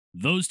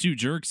Those Two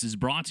Jerks is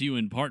brought to you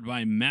in part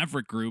by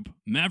Maverick Group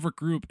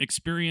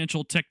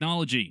Experiential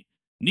Technology.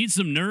 Need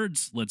some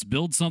nerds? Let's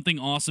build something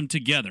awesome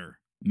together.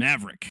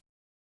 Maverick.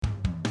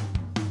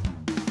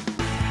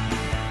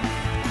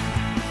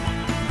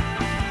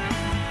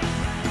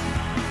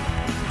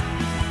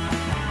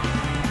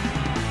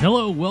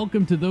 Hello,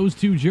 welcome to Those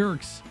Two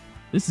Jerks.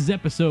 This is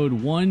episode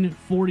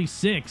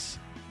 146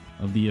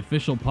 of the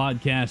official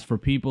podcast for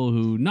people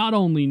who not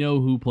only know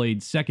who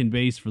played second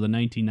base for the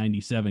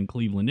 1997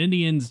 Cleveland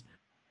Indians,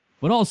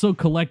 but also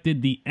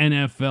collected the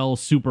NFL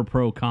Super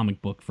Pro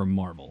comic book from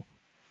Marvel.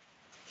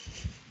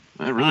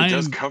 It really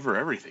does cover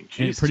everything.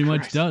 Jesus It pretty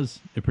Christ. much does.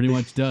 It pretty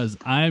much does.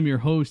 I am your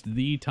host,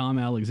 the Tom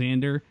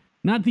Alexander.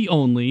 Not the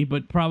only,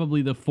 but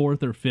probably the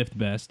fourth or fifth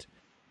best.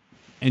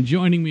 And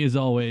joining me as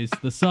always,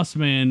 the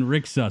Sussman,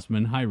 Rick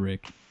Sussman. Hi,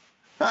 Rick.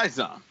 Hi,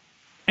 Tom.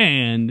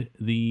 And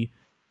the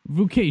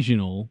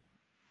vocational,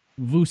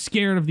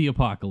 scared of the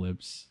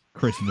apocalypse,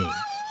 Chris Vu.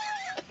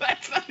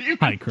 That's not even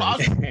Hi, Chris.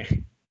 possible.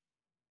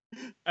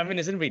 I mean,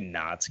 isn't anybody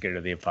not scared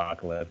of the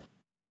apocalypse?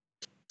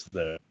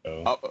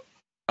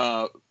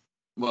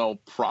 Well,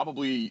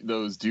 probably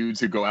those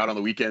dudes who go out on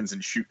the weekends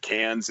and shoot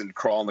cans and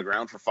crawl on the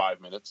ground for 5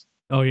 minutes.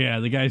 Oh, yeah,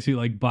 the guys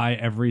who buy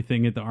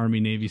everything at the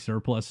Army-Navy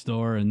surplus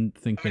store and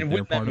think that they're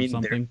wouldn't part of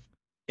something.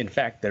 In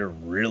fact, they're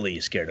really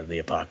scared of the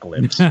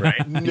apocalypse,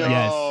 right?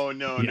 No.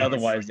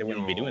 Otherwise, they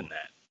wouldn't be doing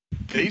that.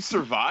 They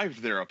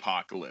survived their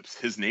apocalypse.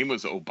 His name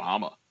was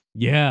Obama.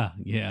 Yeah.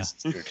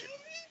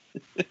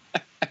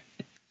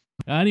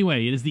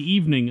 Anyway, it is the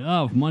evening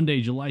of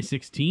Monday, July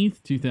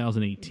 16th,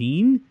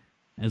 2018,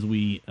 as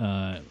we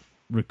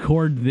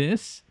record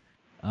this.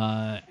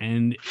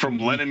 And From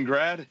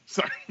Leningrad?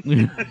 Sorry.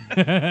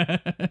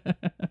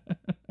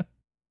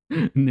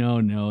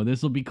 No,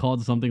 this will be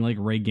called something like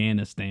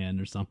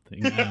Reaganistan or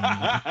something.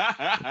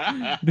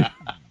 I don't know.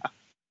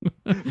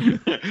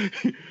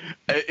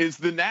 Is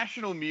the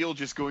national meal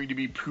just going to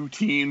be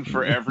poutine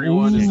for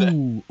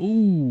everyone?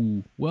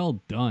 Ooh,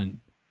 well done.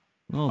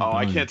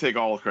 I can't take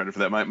all the credit for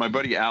that. My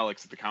buddy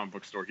Alex at the comic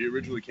book store, he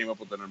originally came up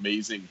with an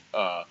amazing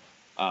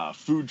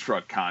food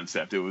truck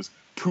concept. It was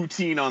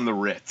poutine on the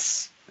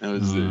Ritz. It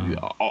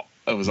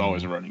was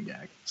always a running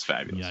gag. It's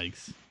fabulous.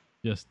 Yikes!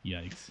 Just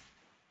yikes.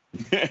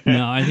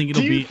 No, I think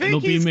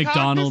it'll be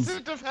McDonald's.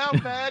 Cognizant of how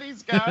bad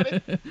he's got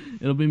it?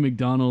 It'll be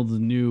McDonald's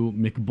new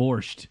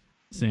McBorscht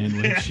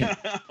sandwich.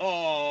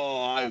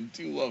 Oh, I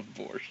do love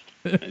borscht.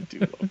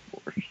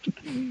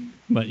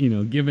 But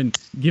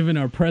given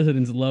our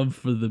president's love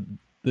for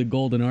the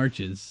Golden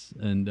Arches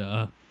and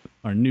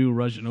our new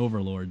Russian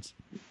overlords,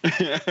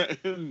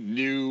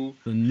 the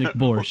Nick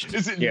Borscht.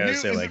 Is it new?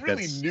 Is it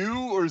really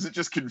new, or is it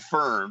just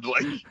confirmed?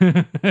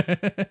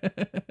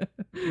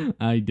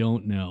 I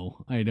don't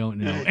know.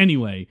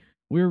 Anyway,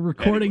 we're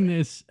recording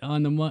this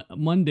on the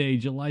Monday,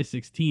 July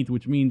 16th,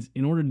 which means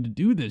in order to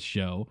do this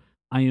show,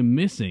 I am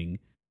missing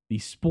the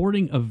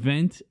sporting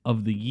event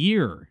of the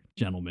year,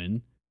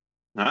 gentlemen.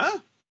 Huh?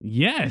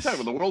 Yes.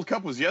 The World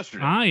Cup was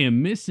yesterday. I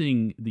am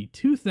missing the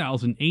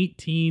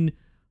 2018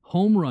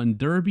 Home Run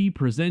Derby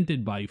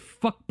presented by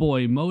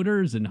Fuckboy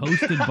Motors and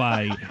hosted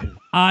by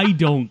I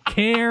Don't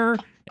Care,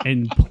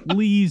 and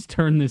please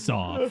turn this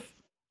off.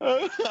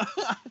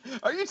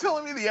 Are you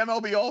telling me the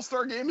MLB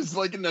All-Star Game is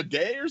in a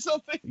day or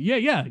something?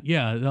 Yeah.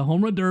 The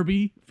Home Run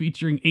Derby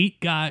featuring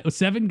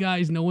 7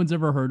 guys no one's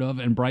ever heard of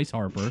and Bryce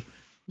Harper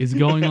is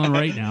going on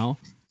right now.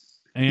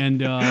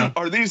 And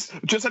are these,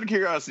 just out of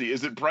curiosity,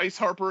 is it Bryce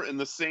Harper and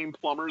the same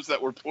plumbers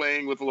that were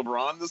playing with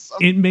LeBron this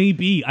summer? It may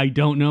be. I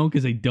don't know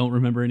because I don't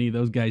remember any of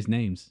those guys'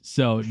 names.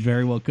 So it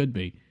very well could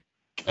be.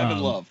 Kevin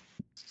Love.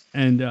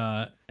 And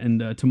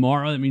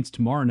tomorrow, that means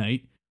tomorrow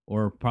night,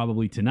 or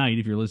probably tonight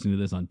if you're listening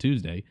to this on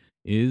Tuesday,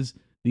 is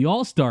the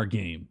All-Star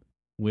Game,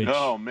 which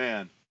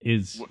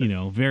is,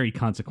 very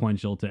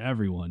consequential to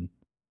everyone.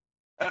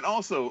 And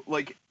also,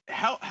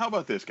 how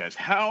about this, guys?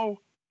 How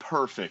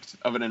perfect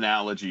of an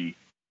analogy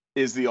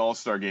is the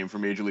All-Star Game for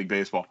Major League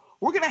Baseball?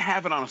 We're going to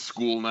have it on a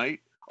school night.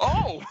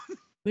 Oh!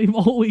 They've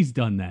always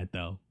done that,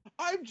 though.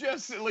 I'm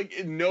just, no It's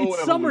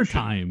evolution.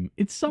 summertime.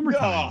 It's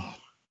summertime. Oh.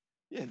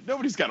 Yeah,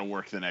 nobody's got to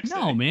work the next day.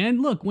 No,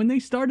 man. Look, when they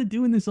started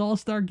doing this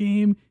All-Star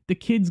Game, the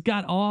kids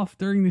got off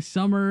during the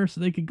summer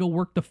so they could go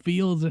work the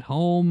fields at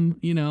home,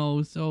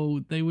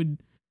 so they would,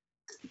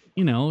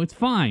 it's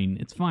fine.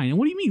 It's fine. And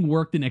what do you mean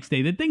work the next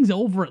day? That thing's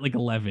over at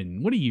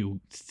 11. What are you,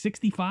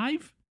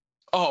 65?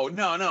 Oh,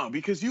 no,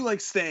 because you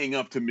like staying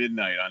up to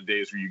midnight on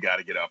days where you got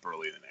to get up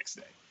early the next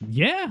day.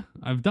 Yeah,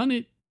 I've done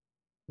it.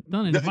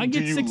 If I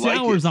get 6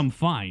 hours, I'm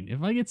fine.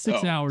 If I get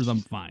 6 hours, I'm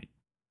fine.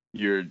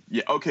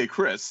 Okay,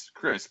 Chris,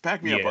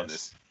 back me up on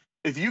this.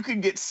 If you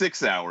can get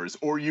 6 hours,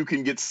 or you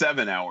can get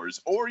 7 hours,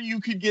 or you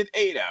could get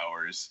 8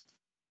 hours,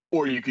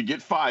 or you could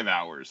get 5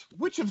 hours,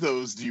 which of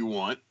those do you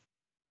want?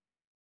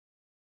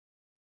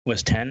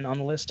 Was 10 on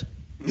the list?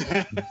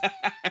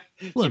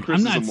 Look,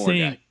 I'm not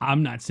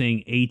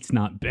saying 8's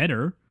not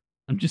better.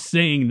 I'm just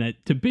saying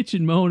that to bitch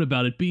and moan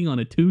about it being on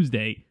a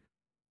Tuesday,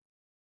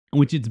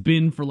 which it's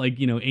been for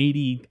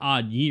 80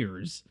 odd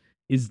years,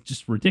 is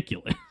just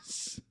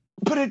ridiculous.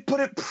 But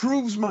it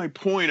proves my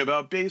point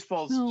about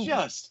baseball's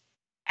just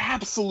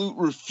absolute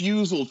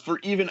refusal for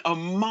even a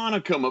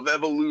monicum of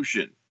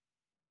evolution.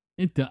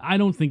 I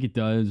don't think it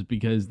does,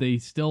 because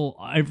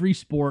every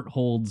sport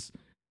holds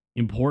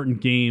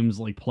important games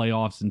like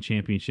playoffs and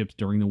championships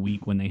during the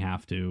week when they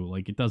have to.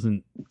 Like, it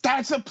doesn't.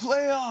 That's a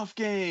playoff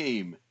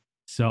game.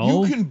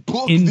 So you can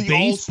book in the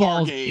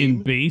All-Star game.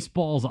 In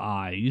baseball's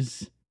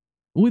eyes,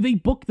 well, they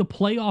book the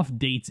playoff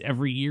dates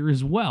every year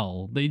as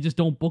well. They just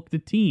don't book the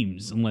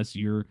teams unless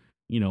you're,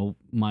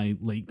 my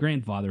late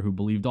grandfather who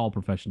believed all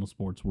professional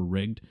sports were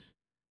rigged.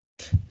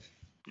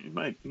 You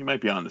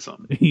might be onto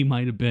something. He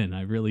might have been.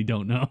 I really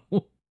don't know.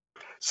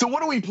 So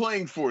what are we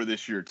playing for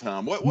this year,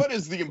 Tom? What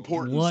is the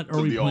importance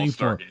of the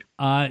All-Star game?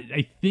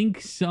 I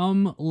think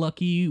some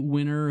lucky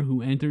winner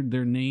who entered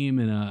their name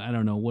in I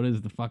don't know, what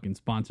is the fucking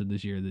sponsor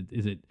this year?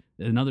 Is it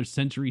another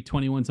Century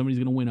 21? Somebody's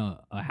going to win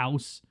a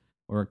house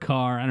or a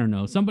car. I don't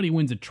know. Somebody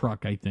wins a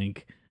truck, I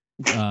think.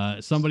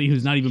 Somebody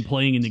who's not even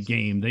playing in the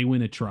game, they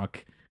win a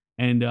truck.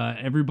 And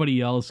everybody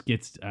else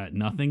gets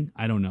nothing.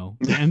 I don't know.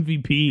 The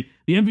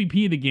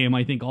MVP of the game,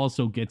 I think,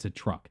 also gets a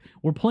truck.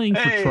 We're playing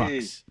for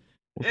trucks.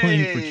 We're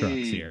playing for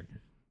trucks here.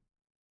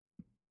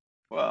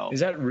 Well,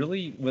 is that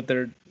really what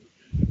they're?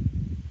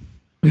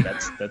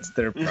 That's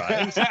their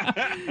prize.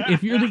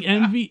 If you're the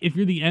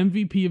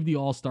MVP of the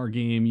All-Star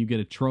game, you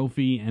get a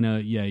trophy and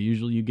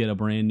usually you get a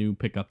brand new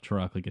pickup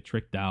truck, like a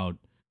tricked out,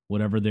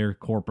 whatever their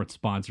corporate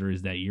sponsor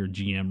is that year,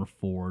 GM or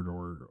Ford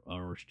or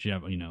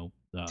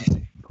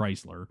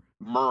Chrysler.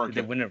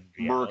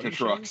 America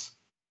trucks.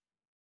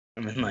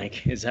 I mean,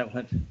 like, is that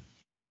what?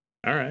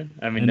 All right.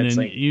 I mean, that's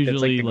like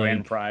the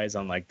grand prize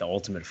on like the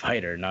Ultimate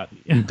Fighter, not the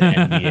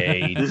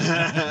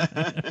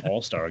NBA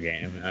All-Star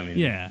game. I mean,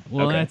 yeah.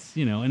 Well, okay. That's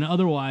and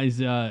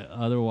otherwise,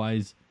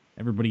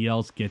 everybody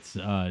else gets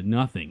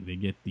nothing. They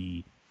get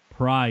the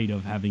pride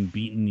of having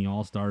beaten the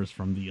All-Stars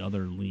from the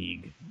other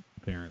league.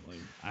 Apparently,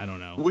 I don't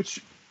know.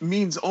 Which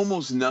means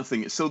almost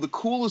nothing. So the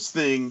coolest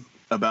thing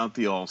about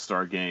the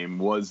All-Star game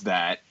was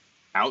that,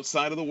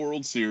 outside of the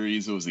World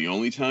Series, it was the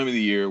only time of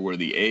the year where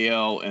the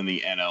AL and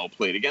the NL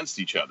played against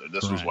each other.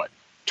 This was what,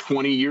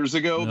 20 years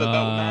ago that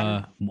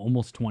mattered?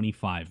 Almost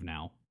 25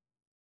 now.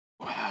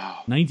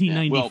 Wow.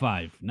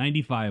 1995.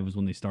 95 was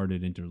when they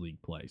started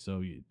interleague play.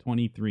 So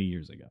 23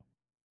 years ago.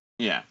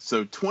 Yeah.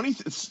 So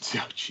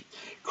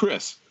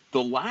Chris,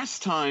 the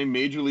last time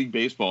Major League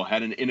Baseball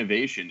had an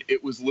innovation,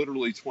 it was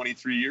literally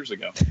 23 years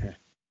ago.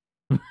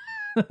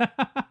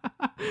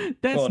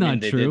 That's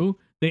not true.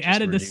 They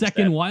added the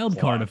second wild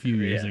card a few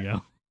years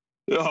ago.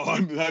 Oh,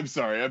 I'm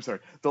sorry.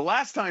 The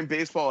last time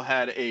baseball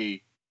had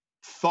a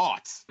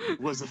thought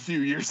was a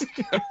few years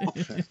ago.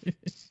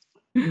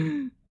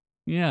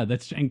 Yeah,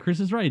 and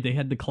Chris is right. They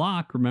had the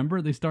clock.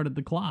 Remember, they started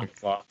the clock.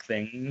 The clock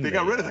thing. They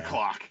got rid of the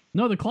clock.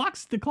 No, the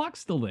clock's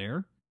still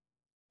there.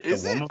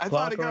 Is it? I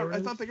thought they got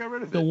rid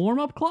of it. The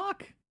warm-up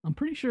clock? I'm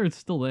pretty sure it's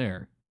still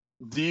there.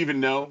 Do you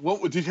even know?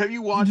 Have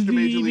you watched a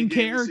Major League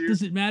game this year?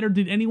 Does it matter?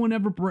 Did anyone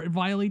ever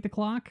violate the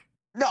clock?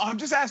 No, I'm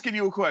just asking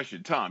you a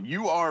question, Tom.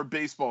 You are a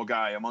baseball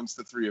guy amongst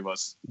the three of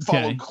us,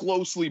 followed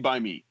closely by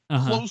me.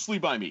 Closely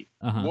by me.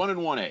 1 and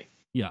 1A.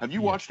 Yeah. Have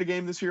you watched a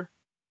game this year?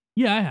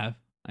 Yeah,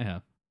 I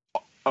have.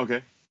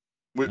 Okay.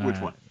 Which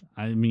one?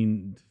 I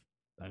mean,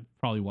 I've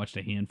probably watched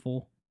a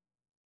handful.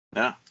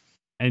 Yeah.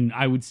 And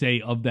I would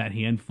say of that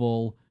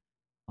handful,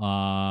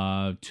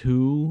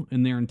 2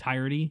 in their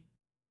entirety.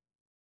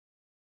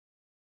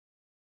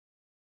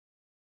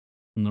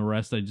 And the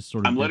rest, I just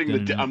sort of. I'm letting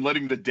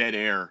the dead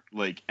air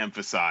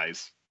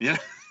emphasize. Yeah,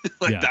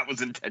 that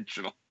was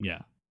intentional. Yeah.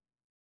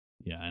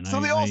 And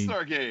the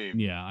All-Star game.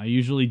 Yeah, I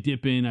usually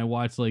dip in. I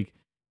watch the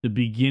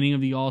beginning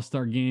of the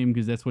All-Star game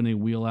because that's when they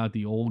wheel out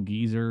the old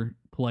geezer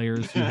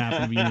players who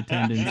happen to be in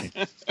attendance.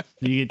 So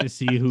you get to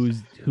see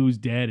who's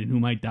dead and who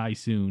might die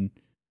soon,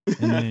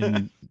 and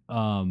then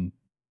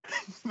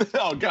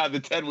oh God,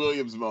 the Ted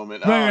Williams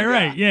moment.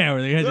 Right. Yeah,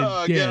 where they had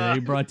they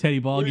brought Teddy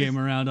Ballgame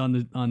around on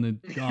the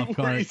golf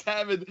cart. He's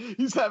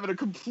having a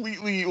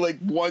completely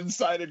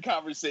one-sided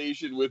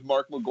conversation with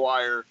Mark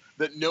McGwire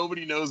that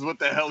nobody knows what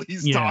the hell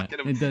he's talking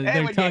about.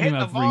 They're talking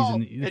about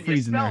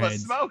freezing their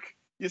heads.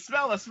 You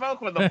smell the smoke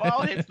when the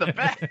ball hits the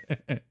bat.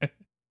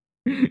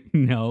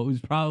 No, it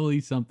was probably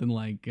something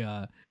like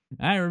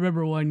I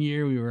remember one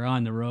year we were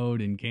on the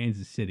road in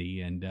Kansas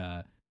City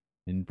and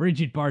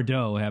Brigitte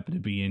Bardot happened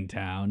to be in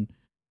town,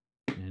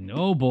 and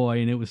oh boy,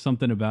 and it was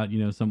something about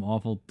some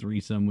awful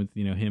threesome with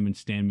him and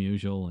Stan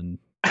Musial, and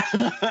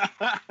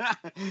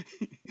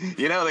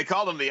they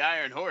called him the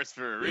Iron Horse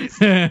for a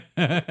reason.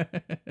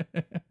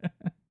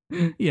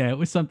 Yeah, it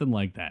was something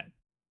like that.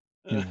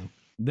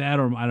 That,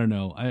 or I don't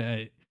know.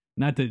 I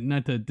not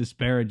to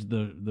disparage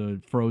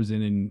the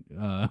Frozen and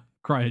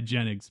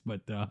cryogenics,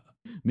 but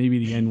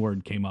maybe the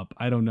N-word came up.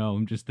 I don't know.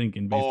 I'm just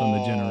thinking based on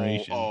the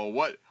generation.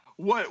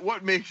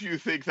 What makes you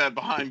think that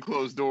behind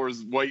closed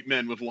doors, white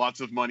men with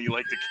lots of money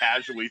like to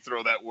casually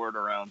throw that word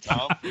around,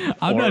 Tom?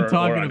 I'm not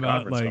talking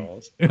about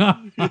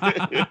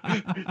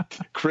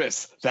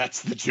Chris,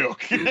 that's the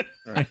joke.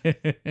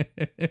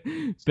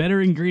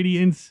 Better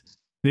ingredients,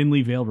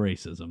 Thinly veiled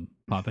racism,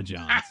 Papa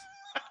John's.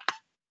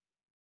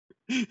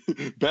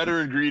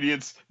 Better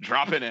ingredients,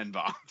 dropping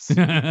N-bombs.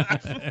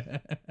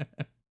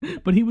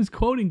 But he was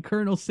quoting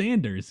Colonel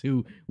Sanders,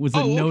 who was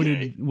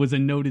a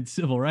noted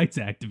civil rights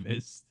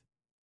activist.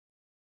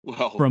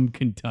 From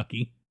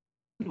Kentucky.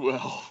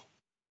 Well,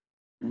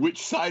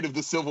 which side of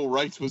the civil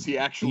rights was he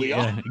actually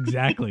on?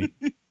 Exactly.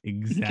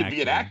 He could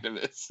be an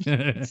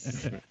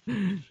activist.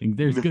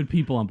 There's good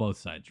people on both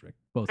sides, Rick.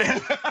 Both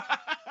sides.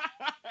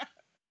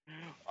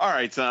 All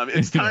right, Tom.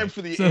 It's time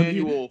for the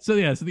annual. So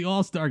the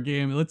All-Star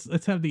game.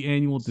 Let's have the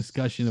annual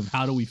discussion of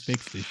how do we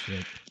fix this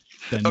shit.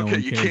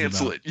 You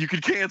cancel it. You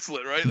could cancel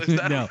it, right?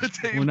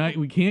 No,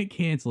 we can't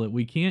cancel it.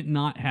 We can't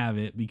not have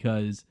it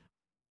because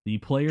the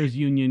players'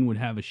 union would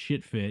have a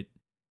shit fit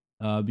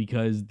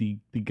because the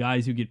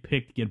guys who get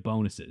picked get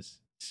bonuses.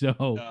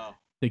 So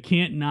they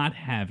can't not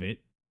have it.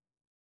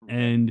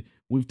 And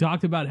we've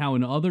talked about how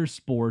in other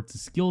sports, the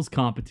skills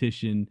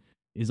competition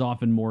is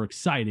often more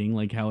exciting,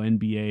 like how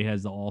NBA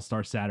has the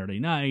All-Star Saturday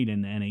night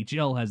and the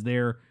NHL has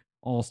their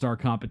All-Star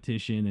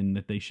competition, and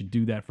that they should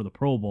do that for the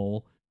Pro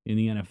Bowl in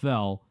the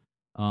NFL.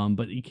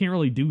 But you can't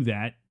really do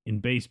that in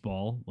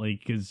baseball,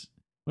 because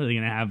what are they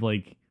going to have,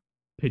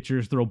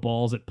 pitchers throw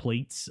balls at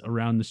plates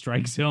around the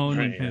strike zone?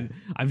 Right,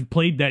 I've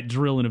played that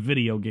drill in a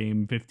video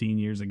game 15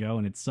 years ago,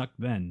 and it sucked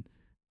then.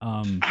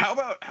 How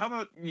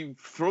about you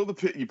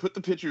you put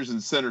the pitchers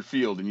in center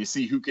field, and you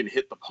see who can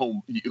hit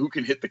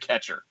the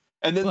catcher,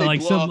 and then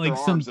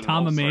some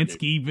Tom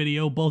Amansky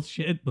video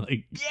bullshit,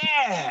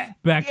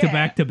 back to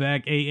back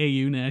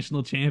AAU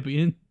national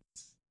champion.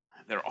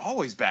 They're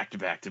always back to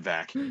back to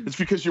back. It's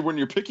because when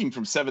you're picking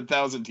from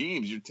 7,000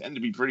 teams, you tend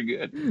to be pretty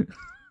good.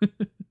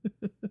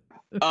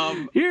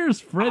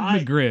 Here's Fred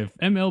McGriff,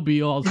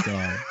 MLB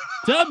All-Star.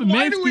 Tom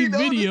Amansky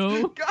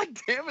video. God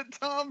damn it,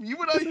 Tom! You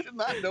and I should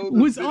not know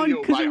this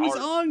video by heart. It was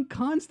on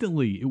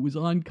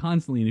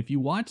constantly. And if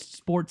you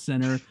watched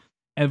SportsCenter,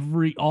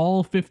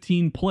 all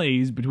 15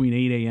 plays between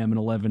 8 a.m. and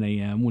 11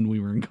 a.m. when we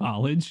were in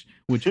college,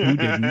 which who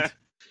didn't?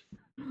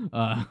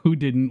 Who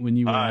didn't when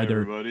you were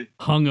either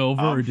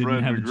hungover or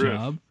didn't have a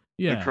job?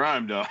 Yeah, the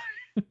crime dog.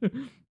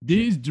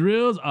 These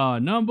drills are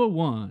number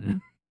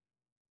one.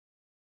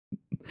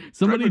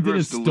 Somebody did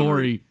a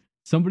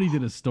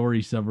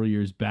story several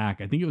years back.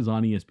 I think it was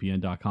on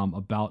ESPN.com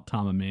about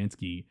Tom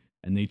Amansky,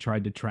 and they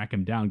tried to track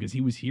him down because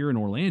he was here in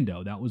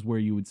Orlando. That was where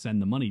you would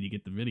send the money to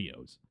get the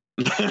videos.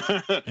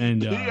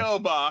 And PO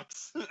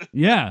box.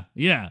 yeah.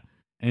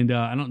 And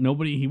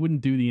he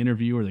wouldn't do the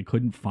interview, or they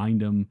couldn't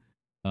find him.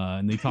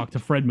 And they talked to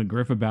Fred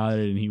McGriff about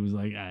it, and he was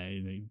like,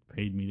 they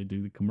paid me to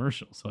do the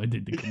commercial, so I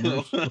did the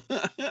commercial.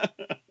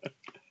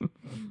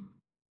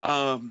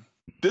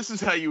 This is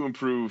how you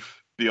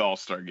improve the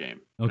All-Star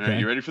game. Okay. Right,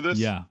 you ready for this?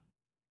 Yeah.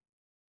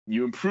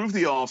 You improve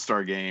the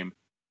All-Star game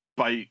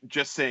by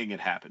just saying it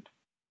happened.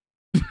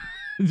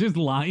 Just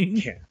lying?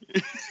 Yeah.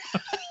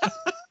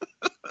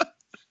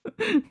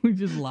 We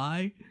just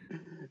lie?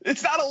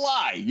 It's not a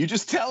lie. You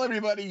just tell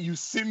everybody you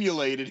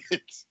simulated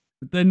it.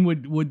 But then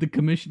would the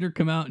commissioner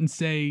come out and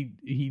say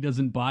he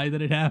doesn't buy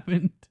that it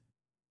happened?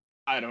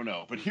 I don't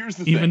know, but here's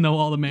the thing. Even though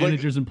all the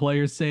managers and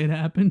players say it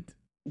happened?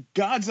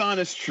 God's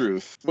honest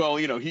truth. Well,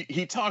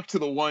 he talked to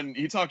the one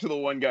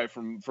guy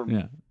from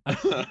yeah.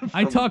 from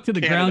I talked to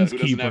the Canada groundskeeper.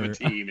 Who doesn't have a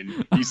team,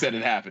 and he said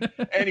it happened.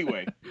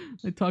 Anyway,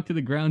 I talked to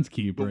the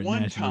groundskeeper at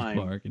Nationals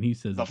Park, and he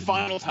says the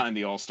final time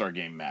the All-Star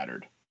game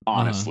mattered,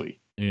 honestly.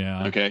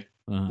 Yeah. Okay.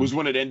 Was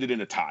when it ended in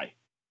a tie.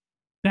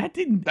 That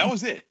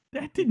was it.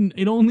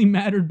 It only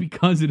mattered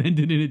because it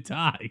ended in a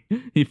tie.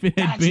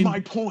 That's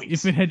my point.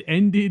 If it had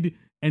ended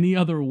any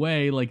other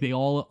way, like they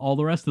all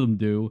the rest of them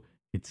do,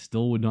 it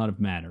still would not have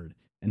mattered.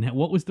 And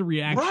what was the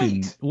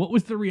reaction? Right. What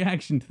was the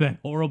reaction to that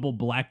horrible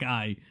black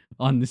eye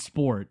on the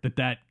sport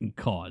that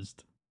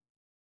caused?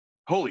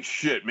 Holy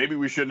shit! Maybe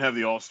we shouldn't have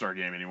the All-Star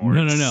game anymore.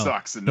 No. It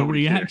sucks, and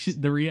nobody cares.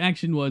 The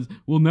reaction was,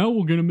 well, now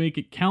we're going to make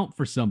it count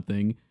for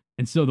something,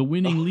 and so the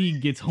winning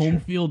league gets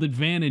home field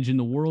advantage in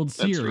the World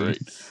Series.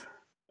 That's right.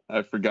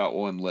 I forgot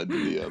one led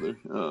to the other.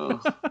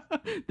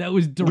 That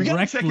was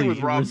directly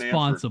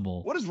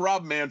responsible. Manfred. What does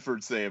Rob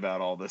Manfred say about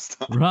all this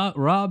stuff?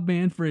 Rob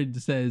Manfred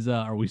says,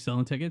 are we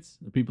selling tickets?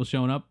 Are people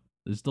showing up?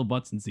 There's still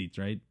butts and seats,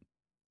 right?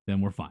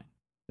 Then we're fine.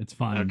 It's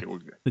fine. Okay, we're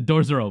good. The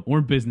doors are open. We're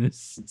in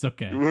business. It's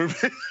okay.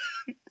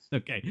 It's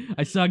okay.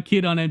 I saw a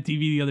kid on MTV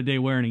the other day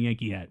wearing a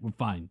Yankee hat. We're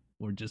fine.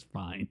 We're just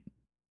fine.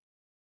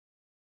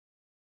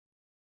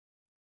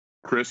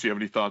 Chris, you have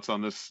any thoughts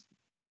on this?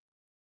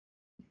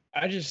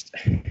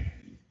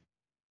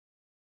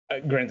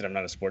 Granted, I'm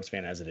not a sports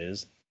fan as it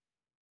is.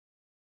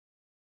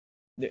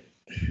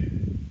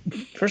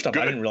 First off,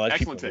 I didn't realize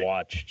people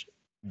watched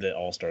the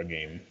All-Star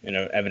game.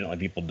 Evidently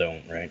people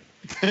don't, right?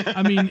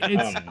 I mean,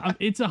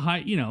 it's a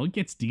high, it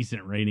gets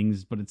decent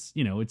ratings, but it's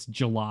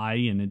July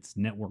and it's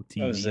network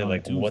TV.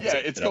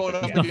 It's going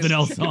up. Nothing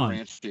else on.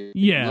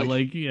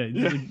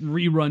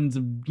 Reruns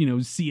of,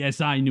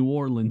 CSI New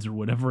Orleans or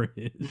whatever it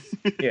is.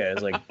 Yeah,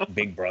 it's like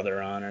Big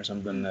Brother on or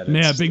something.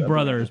 Big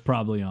Brother is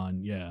probably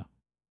on, yeah.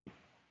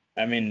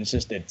 I mean,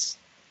 it's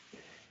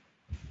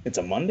It's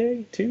a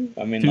Monday too.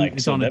 I mean,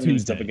 it's so on that a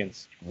means Tuesday. it's up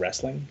against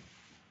wrestling.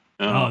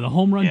 Oh, the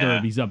home run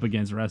derby's up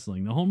against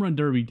wrestling. The home run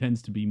derby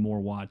tends to be more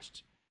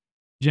watched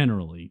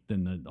generally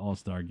than the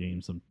All-Star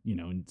games.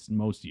 In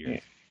most years. Yeah.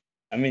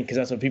 I mean, because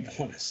that's what people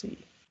want to see.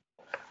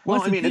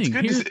 Well, I mean, it's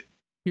good.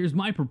 Here's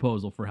my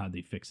proposal for how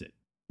they fix it.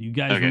 You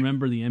guys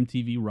remember the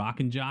MTV Rock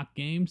and Jock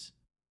games?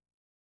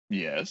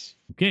 Yes.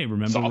 Okay,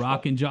 remember softball.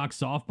 Rock and Jock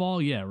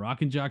softball? Yeah,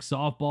 Rock and Jock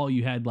softball.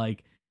 You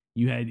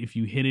had if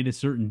you hit it a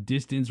certain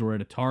distance or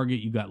at a target,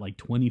 you got like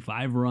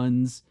 25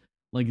 runs.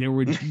 Like there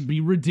would be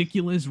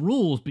ridiculous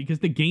rules because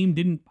the game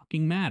didn't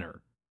fucking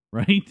matter,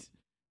 right?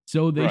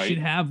 So they should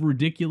have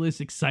ridiculous,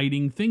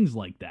 exciting things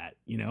like that,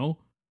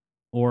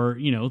 Or,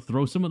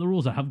 throw some of the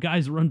rules out. Have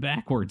guys run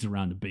backwards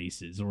around the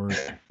bases. Or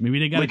maybe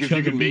they got to if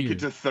you can make it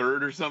to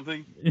third or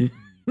something.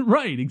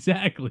 Right,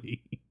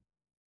 exactly.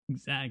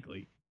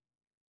 Exactly.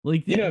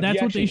 Like,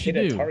 that's what they should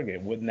do. Hit a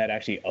target, wouldn't that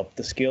actually up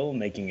the skill,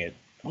 making it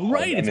hard?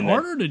 Right, it's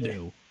harder to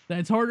do.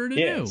 That's harder to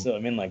do. Yeah, so, I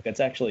mean, that's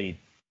actually...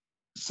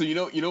 So, you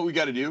know what we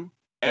got to do?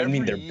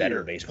 They're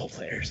better baseball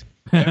players.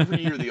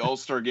 Every year, the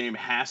All-Star game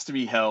has to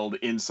be held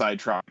inside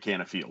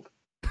Tropicana Field.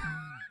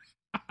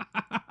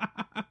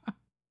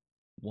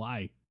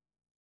 Why?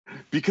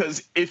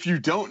 Because if you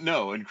don't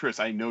know, and Chris,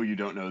 I know you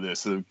don't know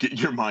this, so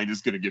your mind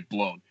is going to get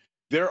blown.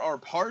 There are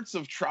parts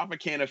of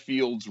Tropicana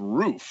Field's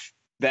roof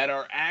that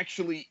are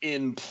actually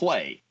in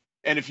play.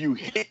 And if you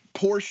hit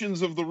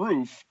portions of the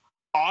roof,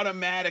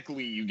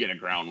 automatically you get a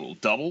ground rule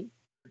double.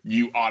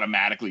 You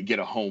automatically get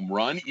a home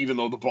run, even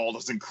though the ball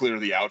doesn't clear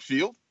the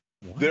outfield.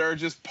 What? There are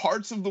just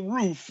parts of the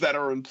roof that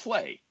are in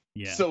play.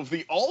 Yeah. So for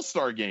the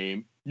All-Star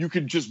game, you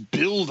could just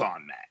build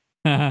on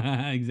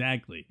that.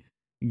 Exactly.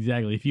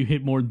 If you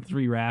hit more than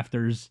 3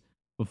 rafters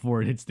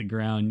before it hits the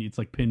ground, it's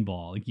like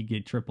pinball. Like you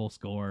get triple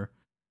score.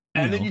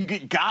 And then you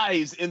get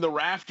guys in the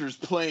rafters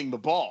playing the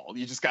ball.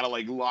 You just got to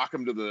lock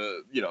them to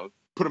the,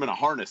 put them in a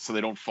harness so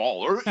they don't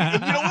fall. Or, you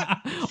know what?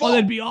 Oh,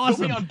 that'd be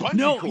awesome.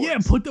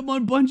 Cords. Put them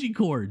on bungee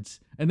cords.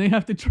 And they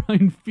have to try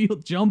and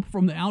jump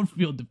from the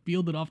outfield to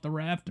field it off the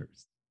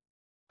rafters.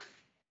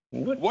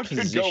 What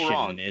could go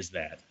wrong? Is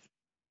that?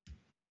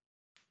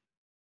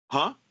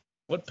 Huh?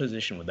 What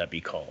position would that be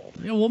called?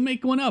 Yeah, we'll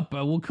make one up.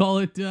 We'll call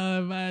it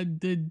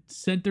the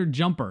center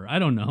jumper. I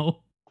don't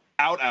know.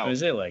 Out.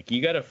 Is it you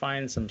got to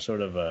find some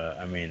sort of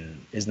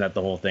isn't that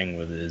the whole thing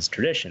with his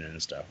tradition and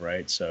stuff,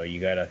 right? So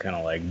you got to kind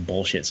of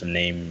bullshit some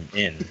name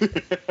in,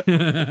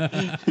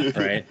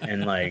 right?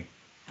 And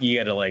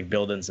you got to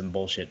build in some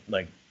bullshit,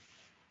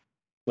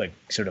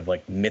 sort of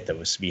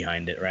mythos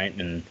behind it, right?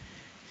 And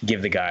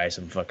give the guy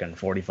some fucking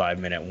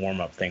 45-minute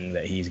warm-up thing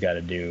that he's got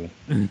to do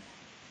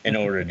in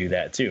order to do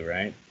that too,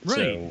 right?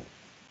 Right.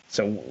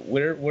 So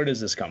where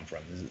does this come from?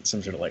 Is it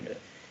some sort of like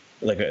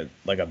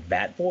a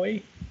bat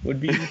boy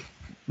would be?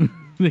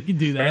 They can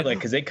do that, right?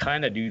 Because they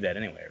kind of do that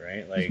anyway,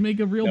 right? Just make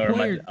a real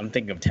player. I'm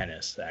thinking of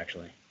tennis,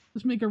 actually.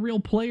 Just make a real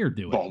player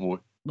do it. Ball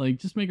boy.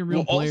 Just make a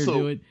real player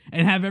do it,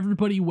 and have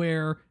everybody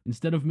wear,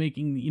 instead of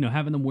making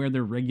having them wear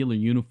their regular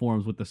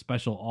uniforms with the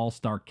special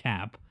All-Star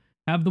cap.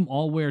 Have them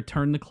all wear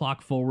turn the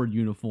clock forward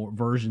uniform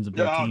versions of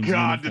their team's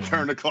uniform. To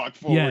turn the clock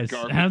forward. Yes,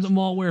 garbage. Have them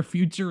all wear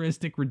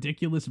futuristic,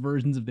 ridiculous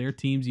versions of their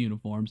team's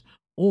uniforms.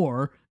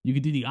 Or you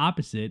could do the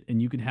opposite,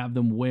 and you could have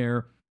them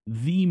wear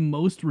the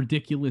most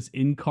ridiculous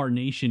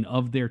incarnation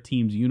of their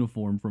team's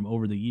uniform from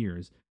over the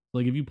years.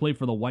 Like if you play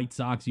for the White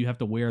Sox, you have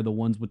to wear the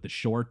ones with the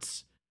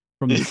shorts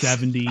from the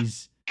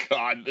 70s.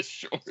 God, the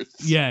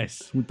shorts.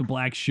 Yes, with the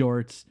black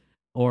shorts.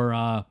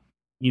 Or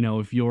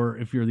if you're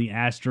the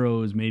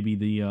Astros, maybe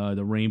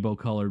the rainbow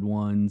colored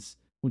ones,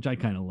 which I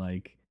kind of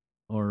like.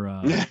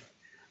 Or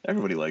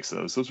everybody likes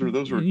those.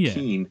 Those were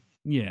keen.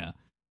 Yeah.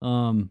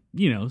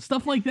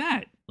 Stuff like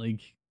that.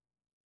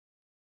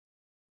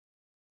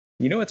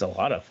 It's a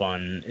lot of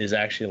fun is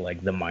actually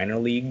the minor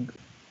league.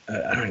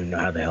 I don't even know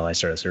how the hell I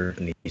started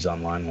surfing these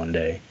online one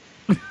day,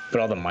 but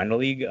all the minor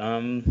league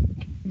minor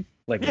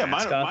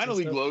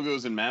league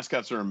logos and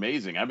mascots are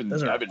amazing.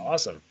 Those are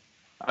awesome.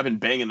 I've been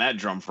banging that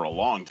drum for a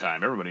long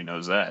time. Everybody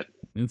knows that.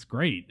 It's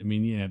great. I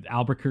mean,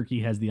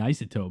 Albuquerque has the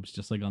isotopes,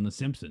 just like on The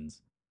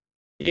Simpsons.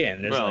 Yeah,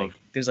 and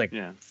there's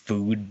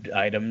food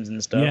items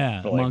and stuff.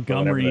 Yeah,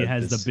 Montgomery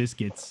has the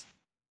biscuits.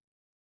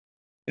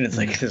 And it's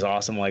this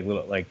awesome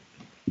little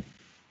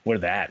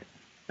what that?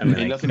 I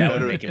mean, that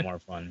would make it more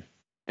fun.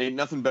 Ain't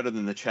nothing better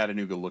than the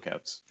Chattanooga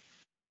Lookouts.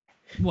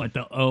 What,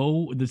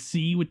 the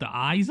C with the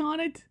eyes on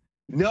it?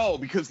 No,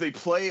 because they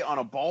play on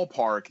a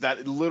ballpark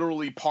that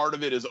literally part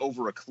of it is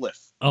over a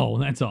cliff. Oh,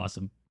 that's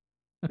awesome.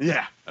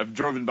 Yeah, I've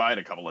driven by it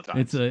a couple of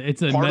times.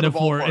 It's a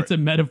metaphor. It's a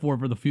metaphor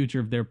for the future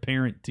of their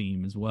parent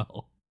team as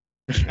well.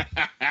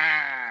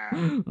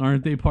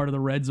 Aren't they part of the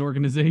Reds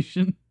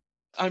organization?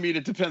 I mean,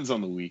 it depends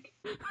on the week.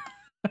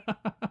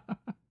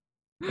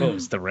 Well,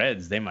 it's the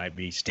Reds. They might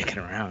be sticking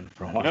around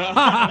for a while.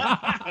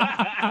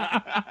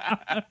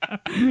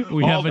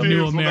 We have a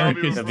new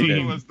America's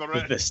team.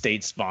 The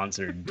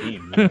state-sponsored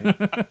team.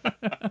 Right?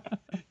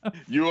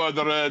 You are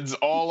the Reds.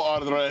 All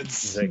are the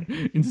Reds.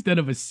 Instead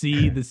of a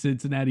C,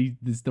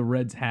 the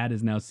Reds hat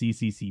is now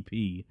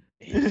CCCP.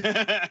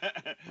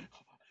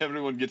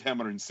 Everyone get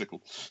hammer and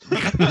sickle.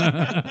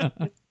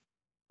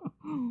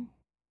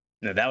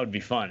 No, that would be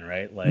fun,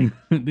 right? Like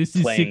This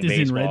is playing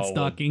Citizen Red baseball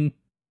Stocking.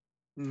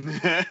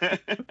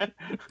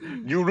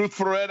 You root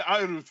for red,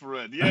 I root for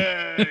red.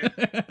 Yay!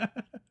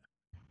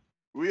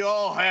 We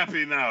all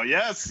happy now.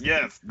 Yes,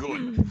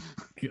 good.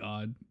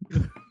 God.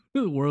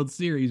 The World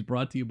Series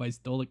brought to you by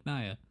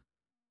Stolichnaya.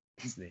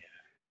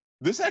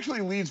 This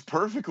actually leads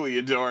perfectly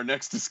into our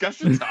next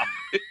discussion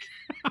topic.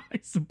 I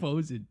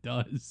suppose it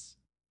does.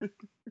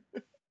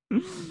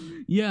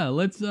 Yeah,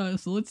 let's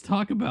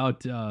talk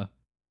about oh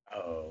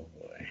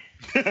boy.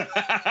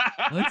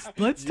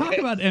 let's talk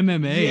about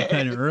MMA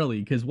kind of early,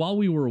 because while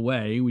we were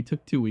away, we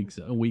took a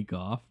week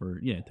off,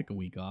 took a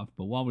week off,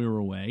 but while we were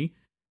away,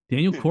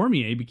 Daniel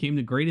Cormier became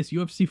the greatest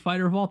UFC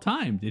fighter of all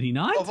time, did he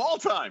not? Of all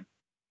time.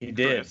 He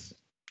did. Chris.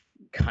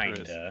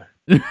 Kinda.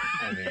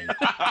 I mean,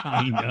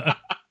 Kinda.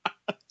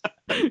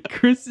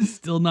 Chris is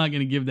still not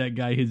going to give that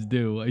guy his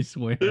due, I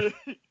swear.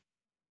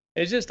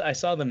 it's just I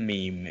saw the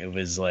meme. It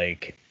was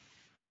like,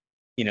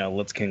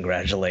 let's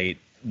congratulate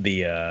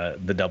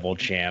the double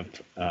champ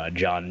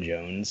John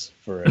Jones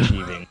for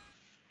achieving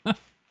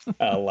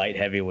light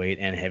heavyweight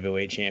and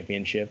heavyweight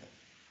championship.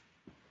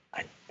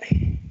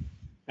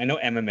 I know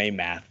MMA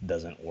math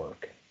doesn't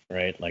work,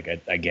 right? Like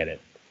I get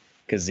it,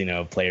 because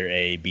player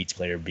A beats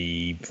player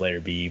B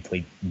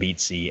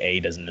beats C, A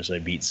doesn't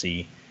necessarily beat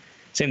C.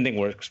 Same thing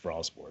works for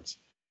all sports.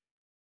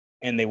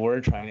 And they were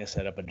trying to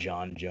set up a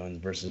John Jones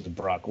versus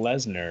Brock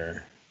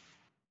Lesnar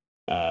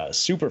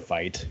super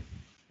fight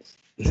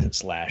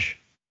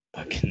 /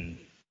 fucking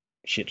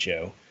shit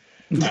show.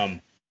 Well,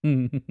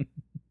 don't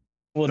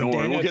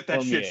worry, we'll get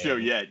that shit show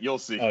yet. You'll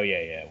see. Oh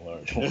yeah.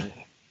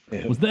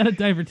 Was that a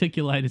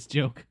diverticulitis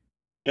joke?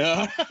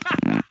 Yeah.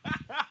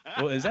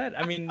 Well, is that?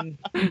 I mean,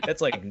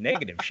 that's like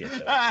negative shit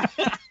though.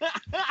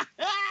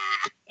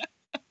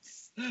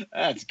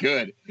 That's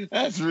good.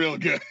 That's real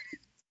good.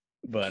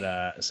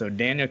 But so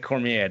Daniel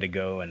Cormier had to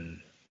go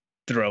and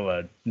throw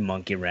a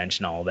monkey wrench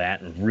and all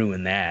that and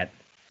ruin that.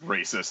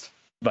 Racist.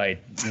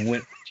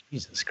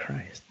 Jesus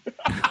Christ.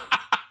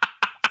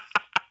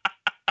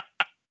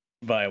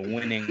 By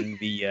winning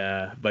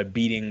by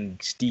beating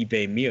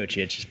Stipe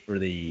Miocic for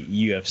the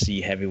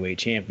UFC heavyweight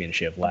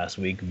championship last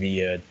week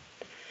via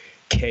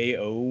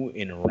KO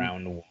in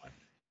round 1.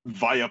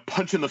 Via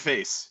punch in the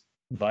face.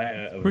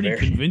 Via a Pretty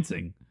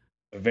convincing.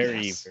 A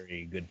very,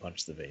 very good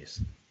punch to the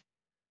face.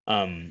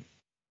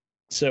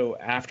 So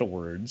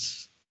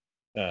afterwards,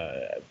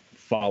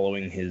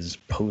 following his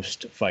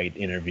post-fight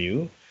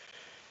interview,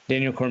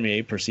 Daniel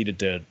Cormier proceeded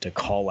to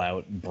call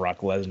out Brock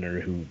Lesnar,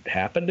 who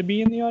happened to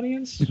be in the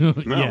audience.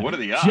 Yeah, what are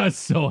the odds?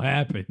 Just so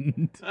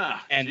happened.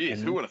 And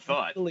who would have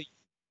thought? Really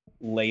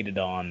laid it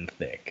on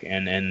thick,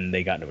 and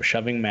they got into a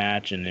shoving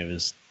match, and it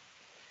was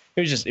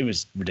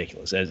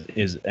ridiculous, as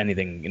is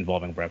anything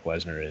involving Brock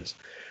Lesnar is.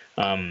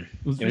 It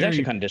was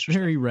actually kind of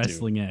disrespectful. Very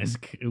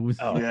wrestling-esque. It was.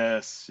 Oh,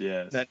 yes.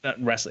 Not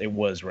wrestling. It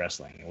was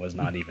wrestling. It was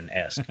not even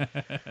esque.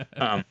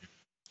 It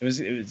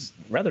was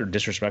rather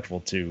disrespectful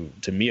to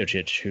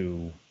Miocic,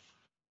 who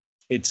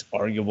it's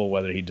arguable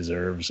whether he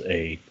deserves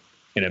an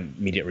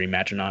immediate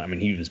rematch or not. I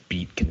mean, he was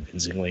beat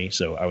convincingly,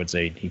 so I would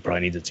say he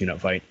probably needs a tune-up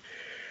fight.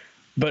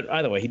 But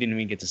either way, he didn't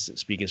even get to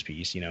speak his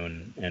piece,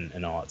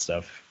 and all that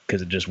stuff,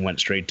 because it just went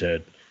straight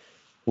to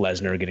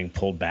Lesnar getting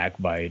pulled back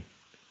by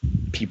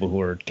people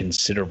who are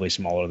considerably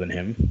smaller than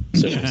him.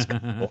 So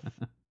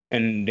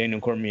and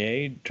Daniel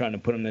Cormier trying to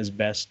put in his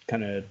best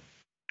kind of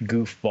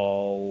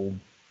goofball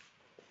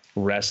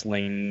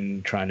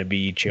wrestling, trying to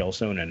be Chael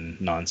Sonnen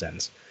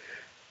nonsense.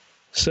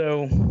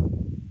 So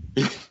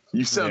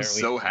you sound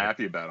so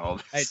happy about all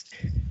this.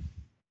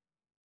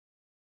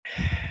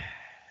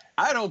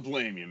 I don't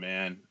blame you,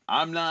 man.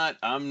 I'm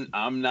not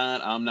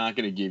going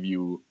to give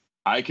you.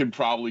 I could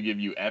probably give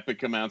you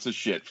epic amounts of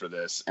shit for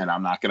this, and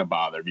I'm not going to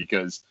bother,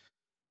 because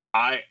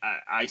I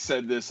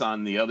said this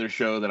on the other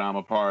show that I'm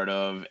a part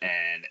of,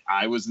 and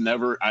I wasn't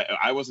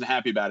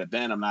happy about it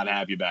then. I'm not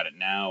happy about it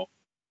now.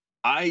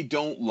 I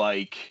don't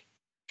like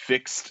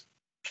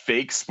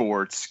fake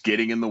sports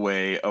getting in the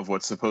way of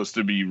what's supposed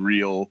to be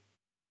real,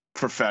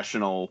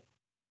 professional,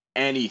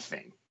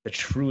 anything. The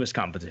truest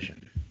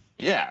competition.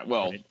 Yeah,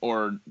 well, right.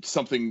 Or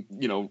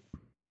something,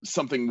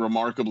 something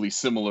remarkably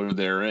similar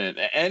therein.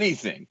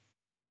 Anything.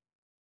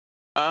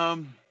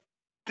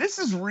 This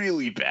is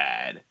really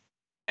bad.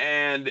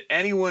 And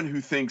anyone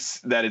who thinks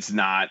that it's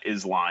not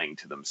is lying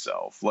to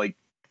themselves. Like,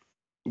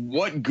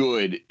 what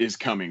good is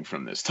coming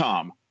from this?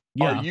 Tom,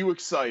 Are you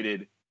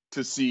excited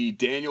to see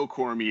Daniel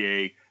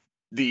Cormier,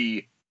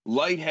 the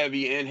light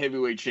heavy and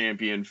heavyweight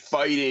champion,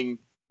 fighting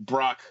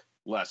Brock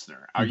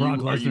Lesnar? Brock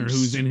Lesnar,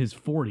 who's in his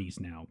 40s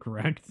now,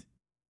 correct?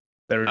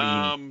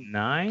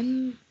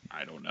 39?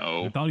 I don't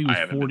know. I thought he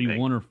was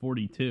 41 or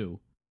 42.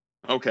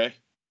 Okay.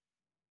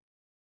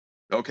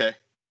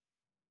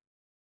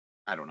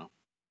 I don't know.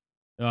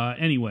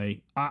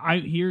 Anyway,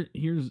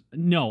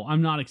 no,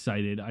 I'm not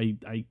excited.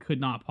 I could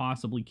not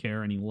possibly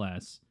care any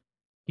less.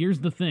 Here's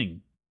the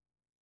thing.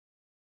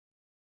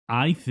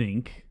 I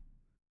think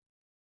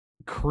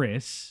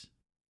Chris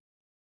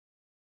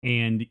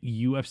And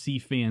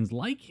UFC fans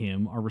like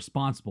him are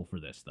responsible for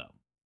this,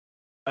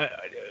 though.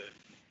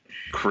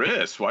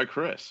 Chris, why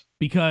Chris?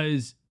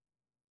 Because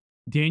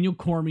Daniel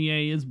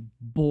Cormier is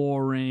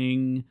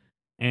boring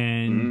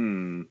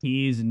and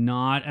he's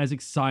not as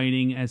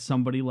exciting as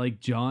somebody like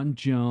John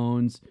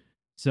Jones.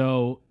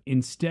 So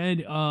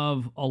instead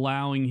of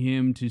allowing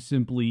him to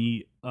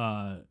simply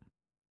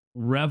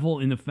revel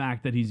in the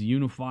fact that he's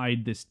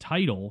unified this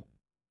title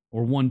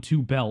or won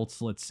 2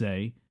 belts, let's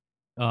say,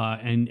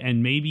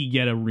 and maybe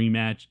get a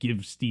rematch, give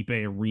Stipe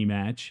a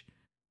rematch,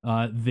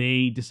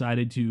 they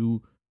decided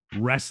to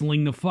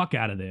wrestling the fuck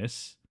out of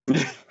this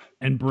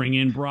and bring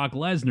in Brock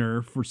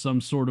Lesnar for some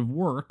sort of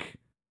work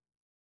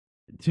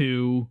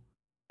to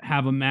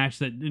have a match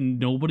that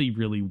nobody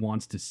really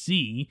wants to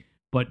see,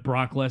 but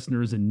Brock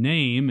Lesnar is a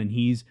name and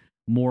he's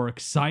more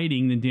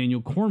exciting than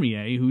Daniel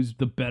Cormier, who's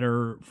the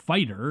better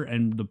fighter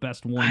and the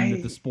best one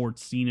that the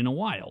sport's seen in a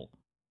while.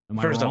 Am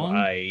I wrong?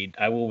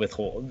 I will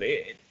withhold.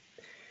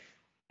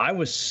 I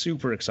was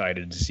super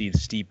excited to see the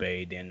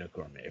Stipe Daniel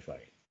Cormier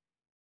fight.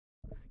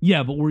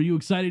 Yeah, but were you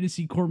excited to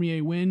see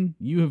Cormier win?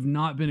 You have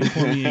not been a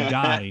Cormier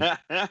guy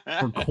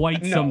for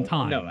quite some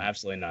time. No,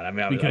 absolutely not. I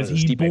mean, because I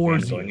was a he Stipe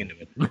bores fan going into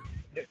it.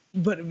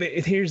 But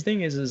here's the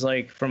thing: is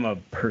like from a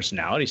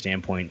personality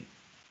standpoint,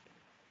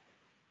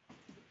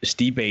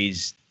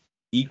 Stipe's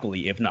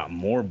equally, if not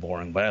more,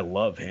 boring. But I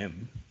love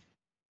him.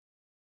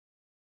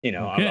 You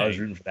know, okay. I was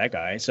rooting for that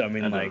guy. So I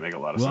mean, that like, doesn't make a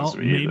lot of sense to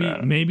me.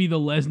 Maybe the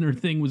Lesnar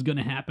thing was going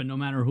to happen no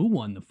matter who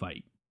won the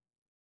fight.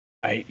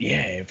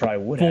 It probably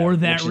would for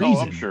have. that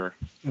reason. I'm sure.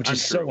 Which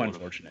is so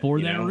unfortunate.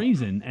 For that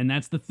reason, and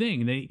that's the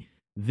thing.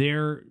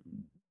 Their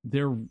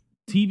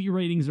TV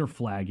ratings are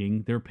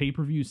flagging. Their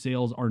pay-per-view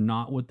sales are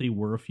not what they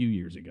were a few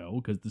years ago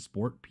because the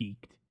sport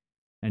peaked,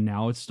 and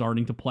now it's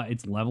starting to play.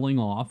 It's leveling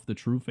off. The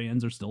true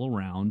fans are still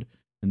around,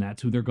 and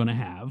that's who they're going to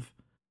have.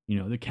 You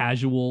know, the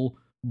casual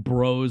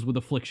bros with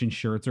affliction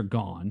shirts are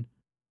gone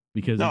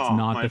because it's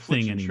not the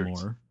thing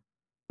anymore.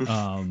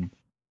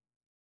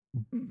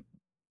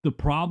 The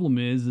problem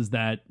is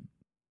that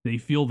they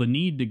feel the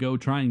need to go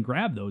try and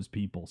grab those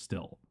people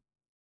still.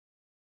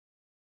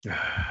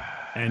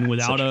 And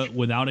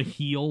without a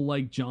heel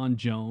like John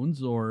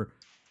Jones or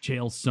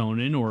Chael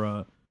Sonnen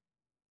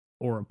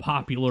or a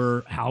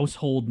popular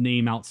household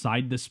name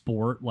outside the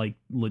sport like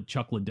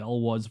Chuck Liddell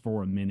was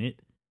for a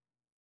minute,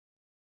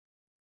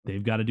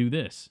 they've got to do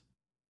this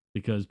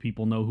because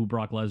people know who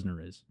Brock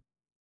Lesnar is.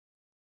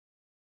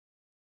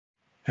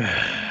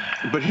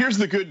 But here's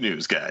the good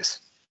news,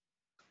 guys.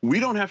 We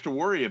don't have to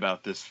worry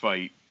about this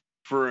fight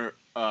for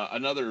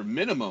another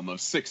minimum of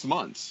 6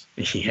 months.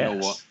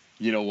 Yes.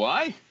 You know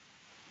why?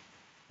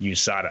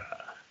 USADA.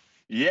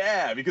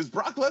 Yeah, because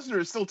Brock Lesnar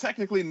is still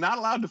technically not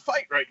allowed to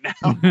fight right now.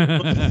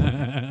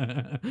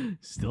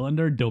 Still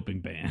under a doping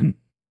ban.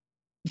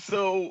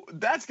 So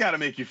that's got to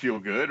make you feel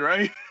good,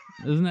 right?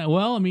 Isn't that?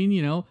 Well, I mean,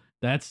 you know,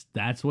 that's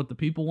what the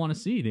people want to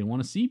see. They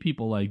want to see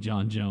people like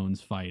John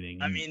Jones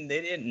fighting. I mean,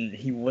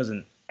 he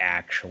wasn't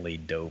actually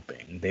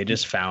doping. They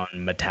just found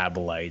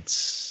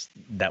metabolites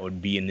that would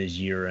be in his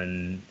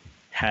urine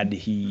had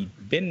he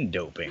been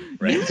doping,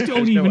 right? You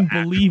don't even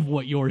believe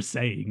what you're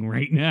saying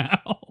right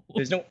now.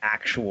 There's no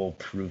actual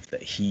proof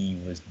that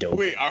he was doping.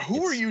 Wait,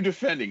 who are you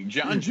defending?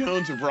 John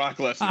Jones or Brock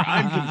Lesnar?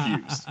 I'm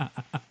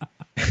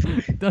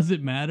confused.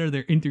 Doesn't matter.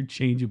 They're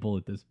interchangeable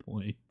at this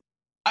point.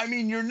 I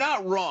mean, you're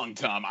not wrong,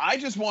 Tom. I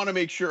just want to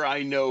make sure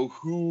I know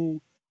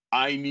who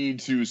I need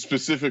to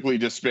specifically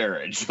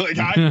disparage. Like,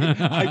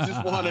 I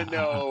just want to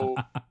know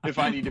if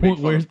I need to make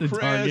fun of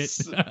Chris.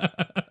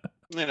 Target?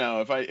 You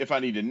know, if I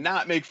need to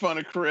not make fun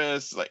of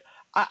Chris. Like,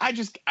 I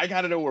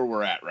got to know where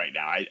we're at right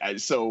now.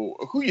 So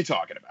who are you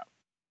talking about?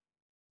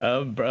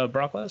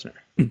 Brock Lesnar.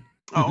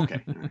 Oh,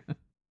 okay.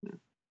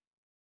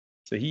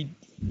 So they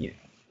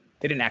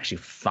didn't actually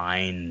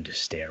find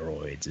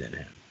steroids in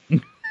him.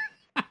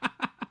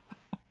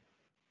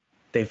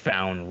 They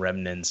found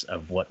remnants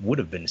of what would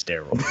have been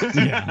steroids.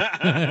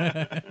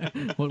 Yeah.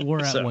 What were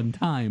at one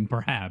time,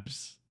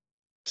 perhaps.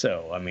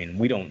 So, I mean,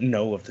 we don't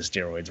know if the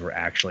steroids were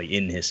actually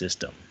in his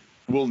system.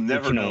 We'll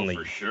never know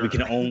for sure. We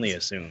can only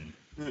assume.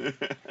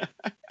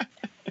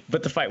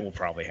 But the fight will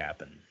probably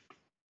happen.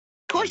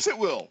 Of course it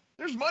will.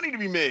 There's money to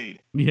be made.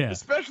 Yeah.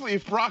 Especially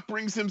if Brock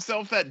brings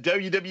himself that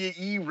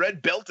WWE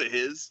red belt of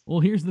his.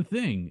 Well, here's the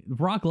thing.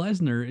 Brock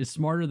Lesnar is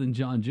smarter than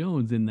John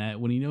Jones in that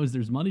when he knows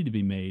there's money to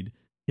be made,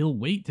 he'll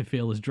wait to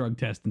fail his drug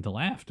test until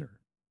after.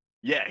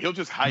 Yeah, he'll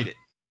just hide it.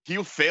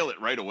 He'll fail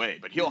it right away,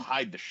 but he'll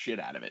hide the shit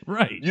out of it.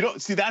 Right. You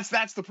don't see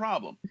that's the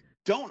problem.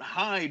 Don't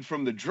hide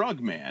from the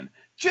drug man.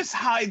 Just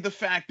hide the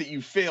fact that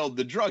you failed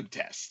the drug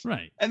test.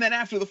 Right. And then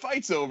after the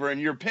fight's over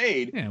and you're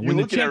paid, yeah, you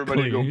look at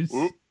everybody clears,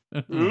 and go,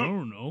 I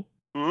don't know.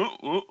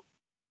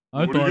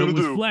 I what thought it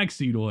was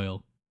flaxseed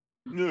oil.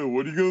 Yeah,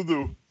 what are you gonna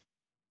do?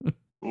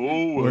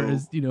 Oh, well.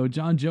 Whereas,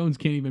 John Jones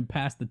can't even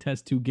pass the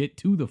test to get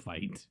to the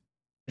fight.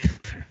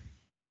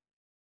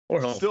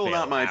 Still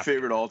not my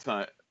favorite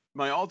all-time.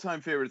 My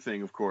all-time favorite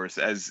thing, of course,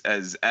 as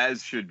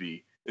should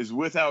be, is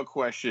without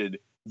question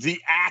the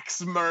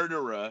axe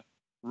murderer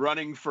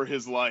running for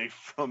his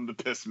life from the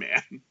piss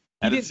man.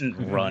 He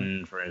didn't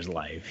run for his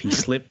life. He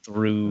slipped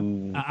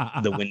through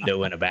the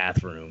window in a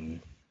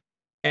bathroom,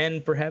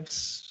 and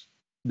perhaps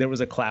there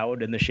was a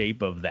cloud in the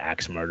shape of the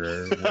axe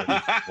murderer.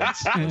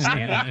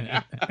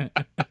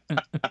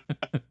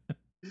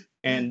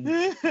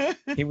 And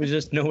he was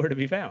just nowhere to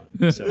be found.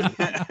 So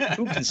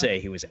who can say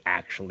he was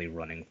actually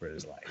running for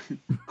his life?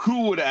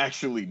 Who would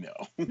actually know?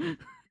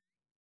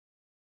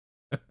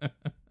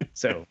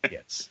 So,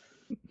 yes.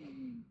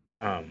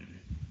 And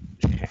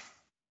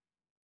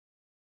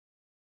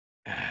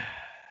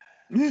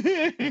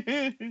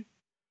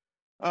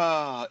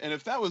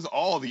if that was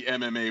all the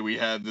MMA we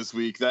had this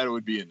week, that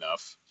would be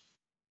enough.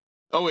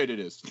 Oh wait, it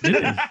is. It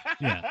is.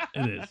 Yeah,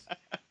 it is.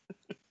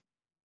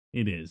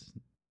 It is.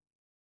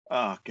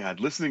 Oh God,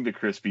 listening to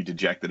Chris be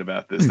dejected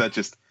about this, that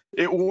just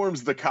it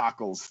warms the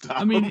cockles. Tom.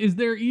 I mean, is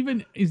there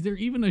even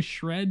a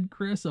shred,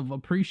 Chris, of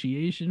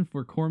appreciation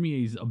for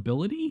Cormier's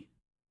ability?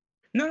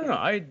 No.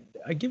 I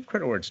give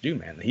credit where it's due,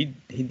 man. He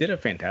did a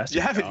fantastic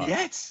You haven't job.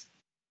 yet?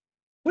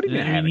 What do you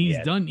mean? I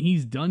mean,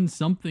 he's done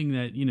something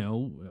that,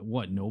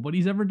 what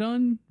nobody's ever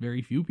done.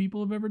 Very few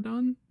people have ever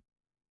done.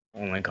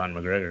 Only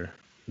Conor McGregor,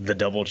 the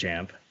double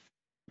champ.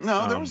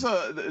 No, there was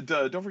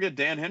don't forget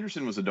Dan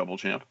Henderson was a double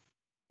champ.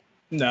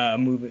 Nah,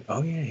 moving.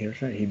 Oh yeah, he was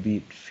right. He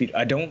beat.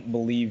 I don't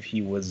believe he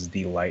was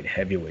the light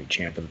heavyweight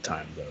champ at the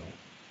time, though.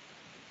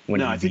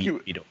 I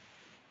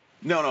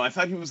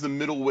thought he was the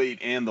middleweight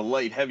and the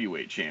light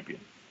heavyweight champion.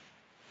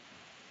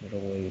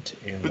 Middleweight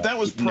and. But that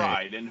was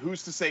Pride, and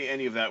who's to say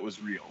any of that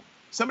was real?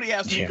 Somebody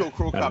asked Miko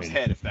Krokop's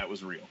head if that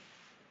was real.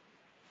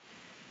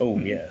 Oh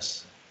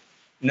yes.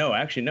 No,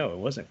 actually, no. It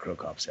wasn't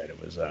Krokop's head. It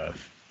was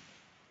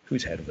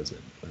whose head was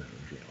it when it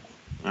was real?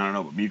 I don't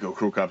know, but Miko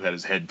Krokop had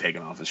his head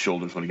taken off his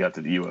shoulders when he got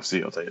to the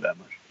UFC. I'll tell you that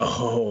much.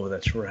 Oh,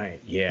 that's right.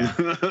 Yeah.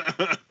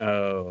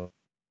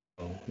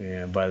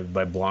 Yeah.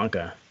 By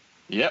Blanca.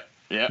 Yep.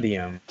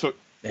 The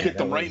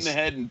kicked him right in the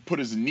head and put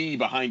his knee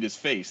behind his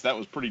face. That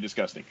was pretty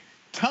disgusting.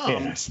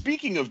 Tom,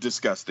 speaking of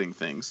disgusting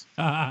things.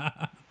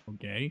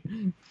 Okay.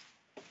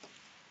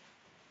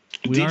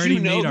 We already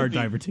made our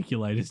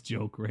diverticulitis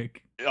joke,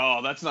 Rick.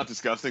 Oh, that's not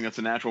disgusting. That's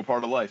a natural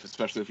part of life,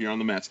 especially if you're on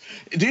the Mets.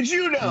 Did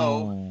you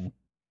know?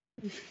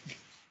 Oh.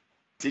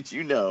 Did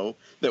you know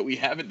that we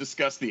haven't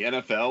discussed the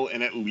NFL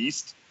in at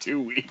least 2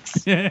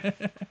 weeks? I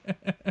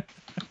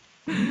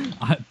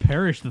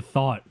perish the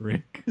thought,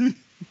 Rick.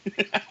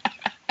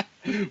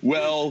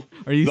 Well,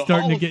 are you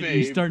starting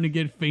to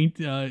get faint,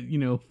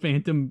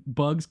 phantom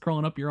bugs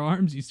crawling up your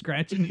arms? You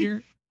scratching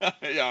here?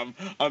 Yeah,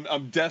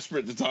 I'm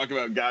desperate to talk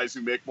about guys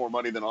who make more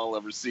money than I'll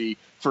ever see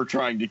for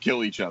trying to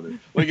kill each other.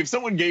 Like if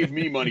someone gave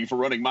me money for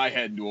running my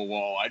head into a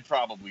wall, I'd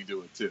probably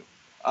do it too.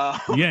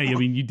 Yeah, I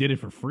mean, you did it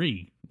for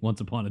free once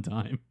upon a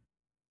time.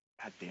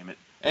 God damn it.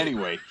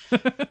 Anyway,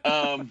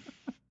 probably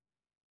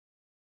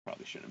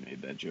shouldn't have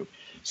made that joke.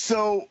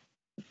 So,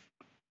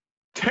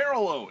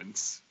 Terrell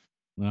Owens.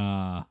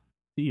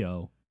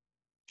 Theo.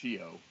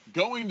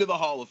 Going to the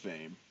Hall of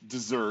Fame.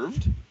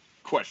 Deserved? ?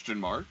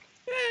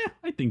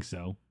 I think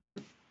so.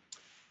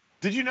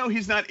 Did you know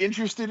he's not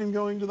interested in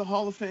going to the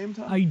Hall of Fame,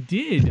 Tom? I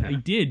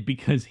did,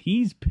 because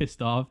he's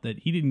pissed off that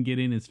he didn't get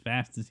in as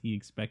fast as he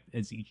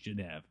should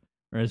have.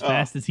 Or as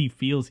fast as he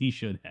feels he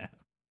should have.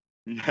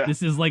 Yeah.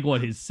 This is like,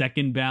 what, his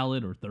second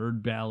ballot or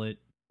third ballot?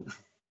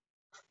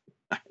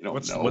 I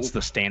don't know. What's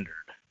the standard,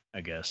 I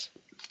guess?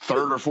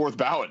 Third or fourth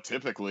ballot,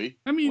 typically.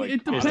 I mean,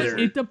 it depends.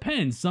 It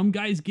depends. Some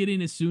guys get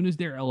in as soon as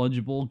they're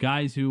eligible.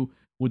 Guys who,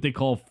 what they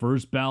call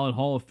first ballot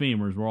Hall of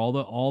Famers, where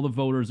all the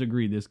voters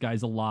agree this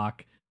guy's a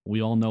lock.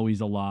 We all know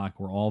he's a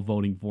lock. We're all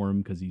voting for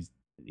him because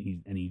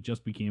he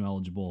just became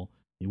eligible.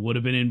 He would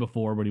have been in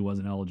before, but he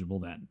wasn't eligible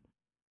then.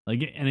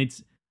 And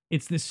it's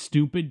this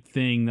stupid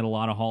thing that a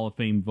lot of Hall of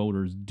Fame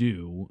voters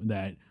do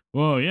that,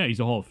 oh, yeah, he's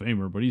a Hall of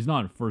Famer, but he's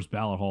not a first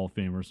ballot Hall of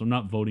Famer, so I'm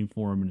not voting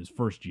for him in his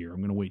first year. I'm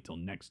going to wait till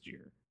next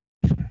year.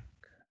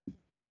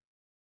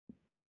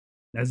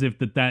 As if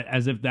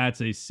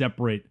that's a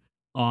separate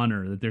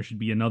honor, that there should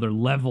be another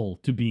level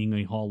to being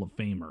a Hall of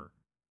Famer.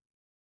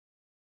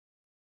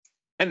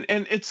 And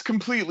it's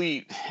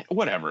completely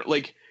whatever.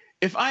 Like,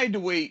 if I had to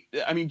wait,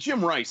 I mean,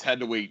 Jim Rice had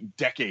to wait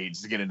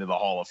decades to get into the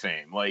Hall of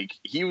Fame. Like,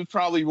 he was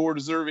probably more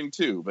deserving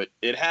too, but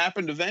it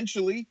happened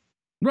eventually.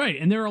 Right,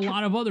 and there are a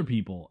lot of other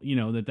people,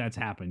 that's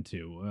happened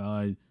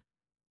to.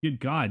 Good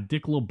God,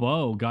 Dick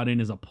LeBeau got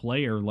in as a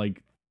player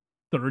like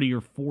 30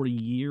 or 40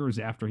 years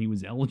after he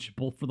was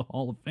eligible for the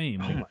Hall of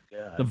Fame. Oh my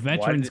God. The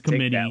Veterans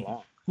Committee.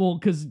 Well,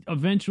 because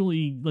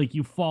eventually,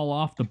 you fall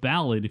off the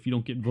ballot if you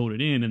don't get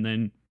voted in, and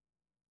then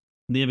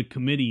they have a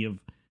committee of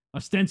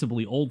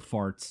ostensibly old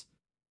farts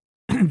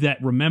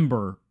that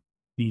remember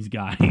these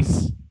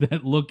guys,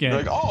 that look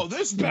at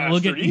this bastard,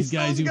 look at these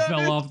guys who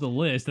fell off the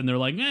list, and they're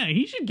like,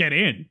 he should get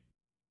in.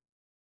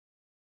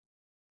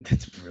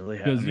 That's really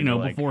because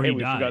before he dies.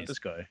 We forgot this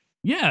guy.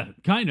 Yeah,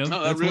 kind of.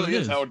 No, that really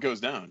is how it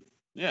goes down.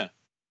 Yeah,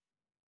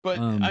 but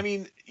I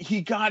mean, he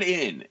got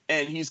in,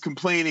 and he's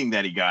complaining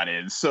that he got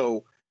in.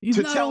 So he's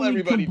not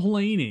only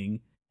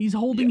complaining; he's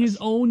holding his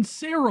own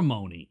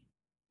ceremony.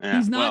 Yeah,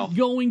 he's not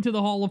going to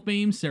the Hall of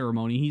Fame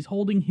ceremony. He's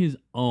holding his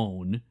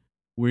own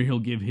where he'll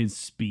give his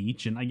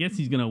speech, and I guess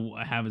he's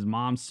gonna have his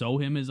mom sew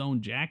him his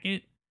own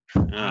jacket.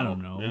 I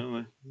don't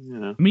know.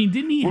 Yeah. I mean,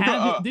 didn't he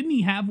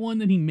have one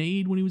that he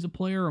made when he was a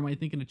player? Or am I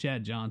thinking of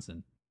Chad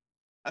Johnson?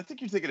 I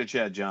think you're thinking of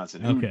Chad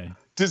Johnson, who Okay.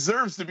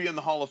 deserves to be in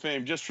the Hall of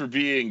Fame just for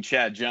being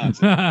Chad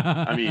Johnson.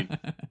 I mean,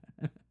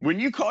 when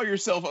you call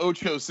yourself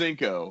Ocho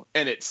Cinco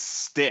and it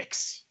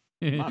sticks,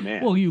 my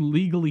man. Well, you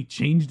legally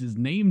changed his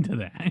name to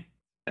that.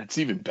 That's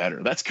even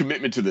better. That's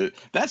commitment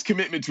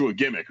to a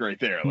gimmick right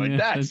there. Like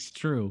that's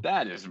true.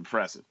 That is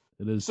impressive.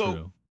 It is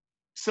true.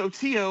 So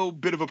T.O.,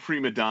 bit of a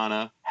prima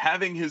donna,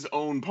 having his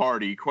own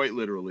party, quite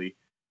literally.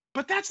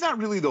 But that's not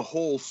really the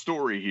whole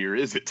story here,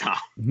 is it, Tom?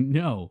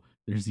 No,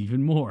 there's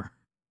even more.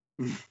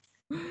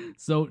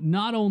 So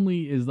not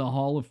only is the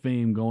Hall of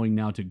Fame going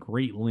now to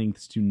great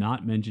lengths to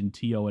not mention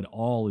T.O. at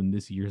all in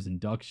this year's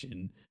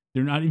induction,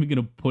 they're not even going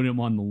to put him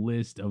on the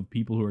list of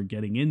people who are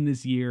getting in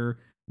this year.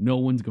 No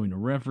one's going to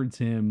reference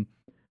him.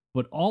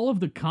 But all of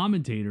the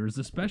commentators,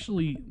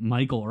 especially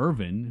Michael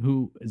Irvin,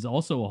 who is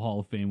also a Hall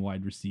of Fame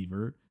wide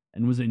receiver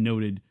and was a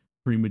noted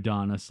prima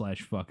donna /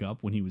 fuck up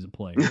when he was a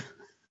player.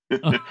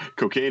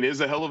 Cocaine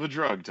is a hell of a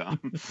drug, Tom.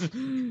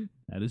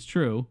 That is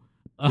true.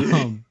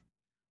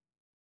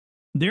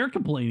 They're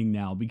complaining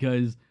now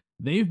because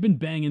they've been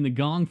banging the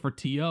gong for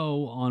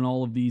T.O. on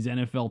all of these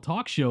NFL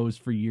talk shows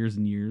for years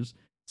and years,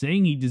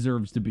 saying he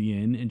deserves to be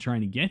in and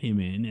trying to get him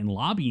in and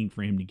lobbying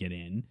for him to get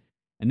in.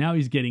 And now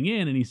he's getting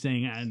in and he's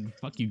saying,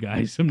 fuck you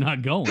guys, I'm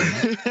not going.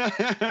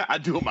 I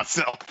do it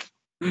myself.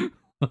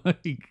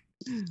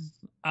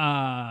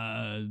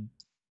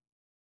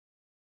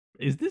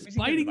 Is this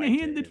biting the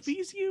hand that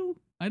feeds you?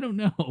 I don't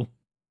know.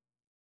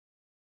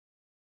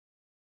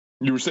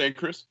 You were saying,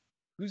 Chris?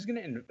 Who's he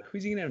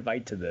gonna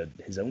invite to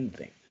his own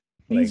thing?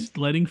 He's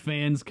letting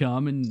fans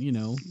come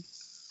and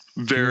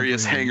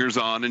various hangers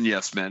on and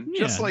yes men.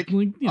 Yeah, just like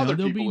there'll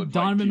be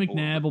Donovan people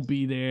McNabb will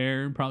be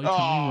there, probably Tony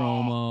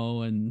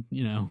Romo,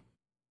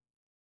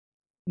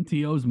 and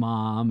T.O.'s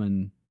mom,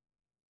 and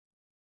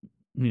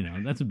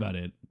that's about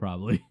it,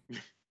 probably.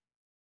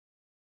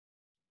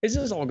 This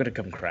is all gonna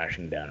come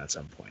crashing down at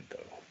some point, though.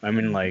 I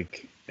mean,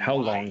 how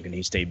long can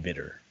he stay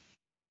bitter?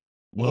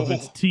 Well, if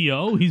it's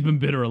T.O., he's been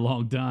bitter a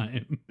long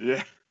time.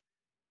 Yeah.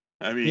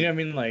 I mean,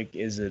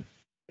 is it...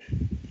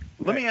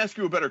 Let me ask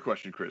you a better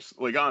question, Chris.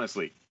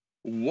 Honestly,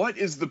 what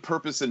is the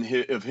purpose of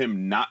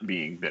him not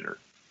being bitter?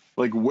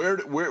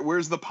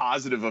 Where's the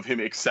positive of him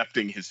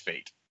accepting his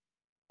fate?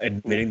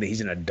 Admitting that he's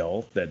an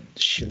adult, that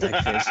shit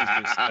like this is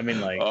just...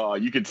 Oh,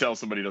 you can tell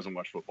somebody doesn't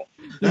watch football.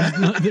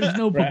 There's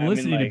no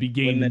publicity to be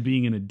gained in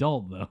being an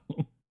adult,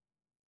 though.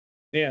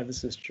 Yeah,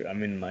 this is true.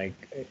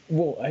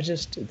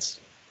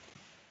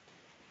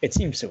 It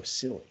seems so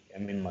silly.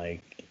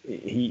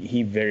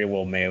 He very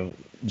well may have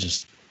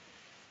just,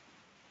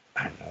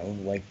 I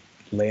don't know,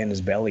 lay on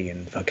his belly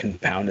and fucking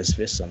pound his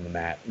fists on the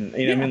mat. And,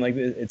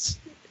 That's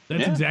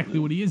exactly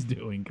what he is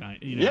doing,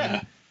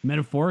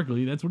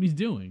 Metaphorically, that's what he's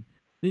doing.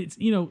 It's,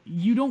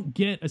 you don't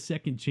get a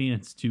second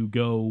chance to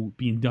go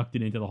be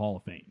inducted into the Hall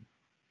of Fame.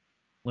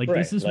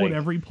 This is what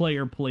every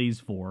player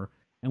plays for.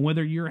 And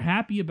whether you're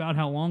happy about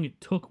how long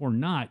it took or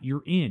not,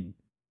 you're in.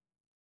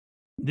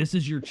 This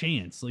is your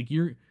chance.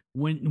 You're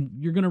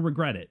going to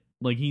regret it.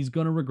 He's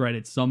going to regret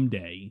it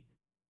someday.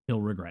 He'll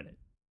regret it.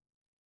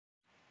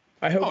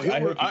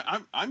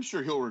 I'm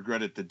sure he'll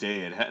regret it the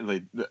day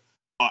it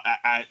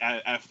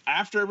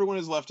after everyone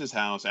has left his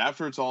house,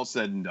 after it's all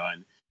said and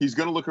done. He's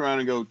going to look around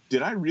and go,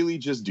 "Did I really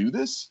just do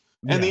this?"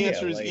 And the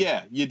answer is,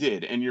 "Yeah, you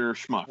did, and you're a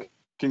schmuck.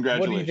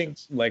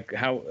 Congratulations." What do you think?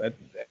 How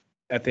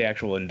at the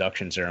actual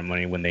induction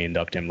ceremony when they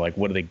induct him, what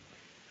do they?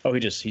 Oh,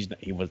 he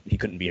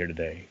couldn't be here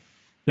today.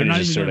 They're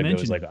not even going to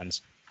mention.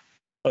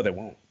 Oh, they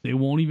won't. They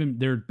won't even.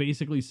 They're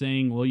basically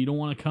saying, well, you don't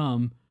want to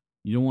come.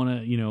 You don't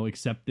want to,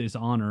 accept this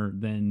honor.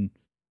 Then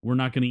we're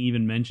not going to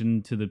even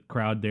mention to the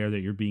crowd there that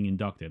you're being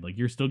inducted.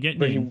 You're still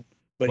getting in.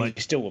 But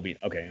he still will be.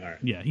 Okay, all right.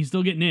 Yeah, he's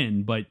still getting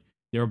in, but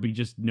there will be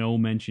just no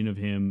mention of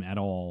him at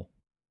all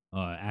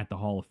at the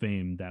Hall of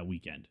Fame that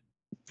weekend.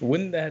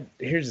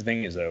 Here's the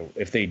thing is, though,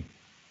 if they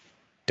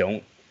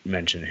don't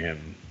mention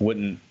him,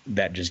 wouldn't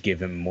that just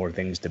give him more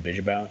things to bitch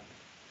about?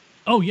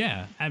 Oh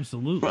yeah,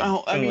 absolutely.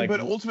 Well, but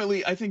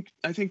ultimately, I think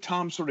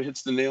Tom sort of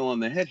hits the nail on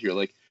the head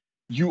here.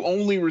 You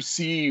only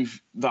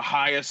receive the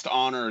highest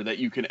honor that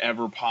you can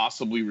ever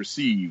possibly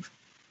receive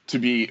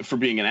for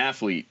being an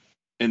athlete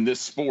in this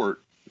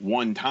sport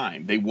one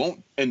time. They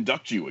won't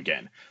induct you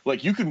again.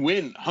 You could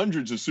win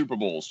hundreds of Super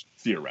Bowls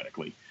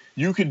theoretically.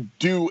 You could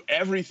do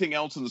everything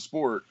else in the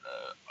sport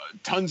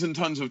tons and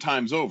tons of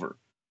times over.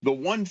 The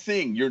one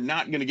thing you're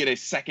not going to get a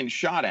second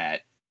shot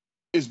at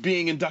is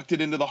being inducted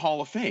into the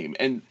Hall of Fame.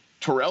 And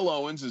Terrell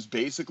Owens is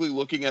basically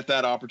looking at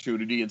that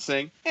opportunity and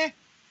saying,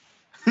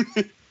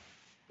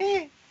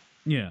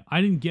 Yeah,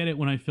 I didn't get it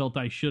when I felt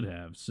I should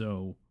have,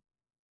 so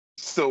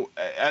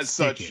as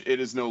such, it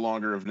is no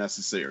longer of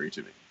necessary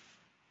to me.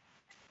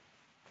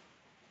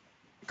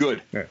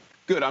 Good. Yeah.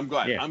 Good, I'm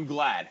glad. Yeah. I'm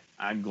glad.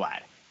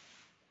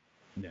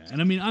 Yeah,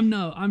 and I'm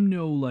no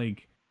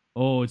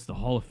oh, it's the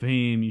Hall of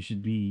Fame, you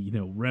should be,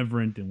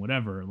 reverent and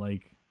whatever.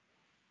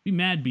 Be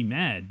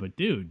mad, but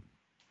dude,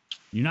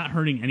 you're not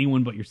hurting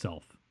anyone but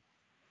yourself.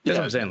 That's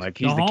what I'm saying. Like,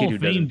 he's the kid who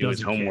doesn't do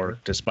his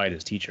homework despite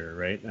his teacher,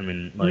 right? I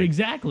mean, like,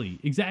 exactly.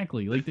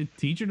 Like, the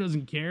teacher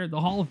doesn't care.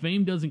 The Hall of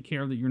Fame doesn't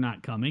care that you're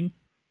not coming.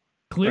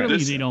 Clearly,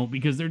 they don't,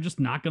 because they're just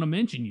not going to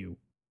mention you.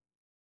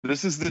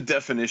 This is the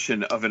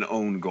definition of an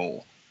own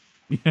goal.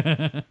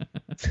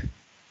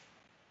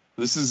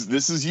 This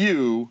is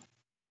you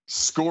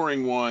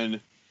scoring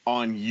one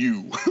on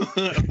you.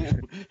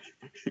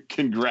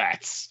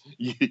 Congrats.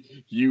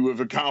 You have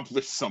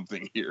accomplished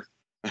something here.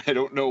 I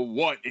don't know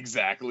what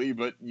exactly,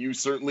 but you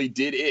certainly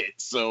did it.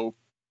 So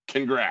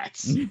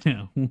congrats.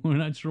 Yeah, we're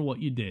not sure what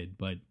you did,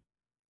 but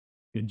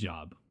good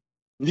job.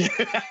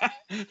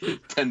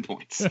 10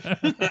 points.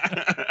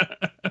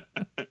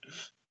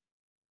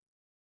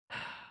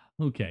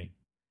 Okay.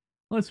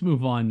 Let's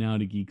move on now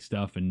to geek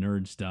stuff and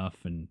nerd stuff.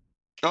 And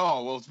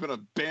oh, well, it's been a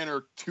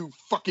banner 2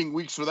 fucking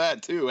weeks for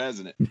that too,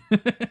 hasn't it?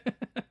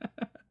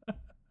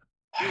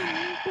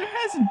 There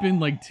hasn't been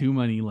like too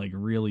many like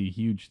really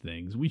huge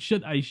things.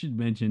 I should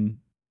mention,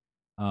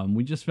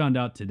 we just found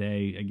out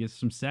today, I guess,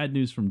 some sad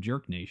news from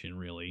Jerk Nation,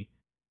 really.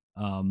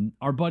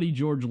 Our buddy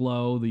George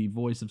Lowe, the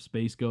voice of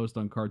Space Ghost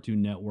on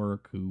Cartoon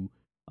Network, who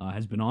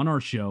has been on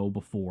our show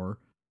before.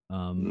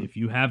 If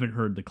you haven't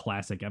heard the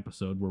classic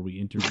episode where we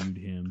interviewed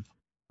him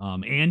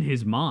and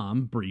his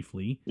mom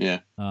briefly,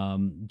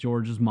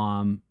 George's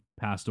mom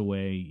passed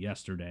away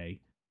yesterday.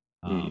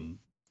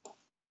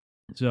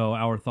 So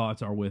our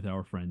thoughts are with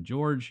our friend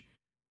George,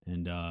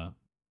 and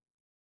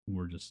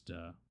we're just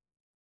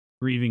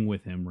grieving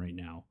with him right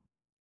now.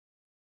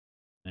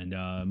 And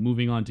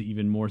moving on to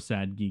even more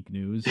sad geek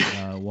news,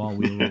 while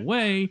we were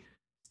away,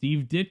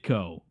 Steve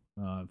Ditko,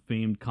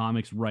 famed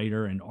comics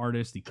writer and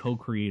artist, the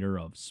co-creator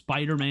of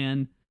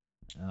Spider-Man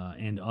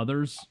and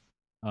others,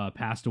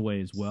 passed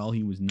away as well.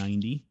 He was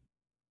 90.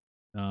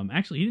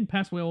 Actually, he didn't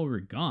pass away while we were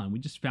gone. We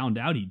just found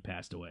out he'd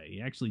passed away.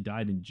 He actually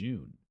died in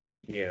June.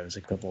 Yeah, it was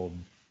a couple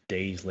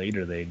days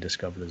later they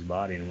discovered his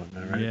body and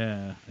whatnot, right?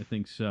 Yeah, I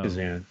think so.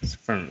 Yeah, it's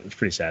a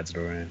pretty sad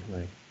story.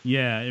 Like,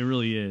 yeah, it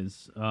really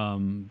is.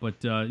 But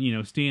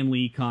Stan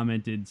Lee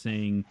commented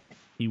saying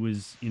he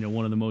was,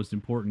 one of the most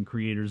important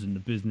creators in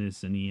the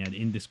business, and he had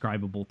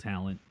indescribable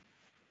talent.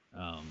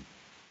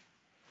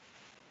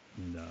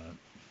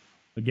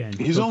 Again,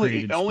 he's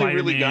only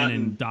really gotten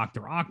and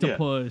Dr.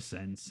 Octopus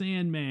and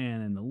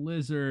Sandman and the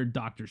Lizard,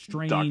 Doctor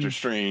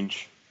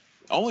Strange.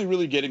 Only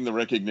really getting the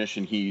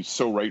recognition he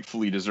so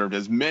rightfully deserved,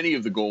 as many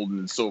of the Golden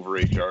and Silver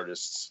Age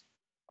artists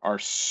are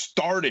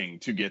starting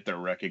to get their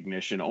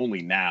recognition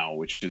only now,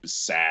 which is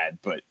sad,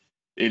 but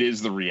it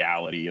is the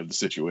reality of the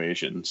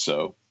situation.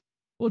 So,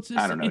 well, it's just,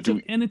 I don't know.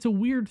 It's a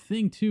weird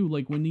thing too.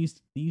 Like when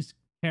these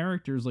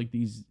characters, like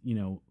these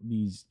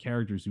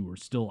characters who are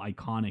still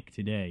iconic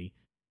today,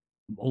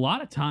 a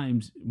lot of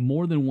times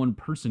more than one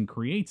person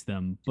creates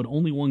them, but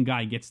only one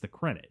guy gets the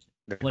credit.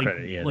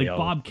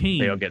 Bob Kane.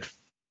 They all get,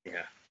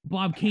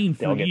 Bob Kane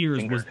for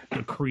years was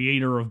the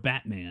creator of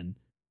Batman,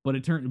 but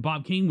it turned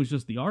Bob Kane was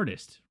just the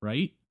artist,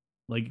 right?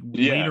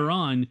 Later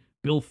on,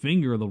 Bill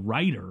Finger, the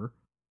writer,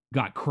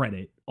 got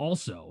credit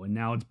also, and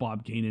now it's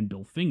Bob Kane and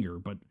Bill Finger.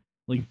 But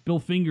Bill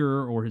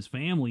Finger or his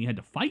family had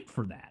to fight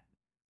for that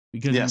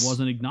because he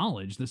wasn't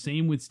acknowledged. The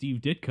same with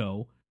Steve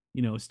Ditko.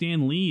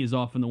 Stan Lee is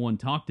often the one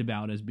talked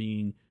about as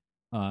being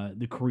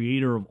the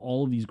creator of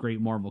all of these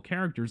great Marvel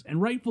characters,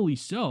 and rightfully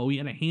so. He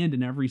had a hand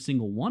in every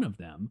single one of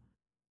them.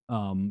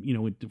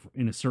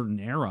 In a certain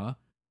era,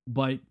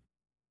 but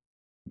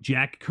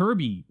Jack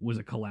Kirby was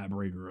a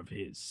collaborator of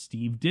his.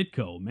 Steve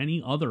Ditko,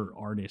 many other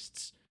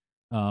artists,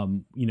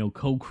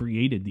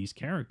 co-created these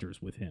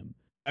characters with him.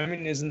 I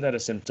mean, isn't that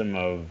a symptom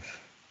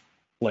of,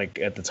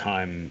 at the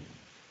time,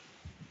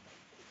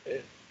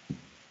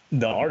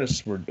 the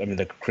artists were,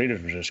 the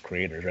creators were just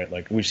creators, right?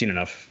 Like, we've seen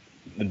enough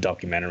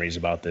documentaries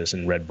about this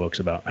and read books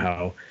about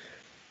how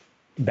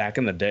back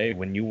in the day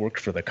when you worked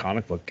for the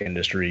comic book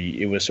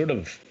industry, it was sort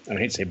of, I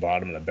hate to say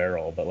bottom of the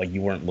barrel, but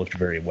you weren't looked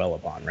very well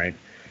upon, right?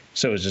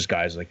 So it was just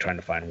guys trying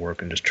to find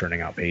work and just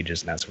churning out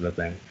pages and that sort of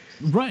thing.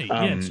 Right.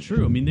 Yeah, it's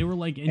true. I mean, they were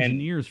like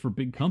engineers for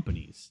big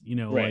companies,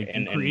 right,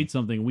 and create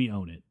something, we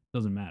own it.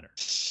 Doesn't matter.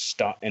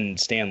 And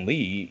Stan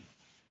Lee,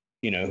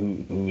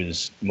 who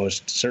is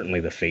most certainly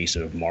the face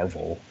of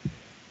Marvel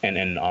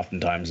and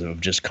oftentimes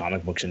of just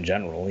comic books in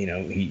general,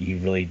 he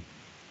really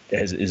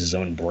is his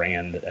own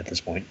brand at this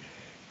point.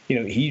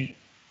 He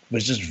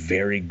was just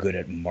very good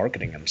at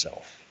marketing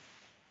himself,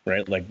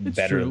 right?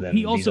 Better than these other guys.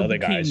 He also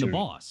became the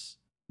boss.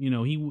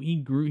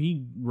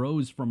 He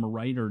rose from a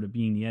writer to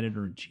being the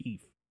editor in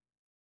chief,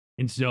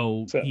 and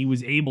so he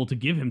was able to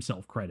give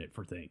himself credit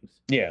for things.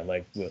 Yeah,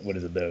 what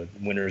is it? The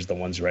winners, the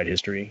ones who write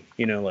history.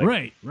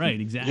 Right,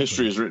 exactly.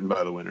 History is written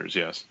by the winners.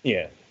 Yes.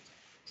 Yeah.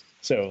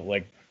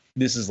 So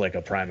this is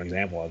a prime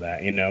example of that,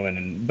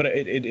 but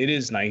it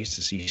is nice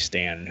to see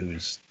Stan,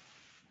 who's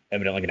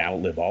evidently going to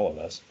outlive all of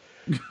us.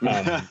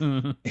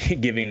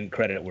 Giving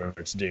credit where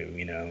it's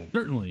due,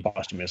 certainly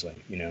posthumously,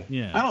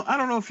 Yeah. I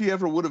don't know if he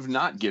ever would have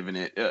not given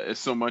it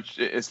so much,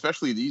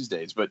 especially these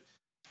days. But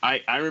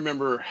I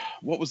remember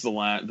what was the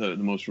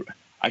most.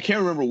 I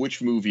can't remember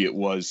which movie it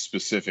was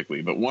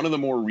specifically, but one of the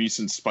more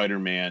recent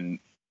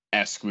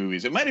Spider-Man-esque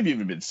movies, it might have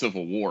even been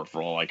Civil War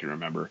for all I can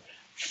remember,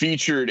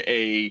 featured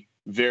a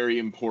very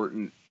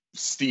important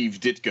Steve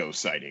Ditko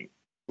sighting.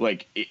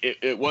 Like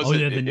it wasn't. Oh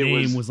yeah, the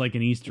name was like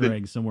an Easter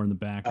egg somewhere in the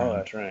background. Oh,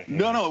 that's right.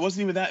 No, it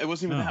wasn't even that. It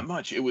wasn't even that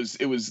much. It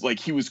was like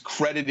he was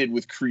credited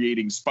with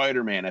creating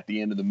Spider-Man at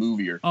the end of the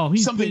movie, or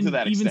he's something been, to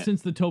that even extent.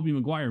 since the Tobey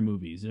Maguire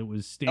movies. It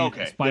was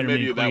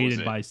Spider-Man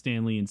created by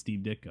Stan Lee and Steve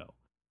Ditko.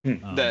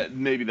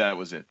 Maybe that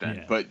was it then.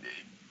 Yeah. But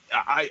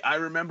I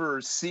remember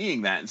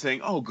seeing that and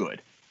saying, "Oh,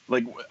 good.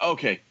 Like,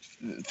 okay,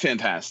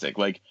 fantastic.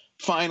 Like,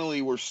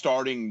 finally, we're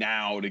starting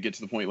now to get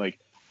to the point. Like,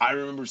 I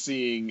remember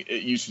seeing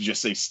it used to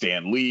just say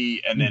Stan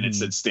Lee, and then it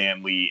said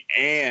Stan Lee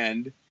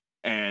and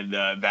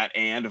that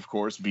and of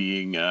course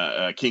being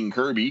King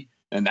Kirby,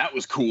 and that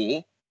was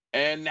cool.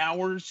 And now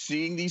we're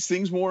seeing these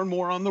things more and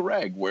more on the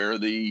reg, where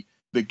the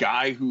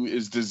guy who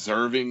is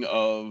deserving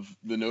of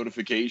the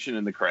notification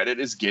and the credit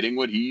is getting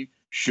what he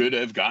should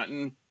have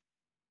gotten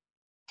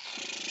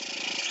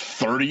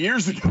 30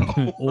 years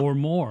ago or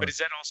more. But is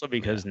that also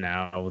because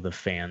now the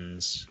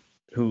fans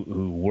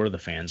who were the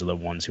fans are the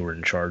ones who were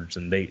in charge,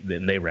 and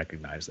they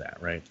recognize that,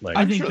 right? Like,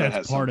 I think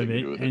that's part of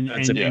it, and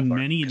in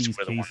many of these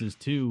cases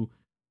too,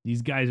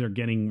 these guys are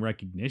getting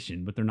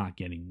recognition, but they're not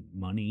getting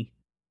money.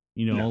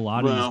 You know, a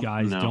lot of these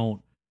guys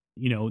don't.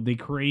 You know, they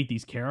create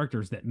these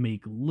characters that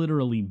make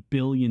literally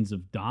billions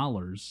of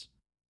dollars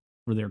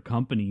for their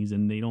companies,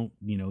 and they don't.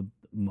 You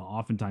know,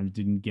 oftentimes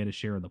didn't get a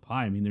share of the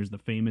pie. I mean, there's the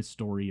famous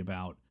story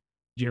about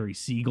Jerry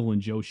Siegel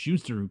and Joe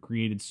Shuster, who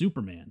created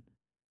Superman.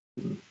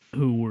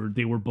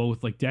 They were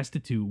both like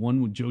destitute.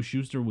 One with Joe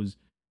Shuster was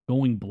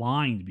going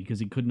blind because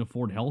he couldn't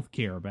afford health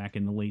care back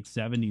in the late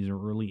 70s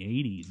or early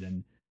 80s.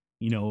 And,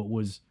 you know,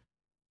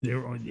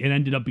 it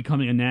ended up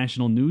becoming a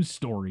national news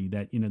story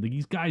that, you know,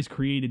 these guys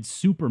created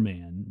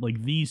Superman,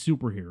 like the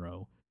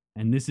superhero.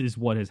 And this is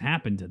what has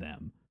happened to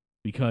them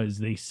because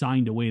they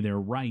signed away their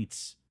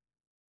rights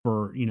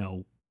for, you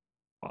know,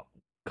 a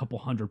couple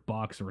 $100 or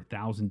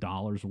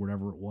 $1,000 or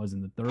whatever it was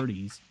in the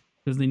 30s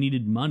because they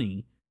needed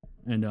money.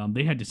 And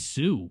they had to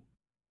sue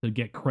to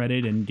get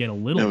credit and get a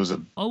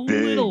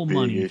little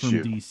money from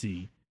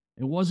DC.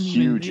 It wasn't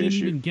even, they didn't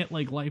even get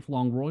like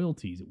lifelong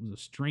royalties. It was a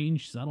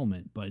strange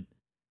settlement, but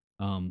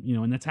you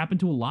know, and that's happened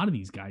to a lot of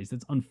these guys.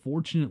 That's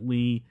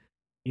unfortunately,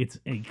 it's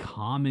a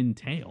common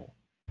tale.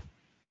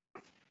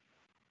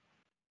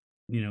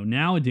 You know,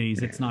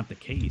 nowadays it's not the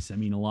case. I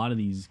mean, a lot of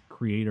these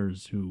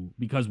creators who,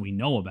 because we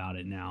know about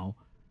it now,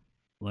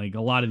 like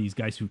a lot of these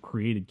guys who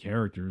created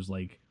characters,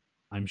 like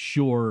I'm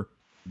sure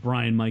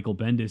Brian Michael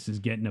Bendis is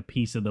getting a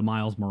piece of the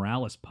Miles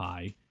Morales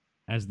pie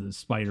as the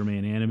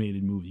Spider-Man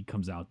animated movie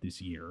comes out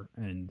this year.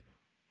 And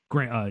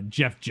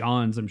Jeff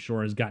Johns, I'm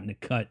sure, has gotten a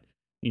cut.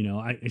 You know,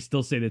 I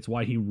still say that's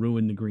why he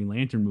ruined the Green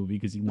Lantern movie,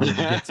 because he wanted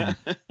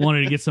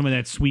to get some of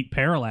that sweet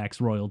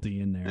Parallax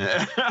royalty in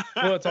there.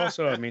 Well, it's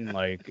also, I mean,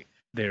 like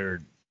the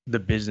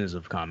business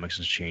of comics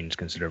has changed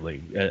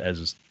considerably,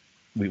 as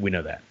we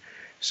know that.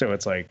 So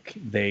it's like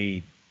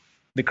the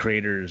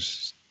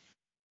creators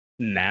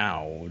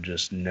now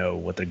just know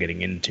what they're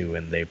getting into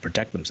and they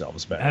protect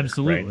themselves better.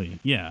 Absolutely. Right?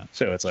 Yeah.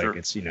 So it's like,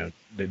 it's, you know,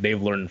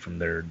 they've learned from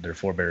their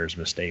forebears'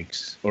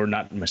 mistakes, or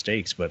not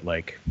mistakes, but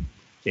like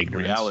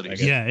ignorance.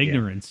 Reality. Yeah.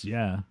 Ignorance.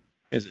 Yeah.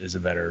 Is a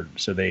better,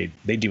 so they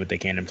do what they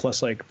can. And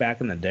plus, like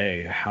back in the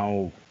day,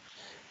 how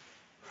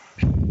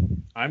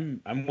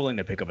I'm willing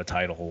to pick up a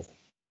title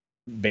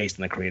based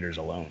on the creators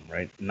alone,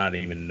 right? Not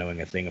even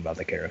knowing a thing about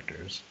the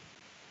characters.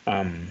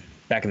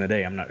 Back in the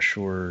day, I'm not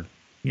sure.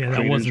 Yeah,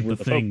 that wasn't the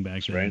thing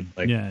back then. Right?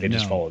 Like they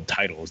just followed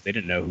titles. They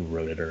didn't know who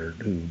wrote it or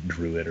who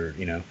drew it, or,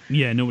 you know.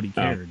 Yeah, nobody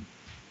cared.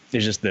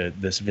 There's just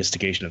the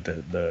sophistication of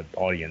the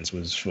audience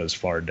was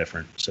far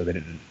different. So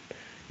it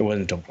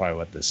wasn't until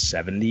probably the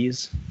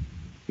 70s,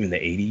 even the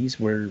 80s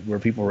where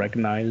people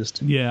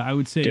recognized. Yeah, I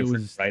would say it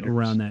was writers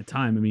around that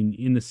time. I mean,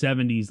 in the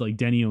 70s, like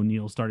Denny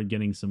O'Neil started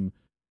getting some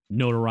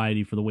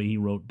notoriety for the way he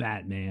wrote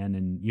Batman,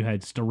 and you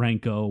had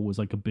Steranko was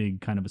like a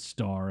big kind of a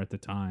star at the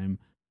time.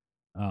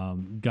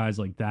 Guys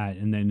like that.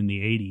 And then in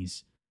the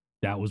 80s,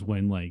 that was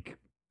when like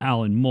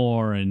Alan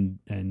Moore and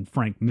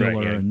Frank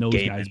Miller and those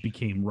guys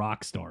became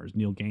rock stars.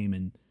 Neil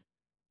Gaiman,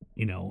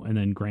 you know, and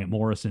then Grant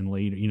Morrison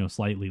later, you know,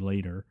 slightly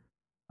later.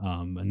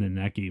 And then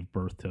that gave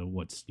birth to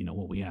what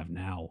we have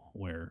now,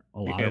 where a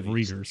lot of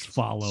readers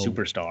follow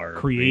superstar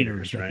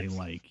creators that they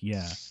like.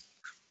 Yeah.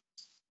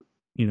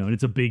 You know, and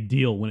it's a big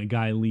deal when a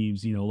guy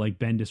leaves, you know, like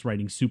Bendis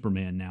writing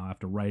Superman now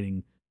after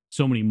writing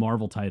so many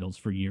Marvel titles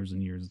for years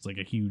and years. It's like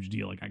a huge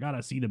deal. Like, I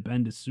gotta see the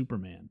Bendis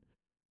Superman.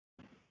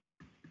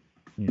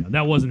 You know,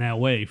 that wasn't that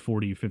way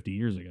 40, 50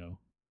 years ago.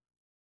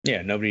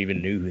 Yeah, nobody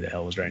even knew who the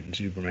hell was writing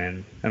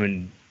Superman. I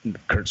mean,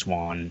 Kurt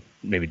Swan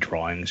maybe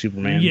drawing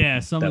Superman.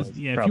 Yeah,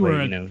 if you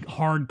were a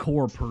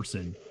hardcore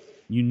person,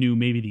 you knew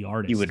maybe the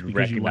artist. You would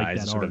recognize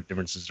that sort of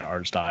differences in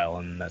art style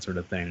and that sort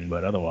of thing.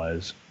 But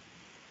otherwise,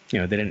 you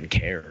know, they didn't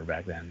care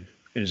back then.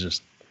 It was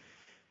just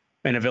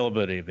an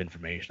availability of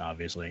information,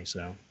 obviously.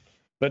 So,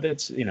 but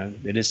it's, you know,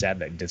 it is sad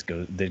that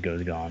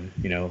Ditko's gone.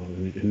 You know,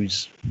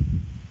 who's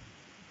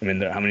I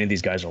mean, how many of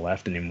these guys are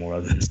left anymore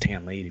other than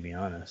Stan Lee, to be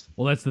honest?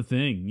 Well, that's the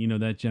thing. You know,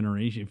 that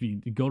generation. If you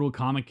go to a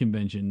comic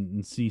convention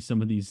and see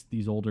some of these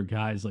older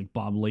guys like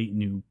Bob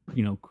Layton, who,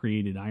 you know,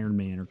 created Iron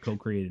Man or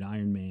co-created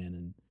Iron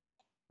Man,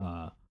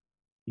 and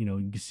you know,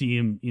 you see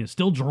him, you know,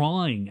 still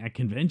drawing at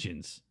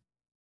conventions.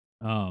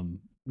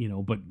 You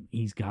know, but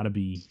he's got to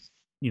be,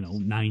 you know,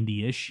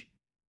 90-ish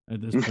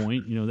at this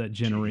point. You know, that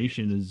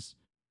generation is,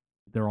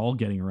 they're all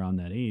getting around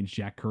that age.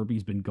 Jack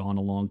Kirby's been gone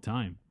a long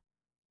time.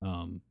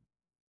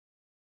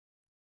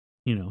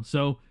 You know,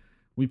 so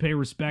we pay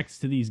respects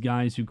to these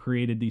guys who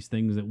created these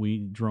things that we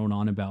drone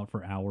on about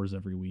for hours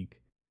every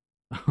week.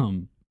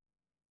 And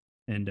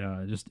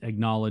just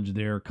acknowledge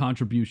their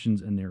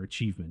contributions and their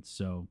achievements.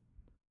 So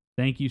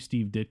thank you,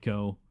 Steve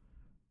Ditko,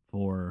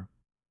 for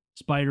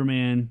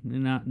Spider-Man,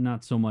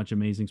 not so much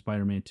Amazing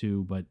Spider-Man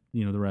 2, but,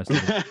 you know, the rest of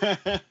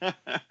it.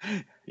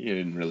 You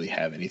didn't really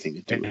have anything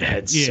to do with It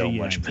had so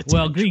much potential.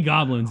 Well, Green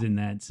Goblin's in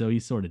that, so he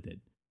sort of did.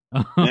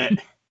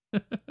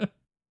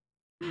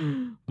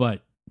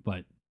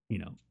 But, you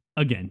know,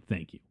 again,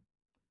 thank you.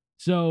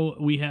 So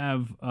we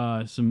have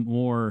some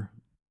more.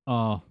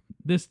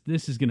 This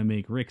is going to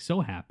make Rick so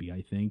happy,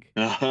 I think.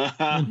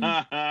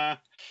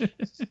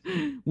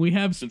 We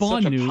have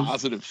Spawn news.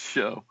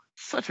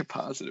 Such a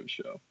positive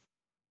show.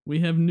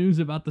 We have news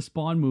about the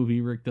Spawn movie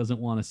Rick doesn't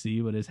want to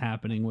see, but is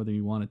happening whether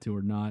you want it to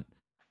or not.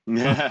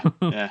 Yeah.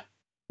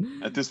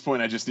 At this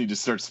point, I just need to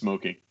start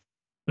smoking.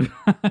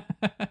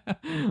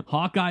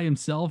 Hawkeye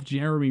himself,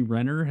 Jeremy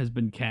Renner, has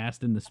been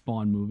cast in the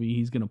Spawn movie.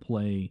 He's going to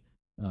play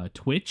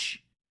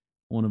Twitch,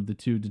 one of the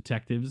two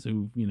detectives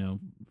who, you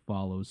know,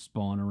 follows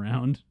Spawn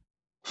around.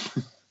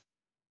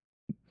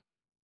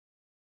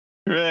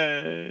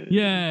 Hooray!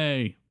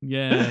 Yay!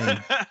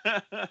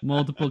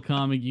 Multiple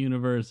comic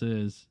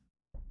universes.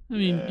 I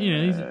mean,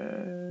 you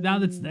know, now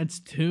that's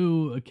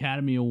 2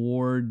 Academy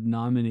Award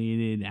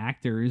nominated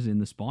actors in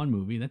the Spawn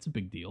movie. That's a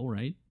big deal,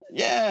 right?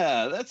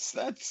 Yeah,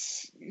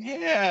 that's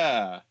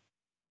yeah.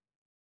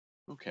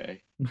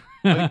 Okay.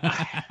 Like,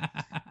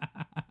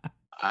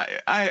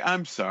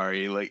 I'm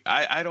sorry. Like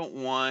I don't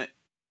want.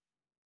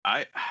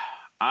 I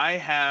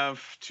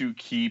have to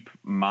keep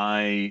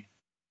my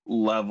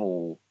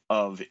level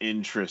of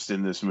interest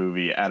in this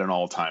movie at an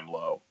all-time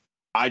low.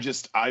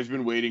 I've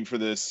been waiting for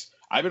this.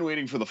 I've been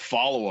waiting for the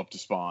follow-up to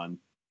Spawn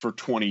for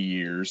 20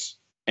 years.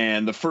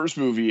 And the first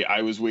movie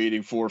I was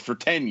waiting for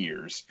 10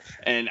 years.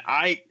 And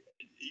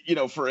you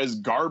know, for as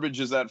garbage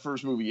as that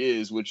first movie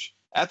is, which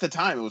at the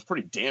time it was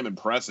pretty damn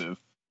impressive.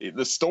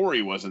 The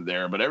story wasn't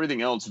there, but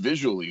everything else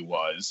visually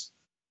was.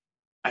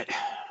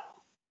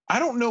 I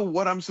don't know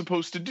what I'm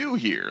supposed to do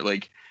here.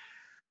 Like,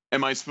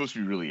 am I supposed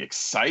to be really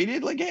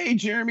excited? Like, hey,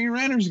 Jeremy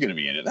Renner's going to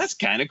be in it. That's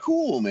kind of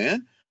cool,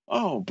 man.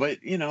 Oh,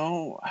 but, you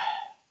know,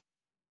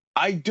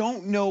 I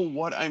don't know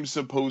what I'm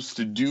supposed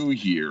to do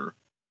here.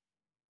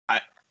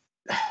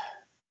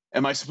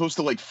 Am I supposed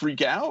to, like,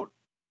 freak out?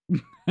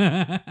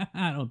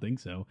 I don't think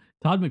so.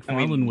 Todd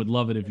McFarlane would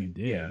love it if you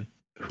did. Yeah.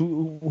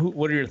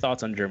 What are your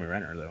thoughts on Jeremy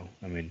Renner, though?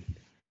 I mean,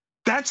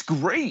 that's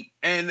great.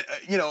 And,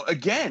 you know,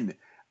 again,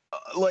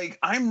 like,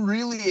 I'm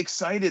really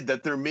excited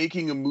that they're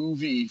making a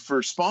movie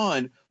for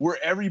Spawn where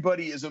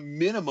everybody is a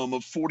minimum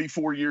of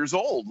 44 years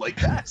old. Like,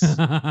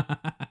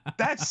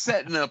 that's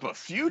setting up a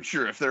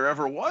future if there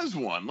ever was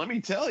one, let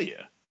me tell you.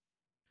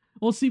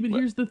 Well, see, but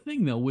here's the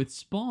thing, though. With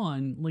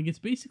Spawn, like, it's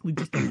basically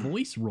just a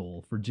voice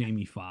role for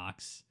Jamie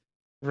Foxx.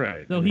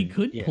 Right. So he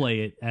could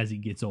play it as he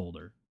gets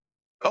older.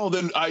 Oh,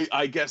 then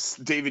I guess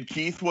David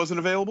Keith wasn't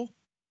available?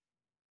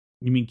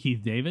 You mean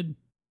Keith David?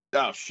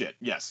 Oh, shit.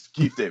 Yes,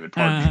 Keith David.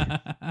 Pardon me.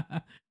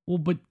 Well,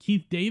 but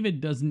Keith David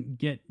doesn't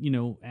get, you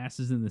know,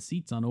 asses in the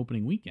seats on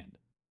opening weekend.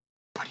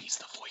 But he's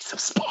the voice of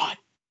Spawn.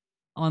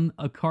 On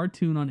a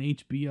cartoon on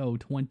HBO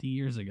 20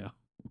 years ago.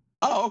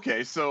 Oh,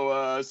 okay.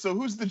 So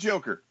who's the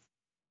Joker?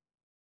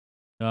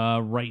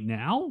 Right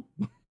now?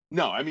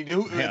 No, I mean,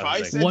 if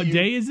I said what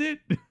day is it?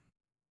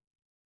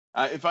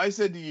 If I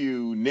said to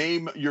you,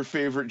 name your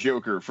favorite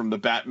Joker from the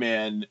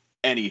Batman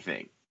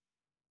anything.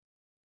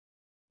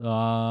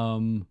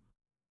 I'm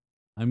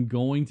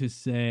going to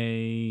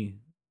say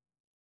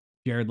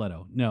Jared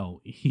Leto. No,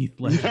 Heath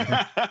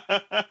Ledger.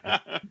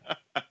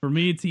 For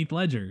me, it's Heath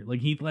Ledger. Like,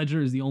 Heath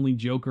Ledger is the only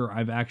Joker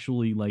I've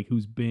actually, like,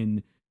 who's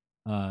been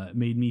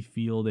made me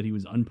feel that he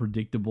was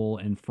unpredictable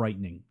and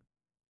frightening.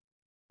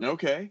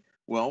 Okay.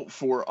 Well,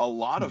 for a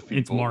lot of people,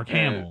 it's Mark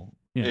Hamill.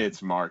 Yeah.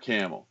 It's Mark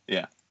Hamill.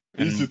 Yeah.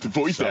 And he's just the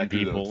voice actor,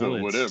 people, though,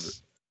 so whatever.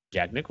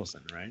 Jack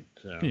Nicholson, right?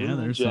 So. Yeah,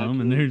 there's some,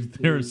 and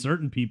there are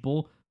certain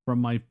people from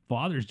my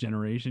father's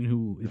generation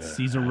who it's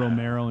Cesar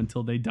Romero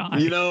until they die.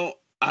 You know,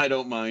 I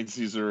don't mind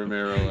Cesar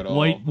Romero at all.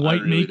 White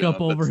really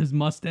makeup over his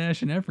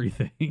mustache and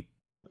everything.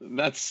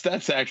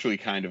 That's actually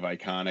kind of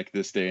iconic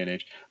this day and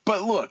age.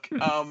 But look,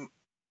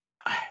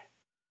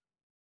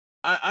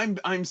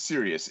 I'm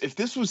serious. If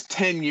this was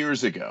 10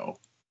 years ago,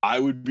 I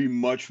would be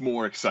much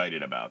more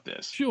excited about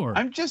this. Sure.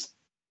 I'm just.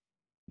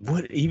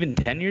 What, even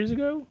 10 years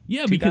ago?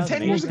 Yeah, because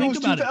 10 years ago was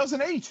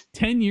 2008.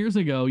 10 years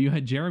ago, you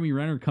had Jeremy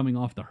Renner coming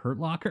off the Hurt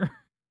Locker.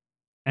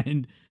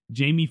 and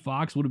Jamie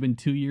Foxx would have been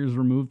 2 years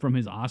removed from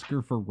his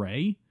Oscar for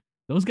Ray.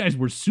 Those guys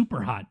were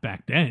super hot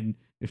back then.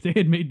 If they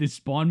had made this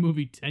Spawn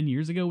movie 10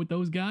 years ago with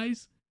those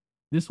guys,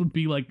 this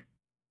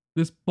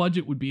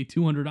budget would be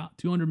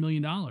 $200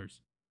 million.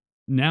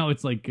 Now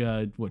it's like,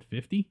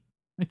 50,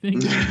 I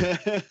think?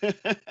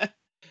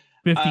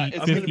 $50.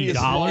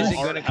 Is it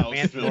going to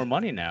command more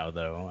money now,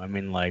 though? I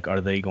mean, like,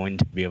 are they going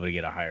to be able to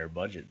get a higher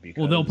budget?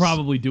 Because... Well, they'll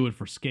probably do it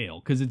for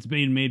scale, because it's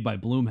being made by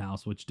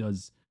Blumhouse, which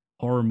does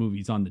horror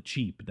movies on the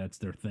cheap. That's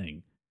their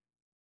thing.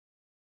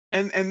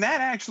 And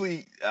that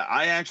actually,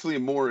 I actually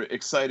am more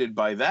excited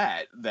by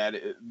that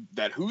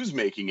who's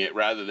making it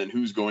rather than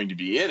who's going to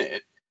be in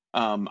it.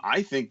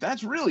 I think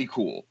that's really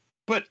cool.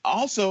 But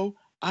also,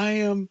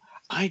 I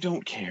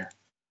don't care.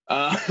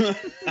 Neither.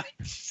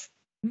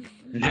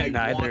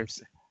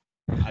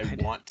 I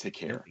want to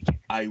care.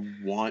 I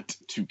want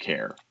to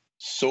care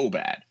so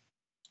bad.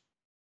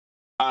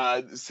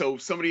 So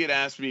somebody had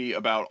asked me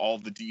about all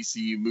the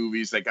DC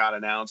movies that got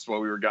announced while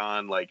we were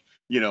gone, like,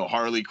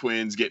 Harley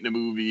Quinn's getting a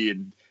movie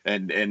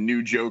and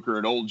new Joker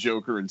and old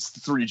Joker and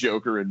 3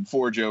 Joker and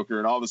 4 Joker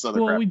and all this other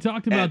crap. Well, we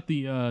talked about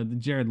the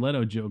Jared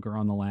Leto Joker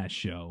on the last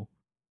show.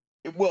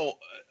 Well,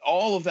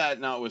 all of that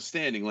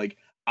notwithstanding, like,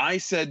 I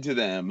said to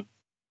them,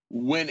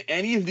 when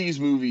any of these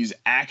movies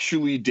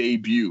actually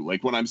debut,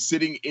 like when I'm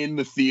sitting in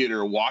the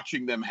theater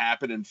watching them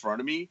happen in front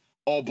of me,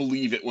 I'll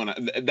believe it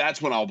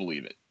that's when I'll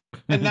believe it.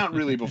 And not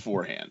really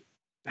beforehand.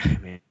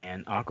 Man,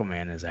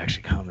 Aquaman is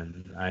actually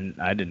coming.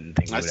 I didn't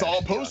think I saw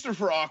a poster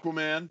for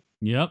Aquaman.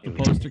 Yep, the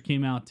poster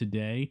came out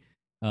today.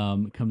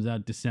 It comes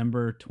out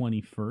December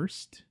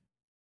 21st,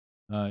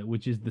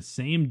 which is the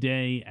same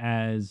day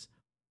as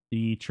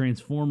the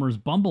Transformers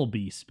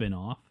Bumblebee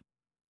spinoff.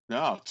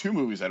 No, 2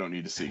 movies I don't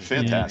need to see.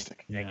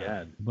 Fantastic.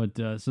 Yeah. But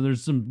so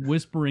there's some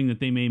whispering that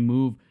they may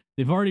move.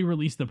 They've already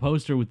released the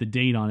poster with the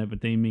date on it,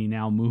 but they may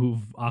now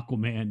move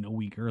Aquaman a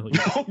week earlier.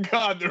 Oh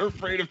God, they're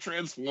afraid of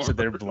Transformers. So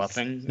they're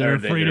bluffing. They're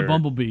afraid of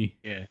Bumblebee.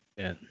 Yeah.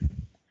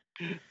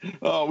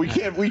 Oh, we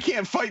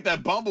can't fight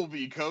that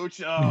Bumblebee, Coach.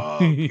 Oh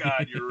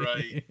God, you're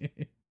right.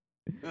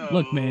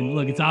 Look, man,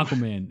 it's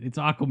Aquaman. It's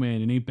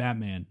Aquaman. It ain't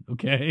Batman.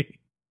 Okay.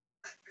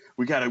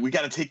 We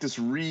gotta take this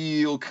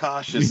real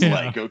cautious,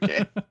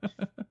 okay.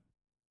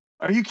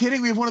 Are you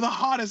kidding? We have one of the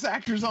hottest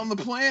actors on the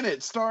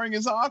planet starring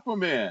as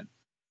Aquaman.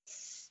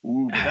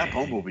 Ooh, but that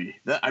Bumblebee.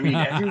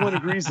 Everyone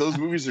agrees those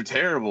movies are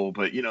terrible,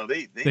 but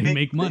they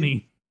make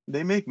money.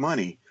 They make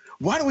money.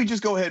 Why don't we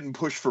just go ahead and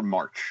push for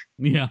March?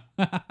 Yeah.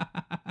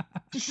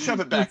 Just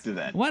shove it back to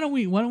then. Why don't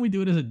we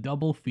do it as a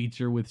double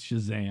feature with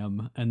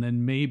Shazam, and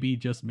then maybe,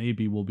 just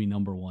maybe, we'll be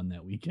 #1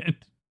 that weekend.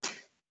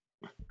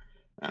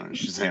 I don't know.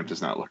 Shazam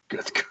does not look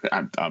good.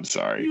 I'm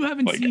sorry. You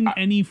haven't seen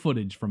any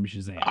footage from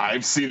Shazam.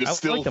 I've seen a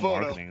still like the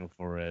photo. Marketing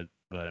for it,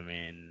 but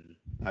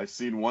I've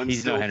seen one. He's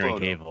still no Henry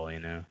photo.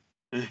 Cavill,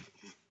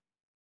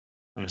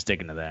 I'm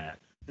sticking to that.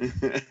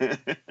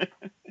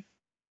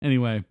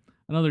 Anyway,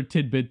 another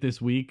tidbit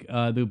this week: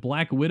 the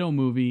Black Widow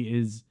movie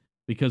is,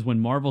 because when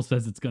Marvel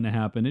says it's going to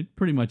happen, it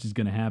pretty much is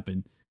going to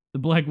happen. The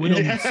Black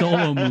Widow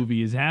solo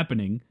movie is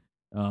happening.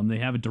 They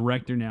have a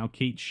director now,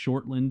 Kate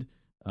Shortland.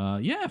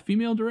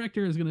 Female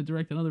director is going to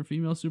direct another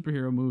female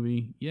superhero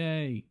movie.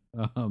 Yay.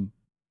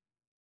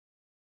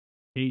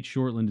 Kate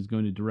Shortland is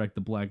going to direct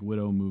the Black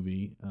Widow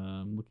movie.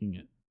 Looking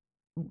at,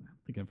 I don't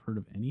think I've heard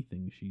of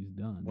anything she's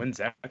done. When's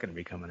that going to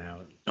be coming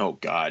out? Oh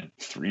God,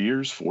 3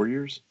 years, 4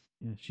 years?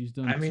 Yeah, she's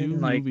done 2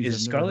 movies.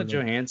 Is Scarlett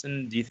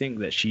Johansson, do you think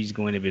that she's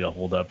going to be able to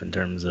hold up in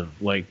terms of,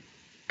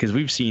 because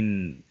we've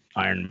seen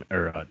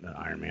Robert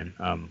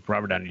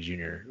Downey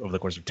Jr. over the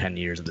course of 10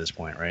 years at this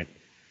point, right?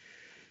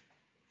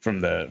 From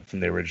the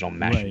original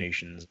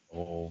machinations, right.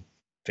 Whole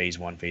phase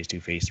 1, phase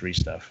 2, phase 3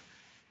 stuff.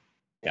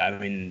 Yeah,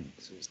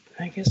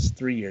 I guess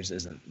 3 years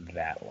isn't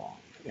that long.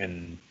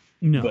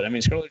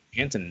 But Scarlett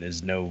Johansson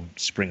is no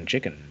spring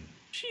chicken.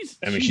 She's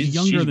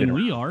younger than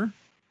we are.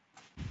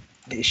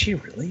 Is she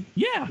really?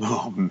 Yeah.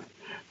 Oh,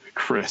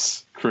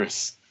 Chris,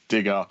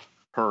 dig up,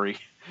 hurry!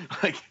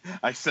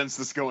 I sense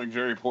this going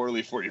very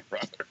poorly for you,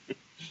 brother.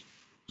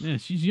 Yeah,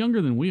 she's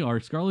younger than we are.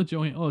 Scarlett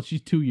Johansson. Oh,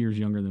 she's 2 years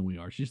younger than we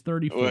are. She's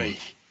 34. Oy.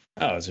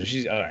 Oh, so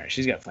she's all right.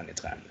 She's got plenty of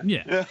time then.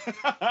 Yeah.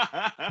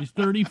 She's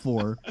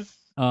 34.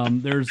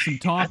 There's some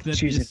talk that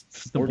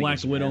the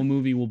Black Widow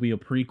movie will be a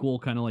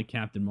prequel, kind of like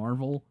Captain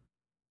Marvel.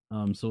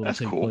 So it'll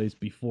take place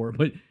before,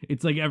 but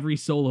it's like every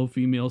solo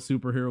female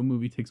superhero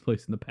movie takes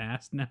place in the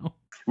past now.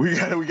 We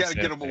gotta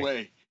get them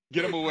away.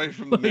 Get them away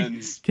from the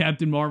men's.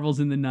 Captain Marvel's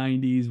in the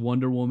 90s,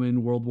 Wonder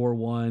Woman, World War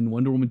I,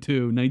 Wonder Woman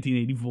 2,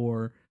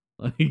 1984.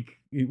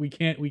 We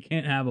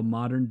can't have a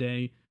modern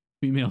day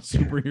female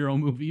superhero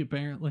movie,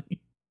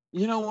 apparently.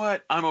 You know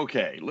what? I'm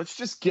okay. Let's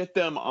just get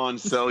them on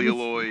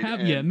celluloid.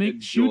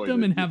 Shoot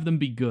them and have them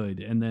be good,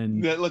 and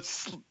then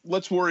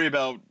let's worry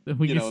about. Then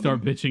we can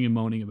start bitching and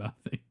moaning about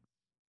things.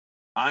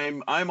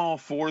 I'm all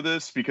for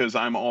this because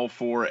I'm all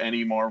for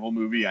any Marvel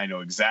movie. I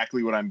know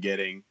exactly what I'm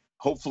getting.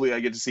 Hopefully,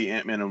 I get to see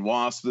Ant-Man and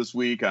Wasp this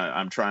week.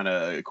 I'm trying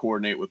to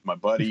coordinate with my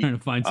buddy. You're trying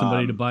to find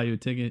somebody to buy you a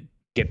ticket.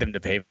 Get them to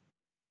pay.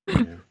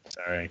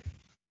 Sorry,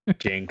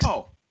 Jinx.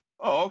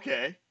 Oh,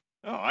 okay.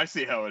 Oh, I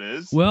see how it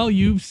is. Well,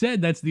 you've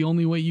said that's the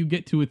only way you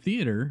get to a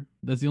theater.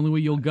 That's the only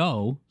way you'll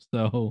go.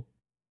 So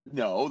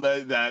No,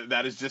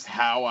 that is just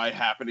how I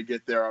happen to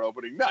get there on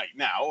opening night.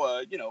 Now,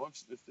 if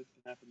it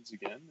happens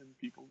again and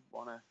people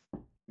want to,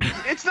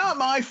 it's not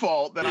my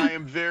fault that I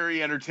am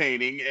very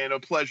entertaining and a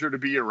pleasure to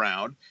be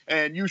around,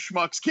 and you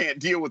schmucks can't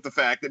deal with the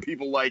fact that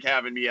people like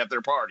having me at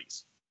their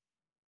parties.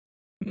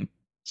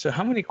 So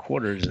how many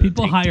quarters?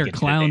 People hire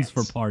clowns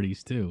for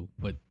parties too,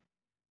 but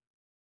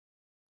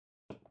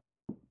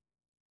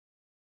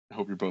I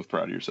hope you're both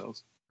proud of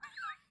yourselves.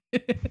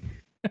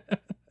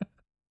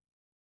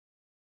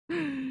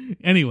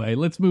 Anyway,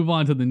 let's move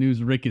on to the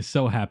news Rick is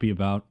so happy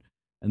about,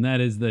 and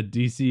that is that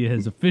DC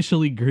has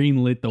officially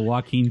greenlit the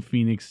Joaquin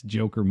Phoenix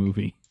Joker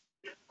movie.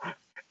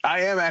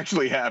 I am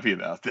actually happy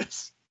about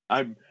this.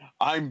 I'm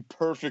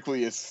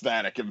perfectly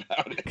ecstatic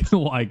about it.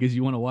 Why? Because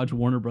you want to watch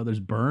Warner Brothers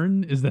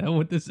burn? Is that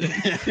what this is?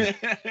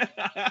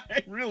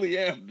 I really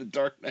am the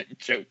Dark Knight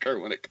Joker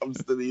when it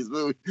comes to these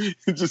movies.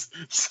 Just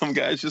some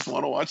guys just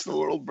want to watch the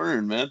world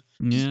burn, man.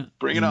 Yeah, just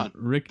bring it on.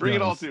 Rick, bring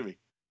does. it all to me.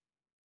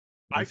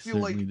 I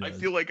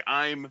feel like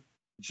I'm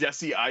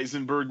Jesse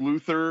Eisenberg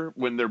Luthor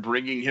when they're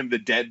bringing him the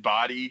dead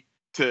body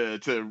to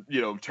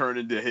turn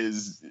into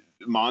his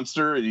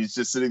monster, and he's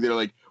just sitting there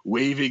like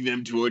waving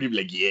them toward him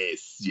like,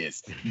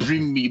 yes,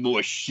 bring me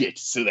more shit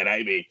so that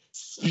I may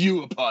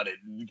spew upon it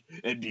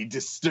and be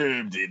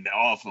disturbed and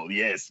awful.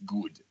 Yes,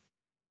 good.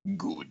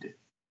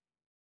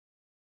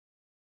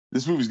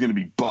 This movie's gonna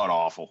be butt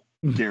awful,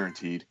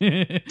 guaranteed.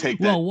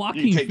 Well,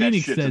 Joaquin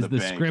Phoenix says the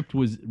script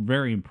was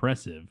very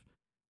impressive,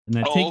 and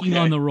that taking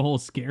on the role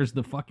scares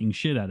the fucking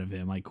shit out of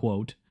him. I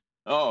quote.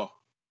 Oh,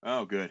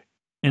 good.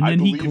 And then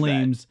he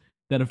claims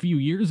that a few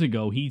years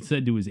ago he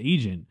said to his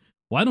agent,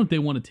 why don't they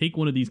want to take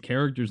one of these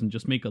characters and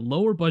just make a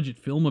lower budget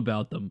film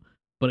about them,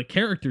 but a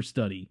character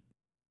study?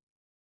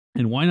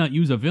 And why not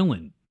use a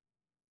villain?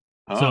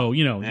 So,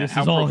 this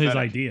is all his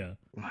idea.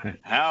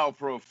 How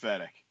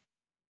prophetic.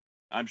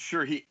 I'm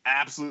sure he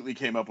absolutely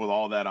came up with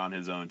all that on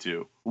his own,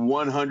 too.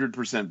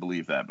 100%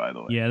 believe that, by the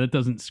way. Yeah, that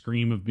doesn't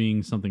scream of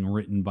being something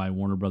written by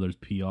Warner Brothers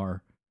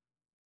PR.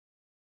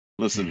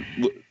 Listen,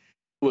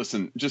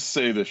 just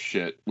say this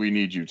shit. We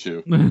need you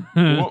to.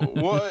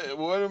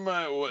 What am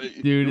I?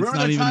 Dude, remember it's not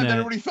that even time that.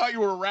 Everybody thought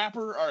you were a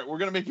rapper? All right, we're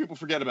going to make people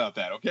forget about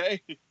that,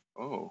 okay?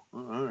 Oh, all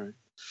right.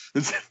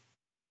 It's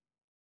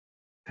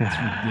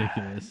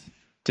ridiculous.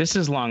 Just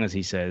as long as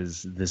he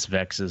says, this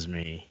vexes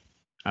me,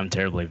 I'm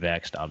terribly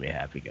vexed, I'll be a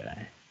happy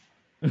guy.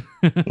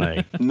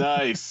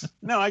 Nice.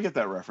 No, I get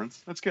that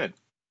reference. That's good.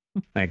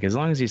 Like, as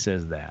long as he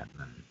says that,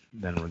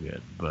 then we're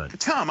good. But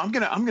Tom, I'm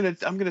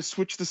gonna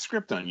switch the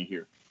script on you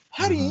here.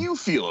 How do you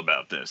feel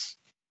about this?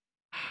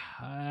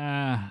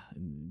 Fine,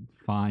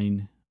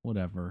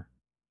 whatever.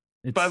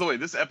 By the way,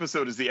 this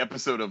episode is the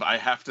episode of I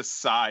have to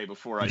sigh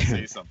before I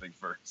say something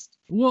first.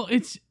 Well,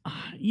 it's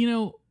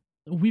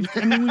we've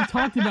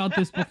talked about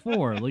this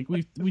before. Like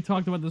we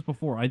talked about this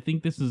before. I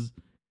think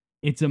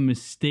it's a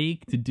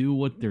mistake to do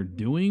what they're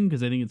doing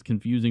because I think it's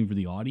confusing for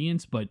the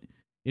audience. But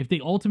if they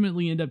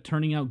ultimately end up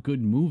turning out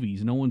good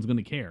movies, no one's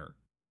gonna care.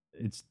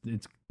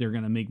 They're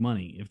gonna make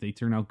money if they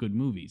turn out good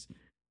movies.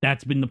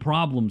 That's been the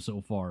problem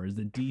so far, is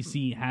that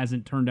DC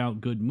hasn't turned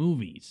out good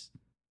movies.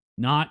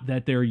 Not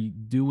that they're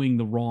doing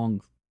the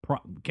wrong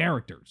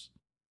characters.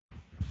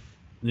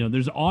 There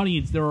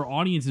are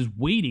audiences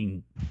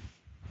waiting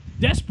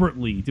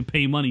desperately to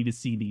pay money to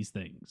see these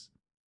things.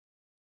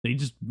 They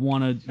just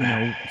want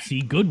to, see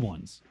good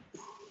ones.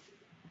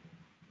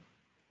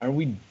 Are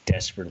we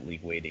desperately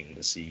waiting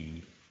to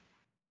see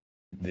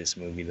this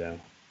movie, though?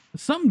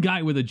 Some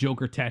guy with a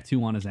Joker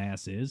tattoo on his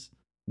ass is.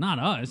 Not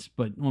us,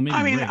 but maybe.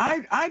 I mean, Rick.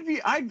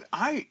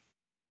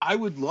 I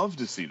would love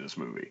to see this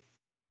movie.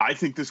 I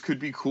think this could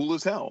be cool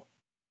as hell.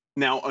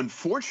 Now,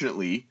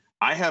 unfortunately,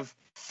 I have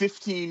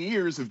 15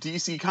 years of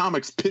DC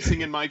Comics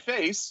pissing in my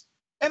face,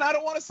 and I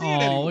don't want to see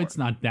it anymore. Oh, it's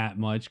not that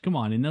much. Come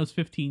on, in those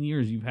 15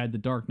 years, you've had the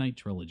Dark Knight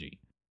trilogy.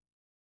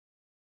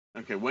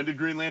 Okay, when did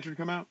Green Lantern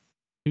come out?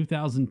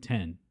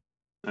 2010.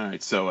 All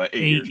right, so 8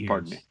 years.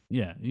 Pardon me.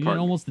 Yeah,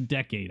 almost a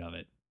decade of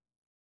it.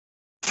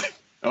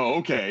 Oh,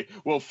 okay.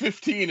 Well,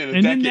 15 in a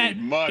decade.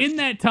 In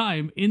that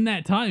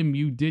time,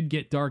 you did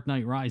get Dark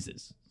Knight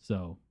Rises,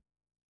 so,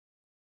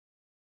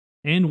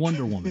 and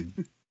Wonder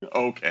Woman.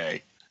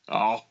 Okay.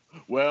 Oh,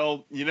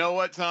 well, you know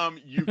what, Tom?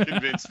 You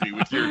convinced me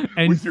with your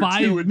and with your 5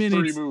 2 and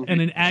minutes 3 movies.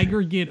 And an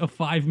aggregate of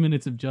 5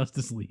 minutes of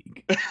Justice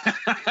League.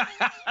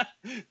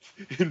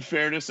 In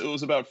fairness, it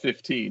was about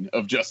 15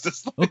 of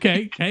Justice League.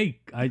 Okay, hey,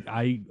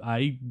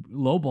 I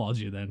lowballed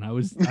you then.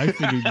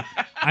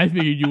 I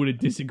figured you would have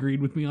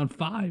disagreed with me on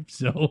 5,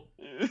 so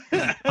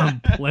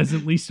I'm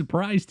pleasantly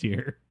surprised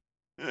here.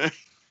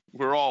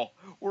 We're all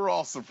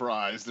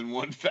surprised in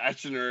one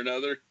fashion or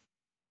another.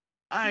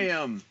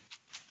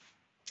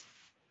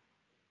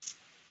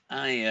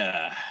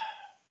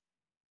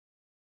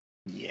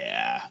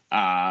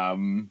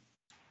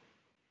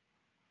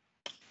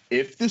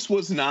 If this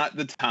was not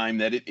the time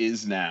that it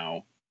is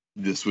now,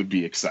 this would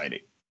be exciting.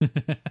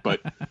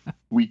 But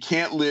we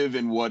can't live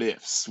in what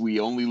ifs. We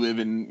only live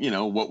in,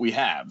 what we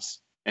haves.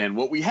 And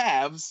what we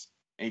haves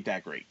ain't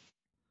that great.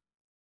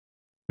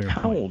 Fair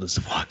How point. old is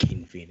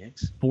Joaquin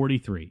Phoenix?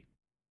 43.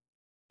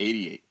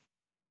 88.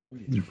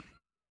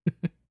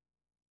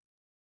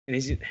 And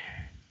is it?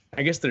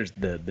 I guess there's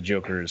the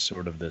Joker is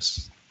sort of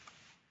this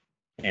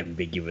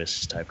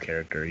ambiguous type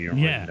character. You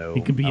don't really know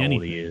he could be how anything.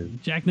 old he is.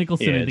 Jack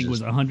Nicholson, Yeah, I think, was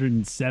just-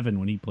 107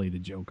 when he played the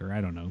Joker.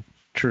 I don't know.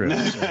 True.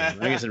 So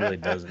I guess it really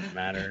doesn't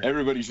matter.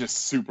 Everybody's just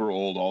super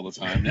old all the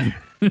time now.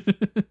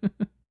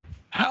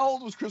 How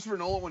old was Christopher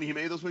Nolan when he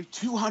made those movies?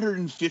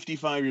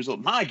 255 years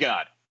old. My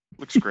God.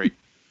 Looks great.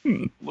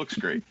 Looks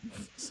great.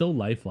 So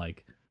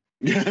lifelike.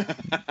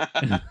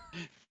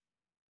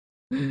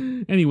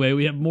 Anyway,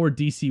 we have more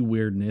DC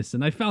weirdness,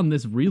 and I found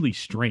this really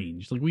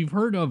strange. Like we've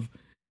heard of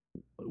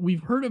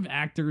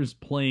actors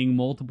playing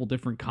multiple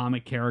different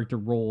comic character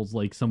roles,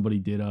 like somebody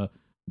did a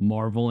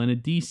Marvel and a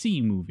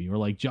DC movie, or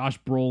like Josh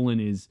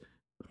Brolin is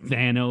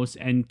Thanos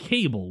and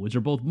Cable, which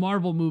are both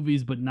Marvel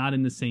movies but not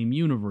in the same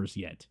universe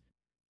yet.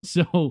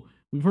 So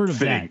we've heard of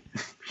that.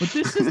 But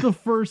this is the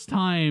first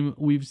time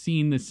we've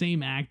seen the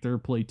same actor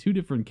play two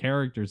different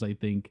characters, I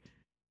think,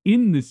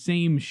 in the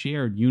same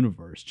shared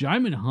universe.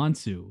 Djimon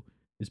Hounsou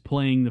is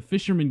playing the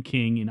Fisherman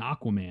King in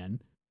Aquaman,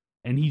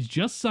 and he's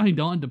just signed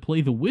on to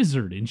play the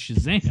Wizard in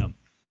Shazam.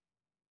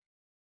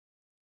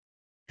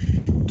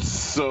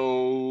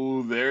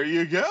 So there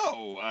you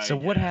go. So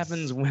what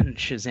happens when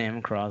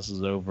Shazam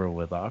crosses over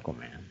with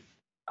Aquaman?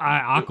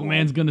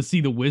 Aquaman's gonna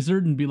see the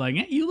Wizard and be like,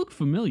 "Hey, you look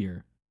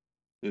familiar."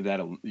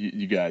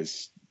 You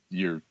guys,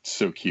 you're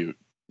so cute.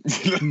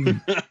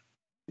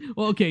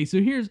 Well, okay,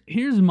 so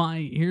here's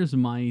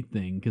my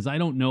thing, because I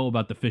don't know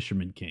about the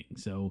Fisherman King.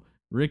 So,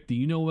 Rick, do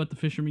you know about the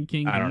Fisherman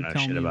King? I Can don't you know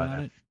tell shit me about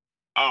it.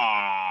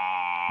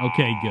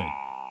 Okay, good.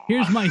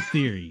 Here's my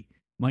theory.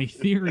 My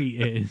theory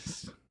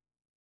is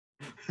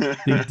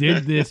they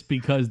did this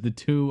because the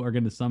two are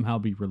going to somehow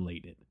be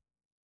related.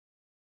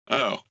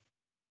 Oh.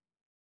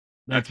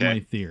 That's Okay. my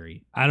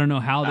theory. I don't know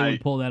how they I-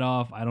 would pull that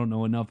off. I don't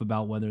know enough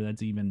about whether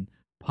that's even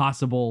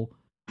possible,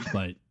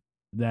 but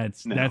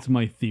that's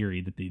my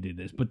theory that they did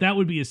this. But that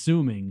would be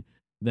assuming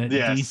that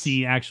Yes.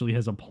 DC actually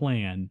has a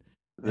plan.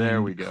 There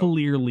and we go.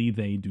 Clearly,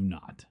 they do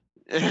not.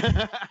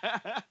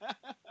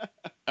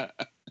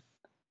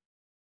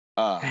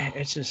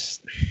 It's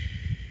just.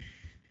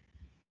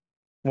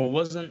 Well,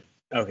 wasn't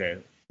okay.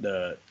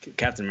 The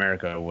Captain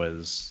America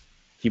was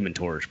Human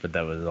Torch, but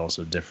that was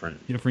also different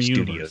studios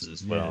universes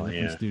as well.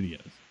 different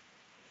studios.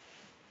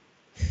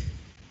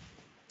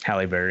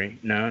 Halle Berry?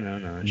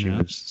 No. She No?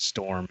 was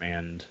Storm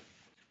and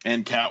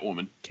And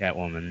Catwoman.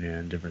 Catwoman.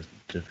 Yeah,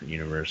 different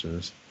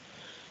universes.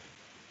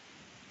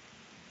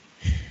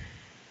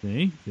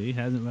 See,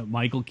 hasn't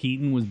Michael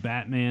Keaton was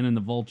Batman and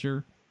the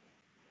Vulture?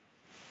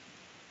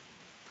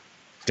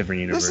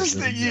 Different This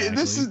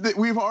universes. is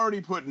we've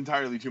already put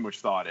entirely too much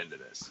thought into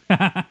this.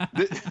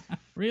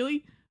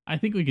 Really? I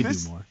think we could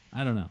This- do more.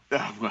 I don't know.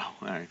 Well,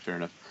 all right, fair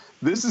enough.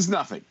 This is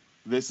nothing.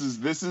 This is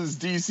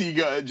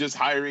DC just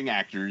hiring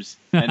actors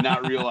and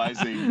not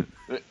realizing.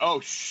 Oh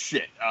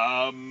shit!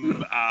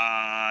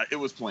 It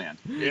was planned.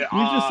 Yeah, We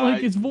just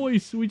like his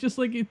voice. We just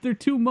like it. They're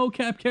two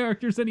mocap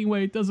characters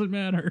anyway. It doesn't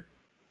matter.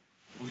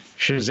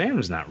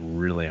 Shazam's not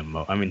really I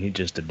mean, he's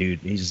just a dude.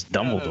 He's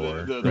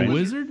Dumbledore. the The right?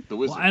 wizard? The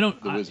wizard. Well, I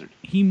don't. The wizard.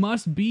 He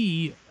must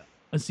be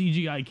a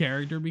CGI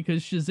character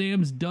because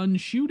Shazam's done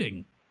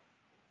shooting.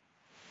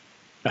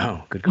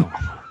 Oh, good call.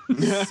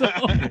 So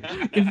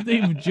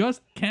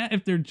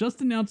if they're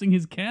just announcing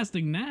his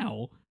casting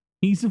now,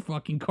 he's a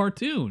fucking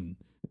cartoon,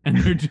 and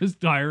they're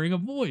just hiring a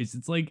voice.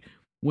 It's like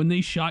when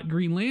they shot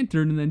Green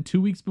Lantern, and then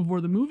 2 weeks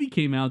before the movie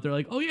came out, they're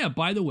like, "Oh yeah,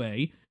 by the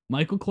way,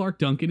 Michael Clark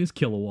Duncan is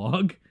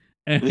Kilowog,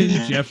 and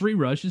Jeffrey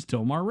Rush is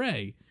Tomar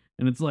Ray."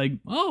 And it's like,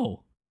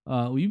 "Oh,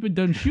 well, you've been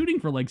done shooting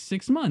for like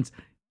 6 months."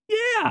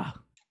 Yeah.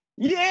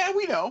 Yeah,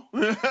 we know.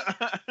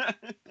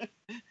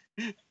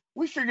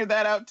 We figured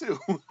that out too.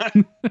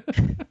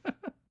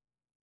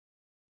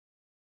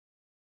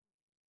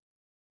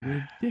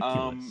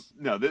 Ridiculous.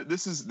 No,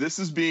 this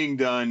is being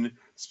done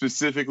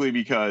specifically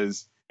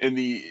because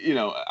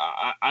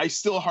I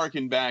still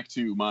harken back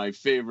to my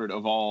favorite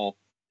of all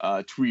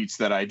tweets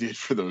that I did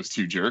for those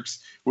two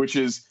jerks, which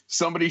is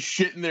somebody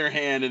shit in their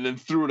hand and then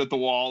threw it at the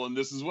wall, and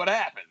this is what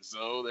happened.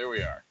 So there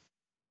we are.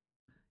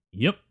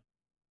 Yep.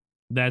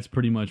 That's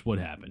pretty much what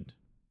happened.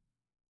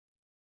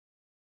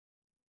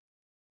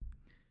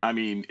 I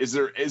mean, is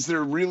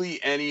there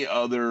really any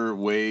other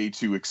way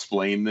to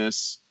explain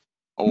this?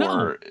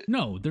 Or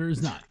No, there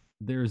is not.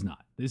 There is not.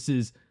 This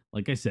is,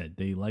 like I said,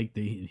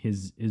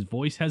 his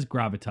voice has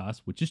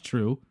gravitas, which is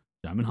true.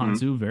 Djimon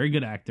Hounsou, very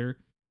good actor,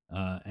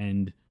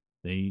 and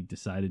they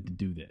decided to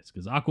do this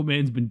because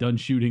Aquaman's been done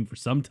shooting for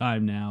some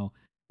time now,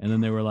 and then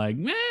they were like,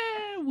 "Man,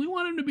 we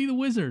want him to be the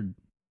Wizard."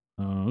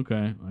 Oh,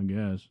 okay, I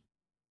guess.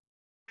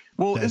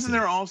 Well, That's isn't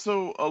there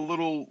also a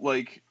little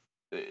like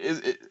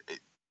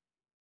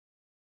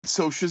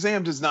so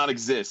Shazam does not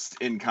exist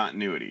in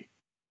continuity.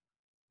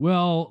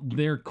 Well,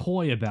 they're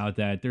coy about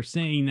that. They're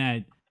saying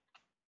that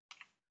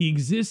he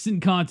exists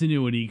in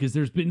continuity because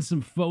there's been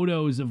some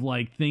photos of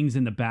like things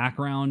in the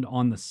background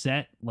on the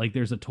set. Like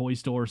there's a toy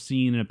store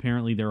scene, and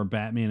apparently there are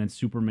Batman and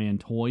Superman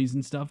toys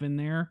and stuff in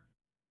there.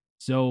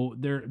 So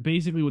they're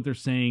basically what they're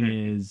saying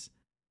is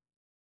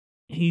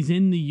he's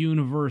in the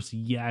universe,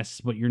 yes,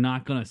 but you're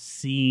not gonna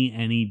see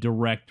any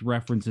direct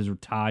references or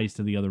ties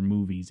to the other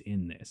movies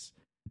in this.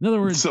 In other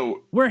words,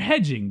 we're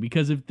hedging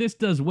because if this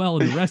does well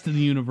and the rest of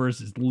the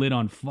universe is lit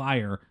on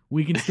fire,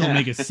 we can still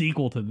make a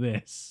sequel to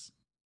this.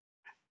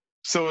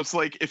 So it's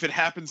like if it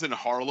happens in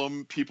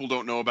Harlem, people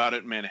don't know about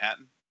it in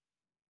Manhattan?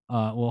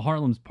 Well,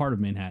 Harlem's part of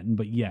Manhattan,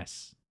 but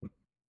yes.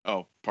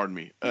 Oh, pardon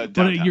me.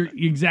 But you're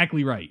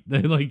exactly right.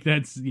 Like,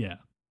 that's, yeah.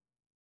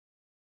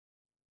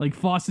 Like,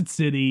 Fawcett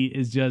City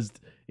is just,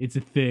 it's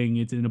a thing,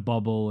 it's in a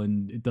bubble,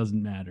 and it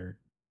doesn't matter.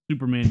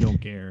 Superman don't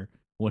care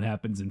what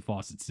happens in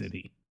Fawcett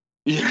City.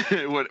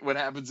 Yeah, what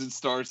happens in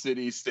Star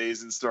City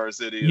stays in Star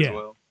City as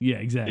well. Yeah,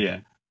 exactly.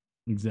 Yeah.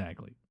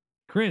 Exactly.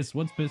 Chris,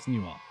 what's pissing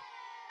you off?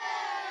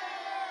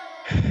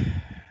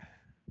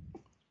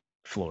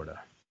 Florida.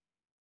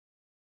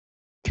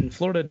 Can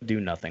Florida do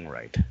nothing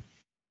right?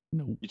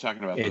 No. You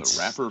talking about the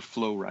rapper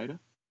Flo Rida?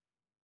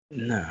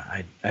 No,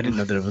 I didn't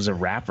know there was a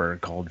rapper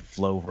called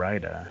Flo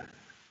Rida.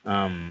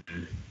 I'm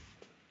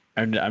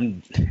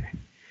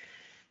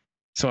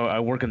so I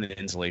work in the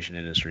insulation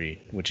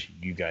industry, which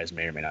you guys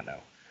may or may not know.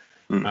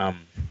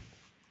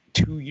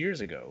 2 years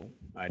ago,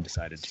 I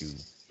decided to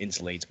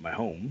insulate my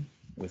home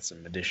with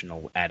some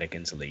additional attic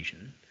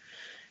insulation.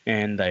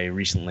 And I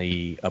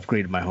recently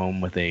upgraded my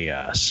home with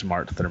a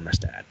smart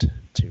thermostat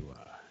to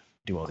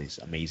do all these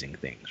amazing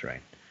things,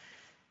 right?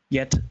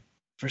 Yet,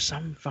 for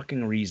some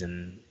fucking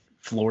reason,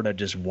 Florida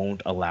just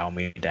won't allow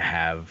me to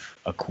have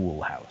a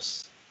cool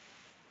house.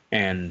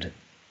 And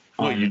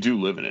well, you do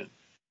live in it.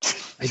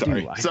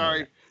 Sorry.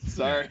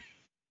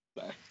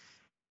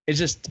 It's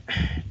just,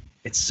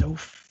 it's so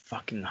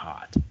fucking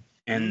hot.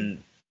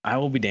 And I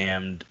will be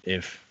damned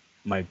if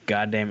my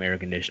goddamn air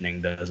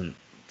conditioning doesn't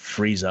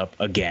freeze up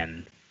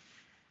again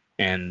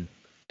and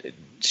it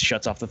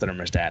shuts off the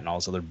thermostat and all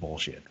this other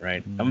bullshit,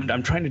 right?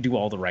 I'm trying to do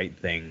all the right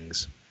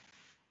things.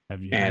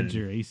 Have you had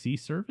your AC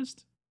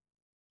serviced?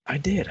 I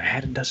did. I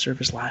had it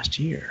serviced last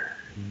year.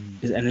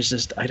 And it's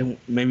just,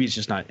 maybe it's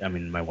just not, I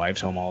mean, my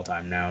wife's home all the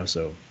time now,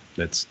 so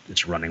it's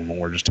running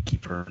more just to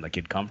keep her and the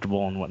kid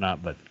comfortable and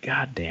whatnot, but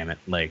god damn it,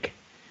 like,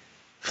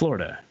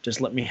 Florida,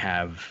 just let me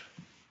have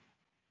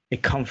a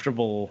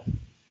comfortable,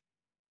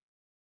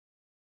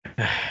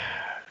 I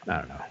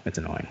don't know, it's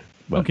annoying.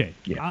 But, okay,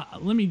 yeah.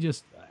 Let me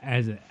just,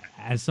 as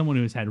someone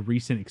who has had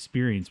recent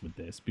experience with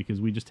this, because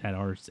we just had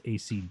our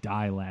AC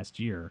die last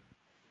year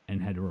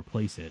and had to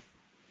replace it.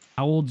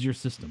 How old's your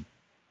system?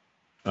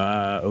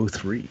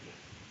 03.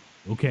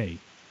 Okay,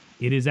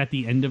 it is at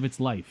the end of its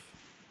life.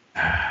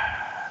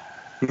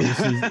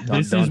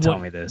 Don't tell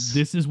me this.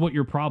 This is what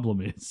your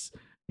problem is.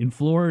 In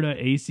Florida,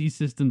 AC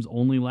systems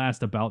only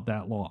last about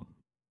that long.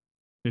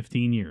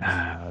 15 years.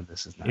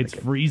 This is not. It's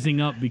freezing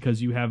up because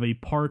you have a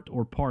part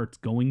or parts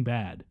going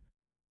bad.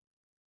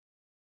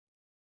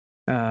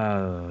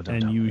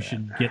 And you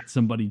should get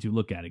somebody to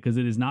look at it because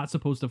it is not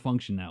supposed to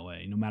function that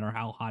way, no matter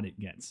how hot it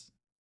gets.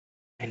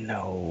 I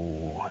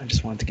know. I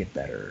just want it to get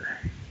better.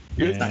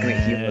 It's not going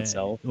to heal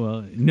itself.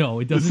 Well, no,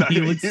 it doesn't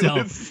heal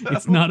itself.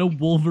 It's not a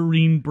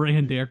Wolverine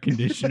brand air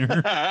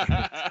conditioner.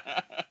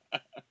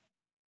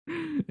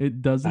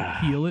 It doesn't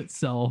heal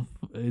itself.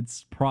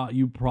 It's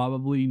you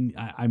probably.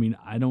 I mean,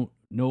 I don't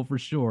know for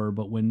sure,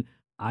 but when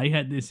I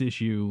had this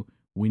issue,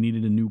 we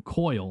needed a new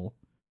coil,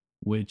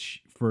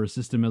 which for a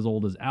system as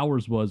old as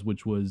ours was,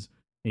 which was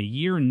a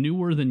year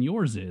newer than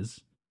yours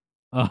is.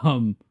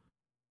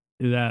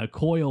 That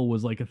coil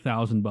was like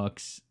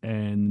 $1,000,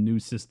 and the new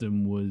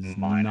system was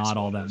not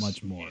all that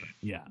much more.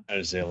 Yeah, I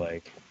would say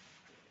like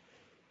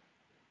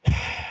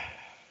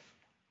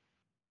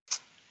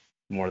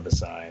more the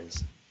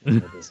size.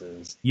 What this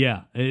is.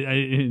 Yeah,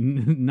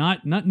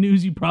 not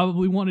news you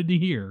probably wanted to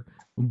hear,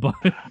 but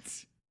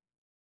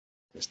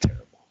it's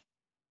terrible.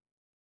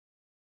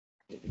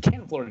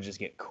 Can't Florida just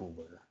get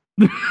cooler?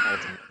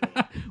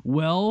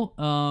 Well,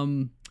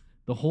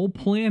 the whole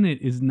planet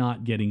is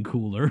not getting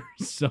cooler,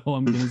 so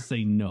I'm going to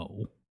say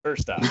no.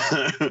 First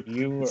off,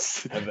 you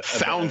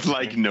sounds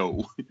like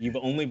no. You've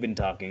only been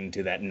talking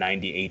to that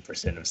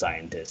 98% of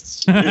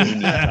scientists. You need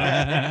to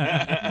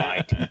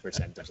talk to my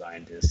 2% of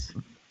scientists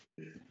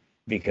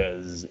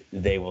because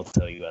they will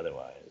tell you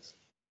otherwise.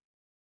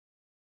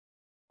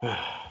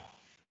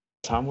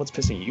 Tom, what's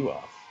pissing you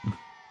off?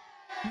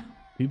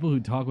 People who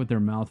talk with their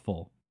mouth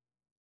full.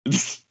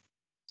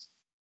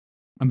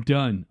 I'm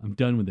done. I'm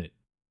done with it.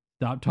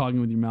 Stop talking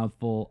with your mouth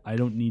full. I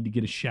don't need to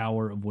get a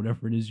shower of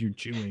whatever it is you're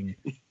chewing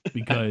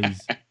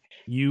because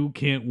you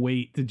can't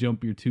wait to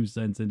jump your 2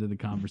 cents into the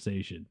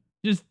conversation.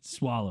 Just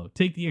swallow.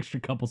 Take the extra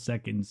couple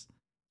seconds,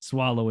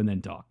 swallow, and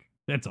then talk.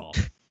 That's all.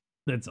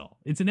 That's all.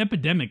 It's an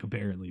epidemic,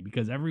 apparently,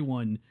 because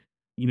everyone,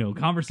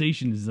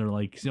 conversations are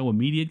like so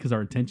immediate because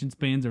our attention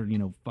spans are,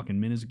 fucking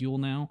minuscule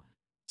now.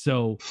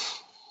 So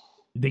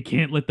they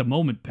can't let the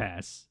moment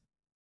pass.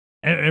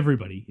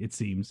 Everybody, it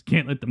seems,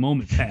 can't let the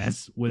moment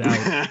pass without.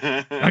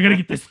 I gotta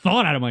get this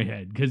thought out of my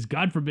head because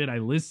God forbid I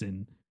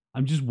listen.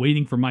 I'm just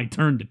waiting for my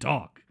turn to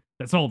talk.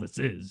 That's all this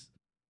is.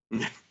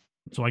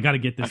 So I got to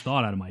get this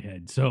thought out of my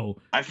head.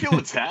 So I feel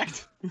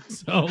attacked.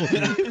 So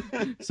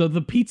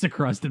the pizza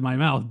crust in my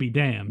mouth be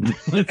damned.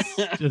 Let's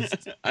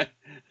just.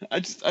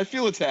 I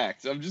feel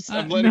attacked.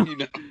 I'm letting you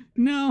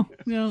know.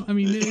 No. I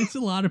mean, it's a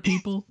lot of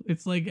people.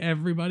 It's like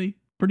everybody,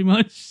 pretty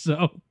much.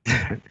 So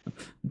I'm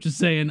just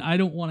saying, I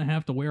don't want to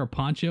have to wear a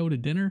poncho to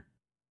dinner,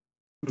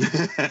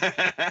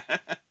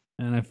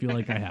 and I feel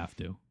like I have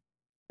to.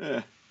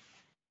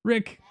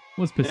 Rick,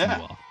 what's pissing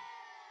you off?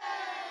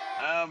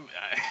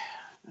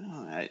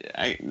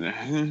 I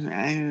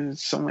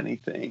so many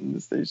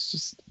things.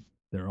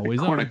 There always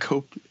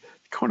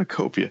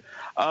cornucopia.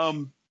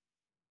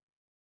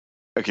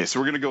 Okay, so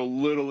we're gonna go a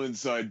little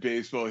inside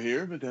baseball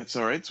here, but that's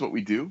all right. It's what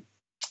we do.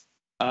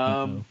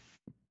 I'm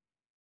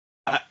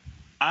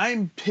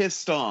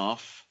pissed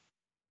off.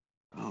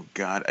 Oh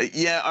God,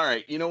 yeah. All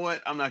right, you know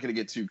what? I'm not gonna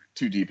get too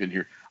deep in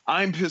here.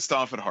 I'm pissed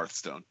off at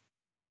Hearthstone.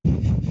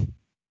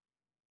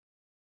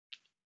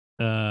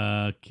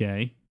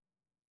 Okay.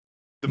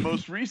 The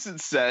most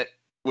recent set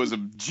was a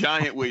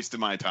giant waste of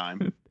my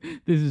time.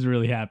 This is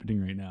really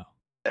happening right now.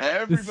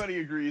 Everybody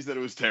agrees that it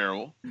was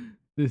terrible.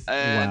 It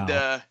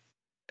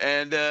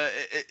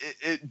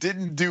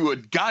didn't do a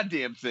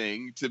goddamn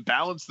thing to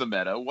balance the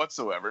meta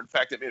whatsoever. In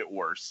fact, it made it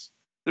worse.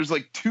 There's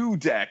like 2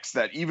 decks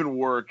that even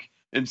work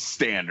in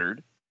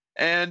standard,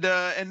 and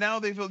now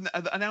they've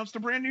announced a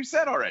brand new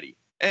set already,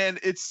 and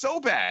it's so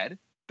bad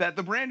that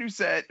the brand new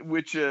set,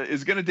 which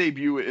is going to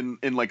debut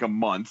in like a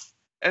month.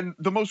 And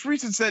the most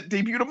recent set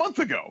debuted a month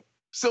ago.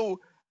 So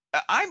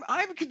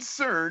I'm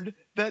concerned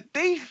that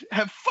they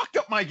have fucked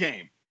up my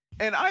game.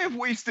 And I have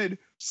wasted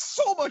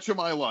so much of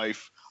my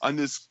life on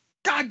this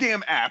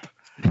goddamn app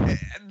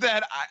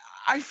that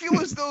I feel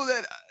as though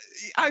that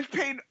I've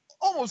paid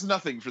almost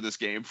nothing for this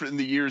game in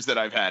the years that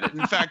I've had it.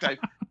 In fact,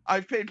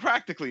 I've paid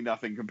practically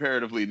nothing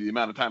comparatively to the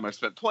amount of time I've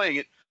spent playing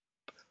it.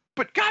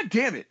 But god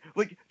damn it,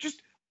 like,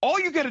 just all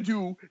you got to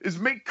do is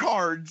make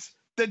cards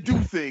that do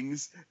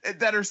things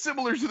that are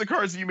similar to the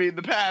cards that you made in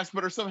the past,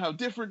 but are somehow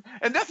different.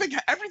 And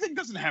everything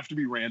doesn't have to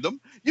be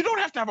random. You don't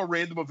have to have a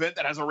random event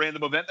that has a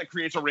random event that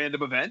creates a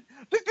random event.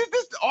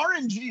 This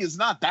RNG is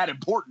not that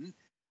important.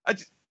 I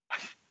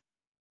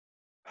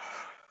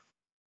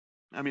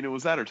mean, it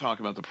was that or talk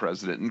about the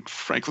president. And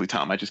frankly,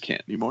 Tom, I just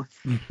can't anymore.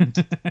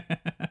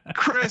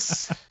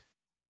 Chris,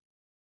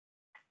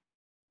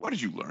 what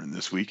did you learn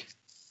this week?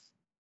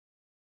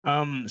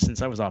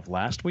 Since I was off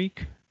last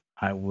week,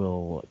 I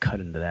will cut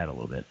into that a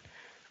little bit.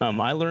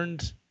 I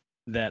learned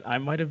that I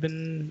might have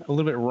been a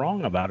little bit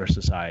wrong about our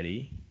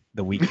society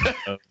the week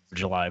of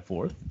July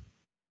 4th.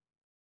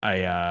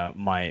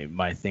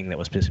 My thing that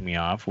was pissing me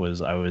off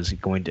was I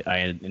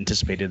had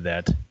anticipated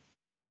that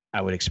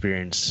I would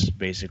experience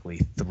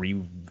basically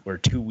 3 or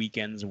 2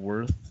 weekends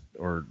worth,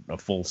 or a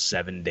full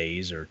 7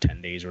 days or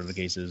 10 days, or the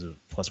cases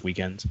plus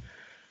weekends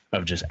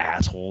of just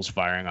assholes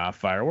firing off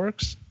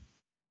fireworks.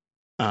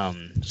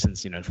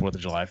 Since 4th of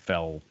July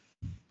fell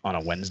on a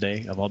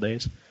Wednesday of all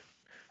days,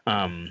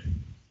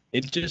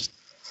 it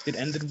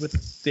ended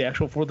with the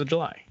actual 4th of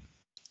July.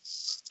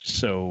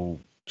 So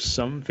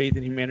some faith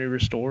in humanity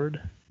restored,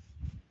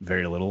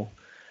 very little.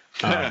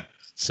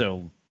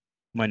 So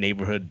my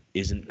neighborhood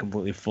isn't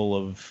completely full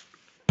of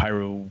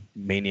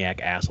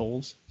pyromaniac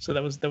assholes. So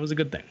that was a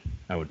good thing.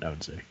 I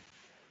would say.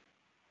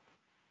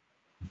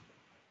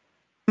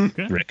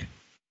 Okay. Rick,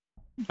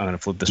 I'm gonna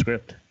flip the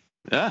script.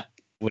 Yeah.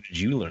 What did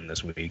you learn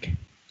this week?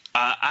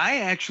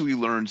 I actually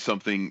learned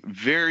something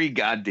very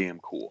goddamn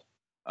cool.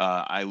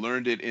 I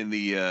learned it in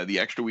the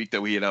extra week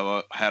that we had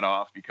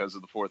off because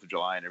of the 4th of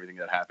July and everything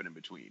that happened in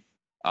between.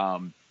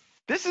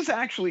 This is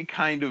actually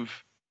kind of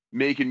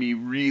making me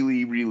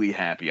really, really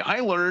happy.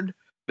 I learned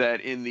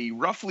that in the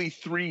roughly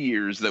 3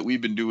 years that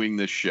we've been doing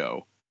this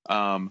show,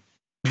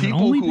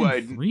 people who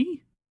I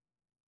 3?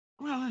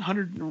 Well,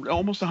 100,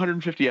 almost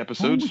 150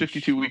 episodes,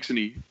 52 weeks in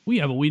a year.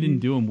 Yeah, but we didn't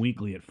do them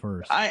weekly at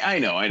first. I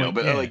know,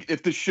 but like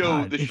if the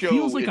show, it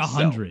feels like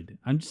 100.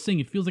 I'm just saying,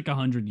 it feels like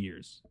 100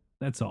 years.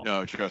 That's all.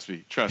 No, trust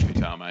me,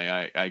 Tom.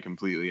 I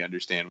completely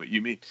understand what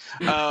you mean.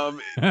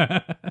 But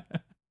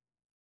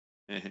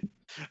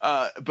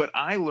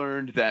I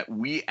learned that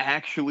we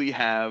actually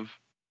have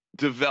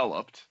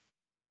developed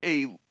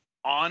a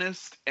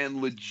honest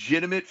and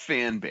legitimate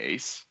fan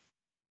base,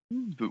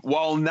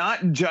 while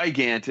not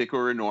gigantic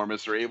or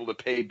enormous or able to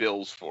pay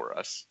bills for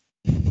us,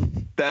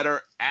 that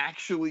are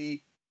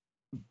actually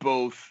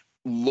both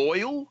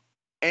loyal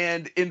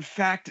and, in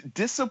fact,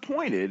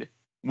 disappointed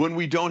when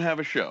we don't have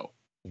a show.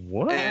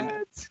 What?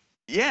 And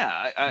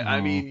yeah,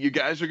 I mean, you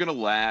guys are going to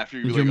laugh.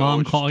 Did your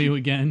mom call you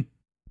again?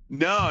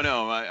 No,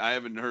 I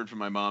haven't heard from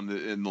my mom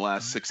in the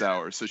last 6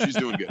 hours, so she's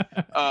doing good.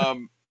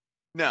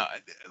 No,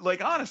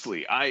 like,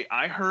 honestly,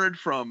 I heard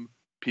from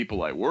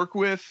people I work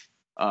with,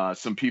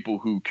 some people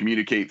who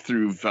communicate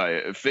through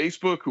via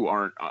Facebook who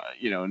aren't,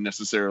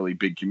 necessarily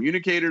big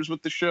communicators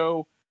with the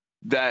show,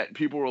 that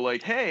people were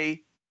like,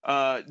 hey,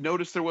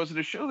 noticed there wasn't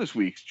a show this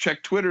week.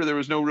 Checked Twitter, there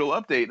was no real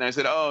update, and I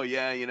said, "Oh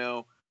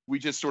yeah, we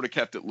just sort of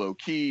kept it low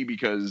key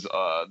because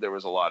there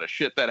was a lot of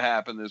shit that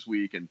happened this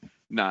week, and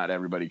not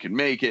everybody could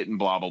make it, and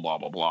blah blah blah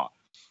blah blah."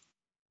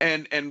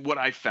 And what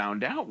I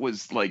found out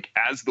was, like,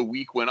 as the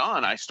week went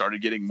on, I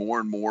started getting more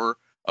and more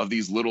of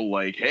these little,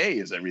 like, "Hey,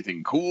 is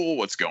everything cool?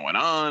 What's going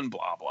on?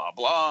 Blah blah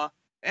blah."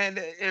 And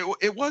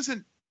it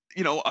wasn't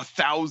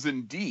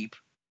 1,000 deep,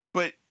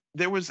 but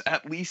there was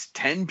at least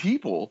 10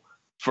 people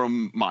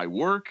from my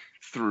work,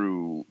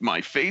 through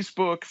my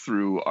Facebook,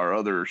 through our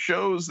other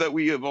shows that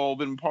we have all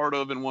been part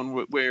of in one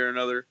way or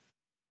another,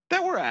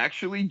 that were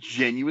actually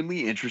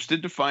genuinely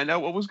interested to find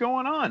out what was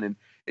going on. And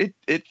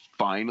it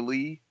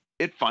finally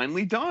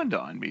dawned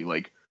on me,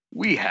 like,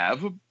 we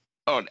have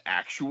an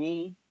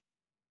actual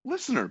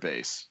listener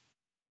base,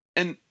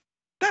 and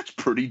that's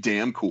pretty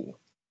damn cool.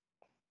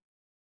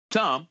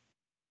 Tom,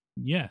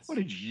 yes, what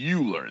did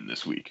you learn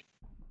this week?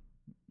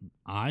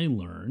 I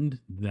learned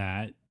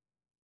that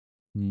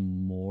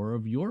more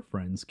of your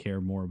friends care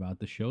more about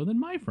the show than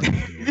my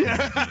friends do.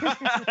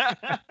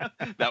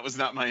 That was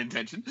not my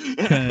intention.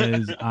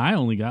 Because I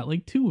only got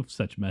like 2 of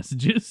such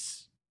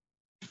messages.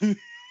 But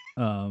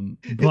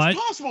it's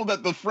possible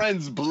that the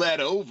friends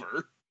bled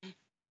over.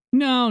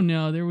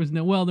 No, there was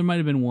no. Well, there might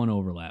have been one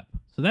overlap,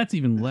 so that's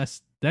even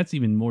less. That's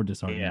even more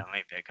disheartening. Yeah,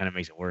 that kind of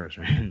makes it worse,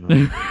 right?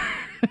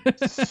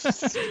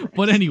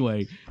 But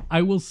anyway,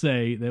 I will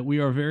say that we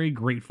are very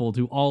grateful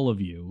to all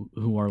of you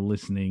who are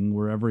listening,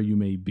 wherever you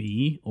may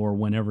be or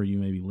whenever you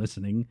may be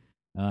listening,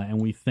 and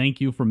we thank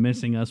you for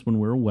missing us when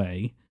we're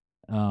away.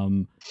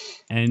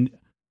 And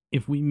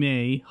if we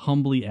may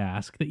humbly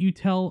ask that you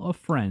tell a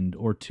friend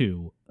or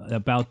 2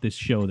 about this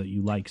show that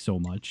you like so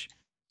much,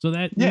 so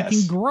that we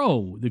can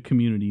grow the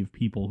community of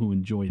people who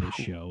enjoy this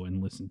show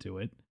and listen to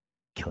it.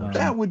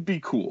 That would be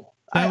cool.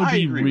 That would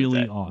be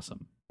really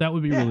awesome. That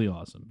would be really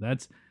awesome.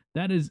 That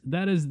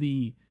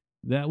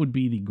would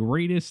be the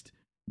greatest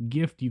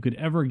gift you could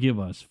ever give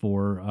us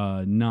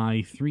for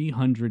nigh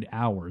 300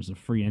 hours of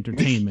free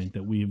entertainment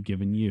that we have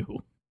given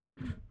you.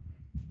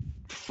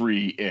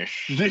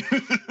 Free-ish.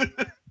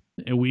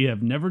 And we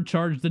have never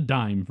charged a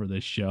dime for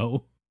this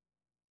show.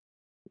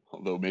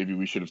 Although maybe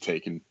we should have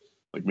given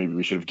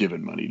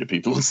money to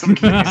people in some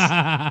cases.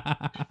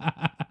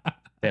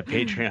 That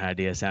Patreon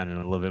idea sounded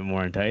a little bit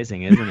more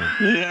enticing, isn't it?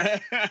 Yeah.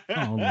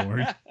 Oh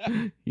Lord,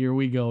 here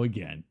we go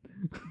again.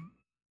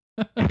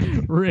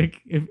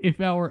 Rick,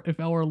 if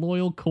our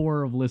loyal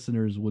core of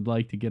listeners would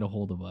like to get a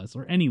hold of us,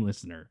 or any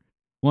listener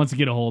wants to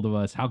get a hold of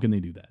us, how can they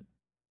do that?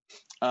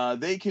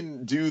 They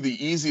can do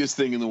the easiest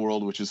thing in the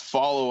world, which is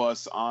follow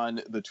us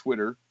on the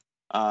Twitter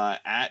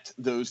at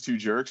Those Two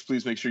Jerks.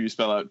 Please make sure you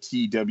spell out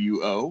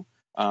TWO.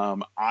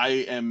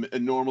 I am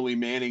normally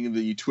manning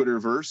the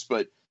Twitterverse,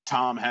 but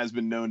Tom has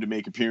been known to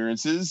make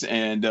appearances,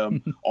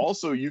 and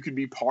also you can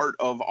be part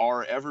of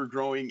our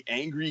ever-growing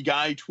Angry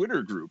Guy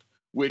Twitter group,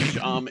 which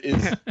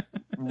is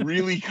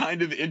really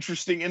kind of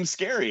interesting and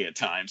scary at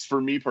times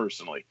for me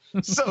personally.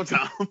 So,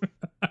 Tom,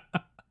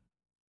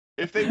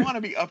 if they want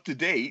to be up to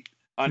date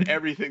on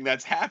everything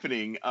that's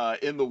happening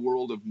in the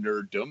world of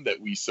nerddom that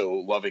we so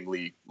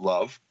lovingly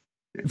love,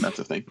 if that's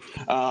a thing,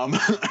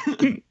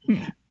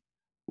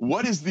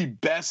 what is the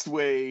best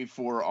way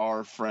for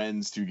our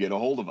friends to get a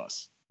hold of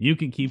us? You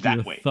can keep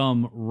your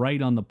thumb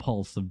right on the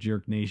pulse of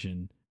Jerk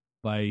Nation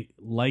by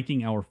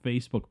liking our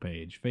Facebook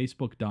page,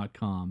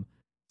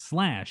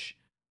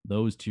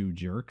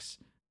 facebook.com/those2jerks.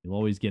 You'll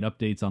always get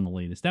updates on the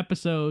latest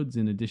episodes,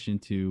 in addition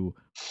to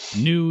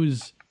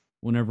news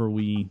whenever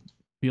we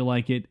feel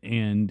like it,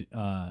 and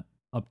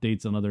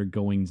updates on other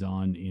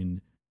goings-on in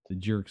the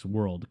Jerks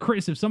world.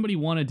 Chris, if somebody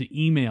wanted to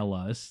email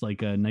us,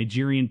 like a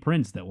Nigerian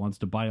prince that wants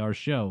to buy our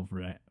show,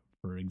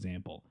 for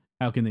example,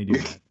 how can they do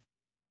that?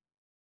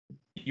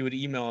 You would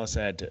email us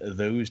at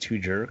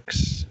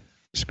those2jerks,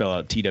 spell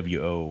out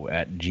TWO,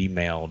 at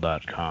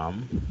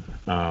gmail.com.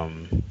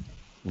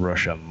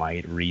 Russia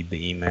might read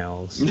the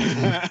emails.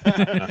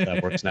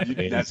 That works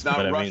nowadays. That's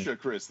not Russia,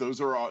 Chris. Those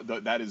are all,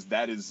 that is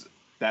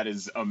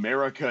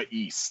America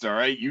East. All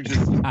right, you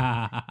just.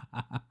 I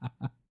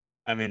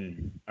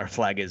mean, our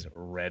flag is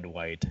red,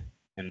 white,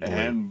 and blue.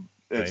 And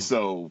right?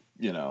 So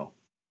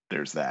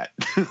there's that.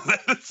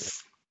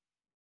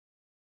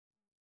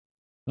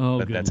 Oh,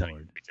 but good that's Lord. How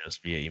you reach us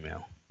via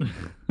email. You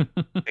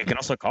can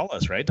also call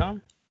us, right,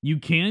 Tom? You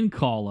can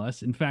call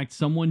us. In fact,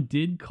 someone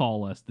did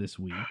call us this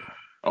week.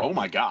 Oh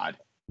my God!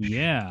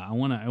 Yeah, I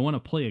wanna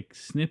play a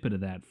snippet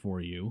of that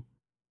for you.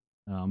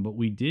 But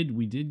we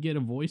did get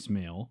a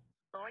voicemail.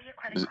 Lower your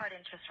credit card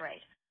interest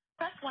rate.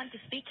 Press 1 to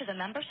speak to the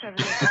member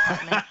services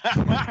department,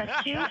 or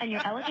press 2 and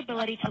your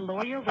eligibility to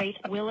lower your rate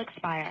will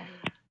expire.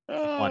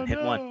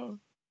 Hit one.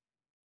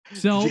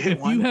 So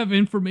if you have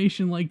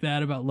information like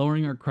that about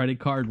lowering our credit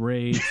card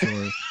rates,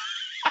 or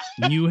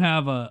you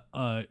have a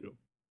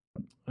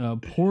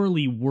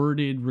poorly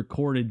worded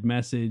recorded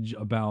message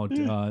about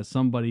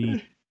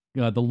somebody,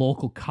 the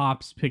local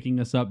cops picking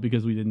us up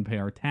because we didn't pay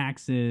our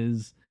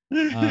taxes,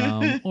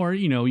 or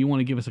you want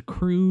to give us a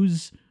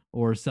cruise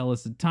or sell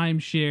us a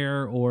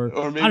timeshare, or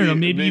maybe, I don't know,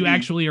 maybe you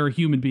actually are a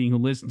human being who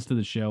listens to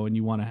the show and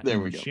you want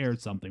to share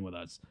something with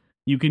us.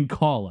 You can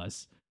call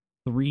us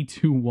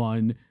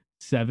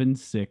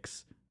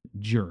 321-76-JERKS.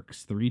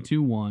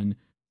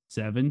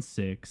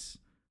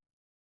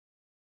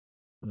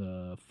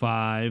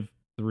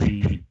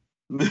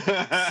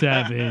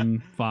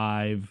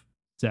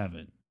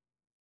 321-76-53757.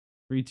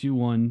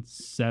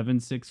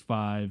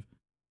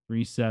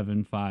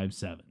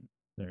 321-765-3757.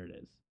 There it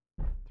is.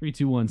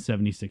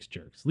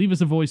 321-76-JERKS. Leave us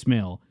a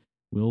voicemail.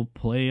 We'll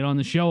play it on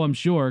the show, I'm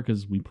sure,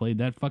 because we played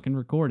that fucking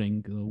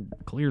recording. So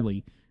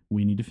clearly,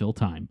 we need to fill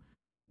time.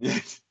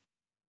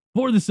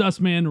 For the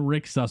Sussman,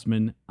 Rick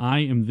Sussman, I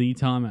am the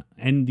Tom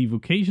and the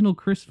vocational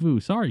Chris Vu.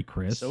 Sorry,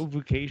 Chris. So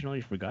vocational,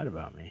 you forgot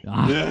about me.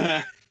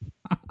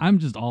 I'm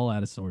just all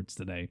out of sorts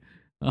today.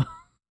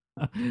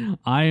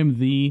 I am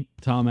the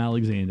Tom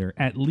Alexander,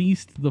 at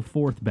least the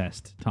fourth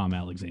best Tom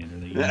Alexander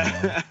that you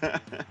know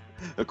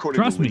of.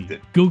 Trust me,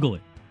 Google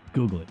it.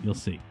 You'll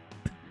see.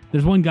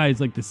 There's one guy who's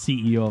like the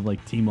CEO of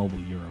like T-Mobile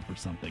Europe or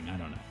something. I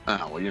don't know.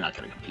 Oh, well, you're not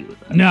going to compete with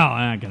that. No,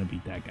 I'm not going to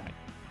beat that guy.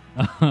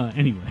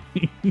 Anyway,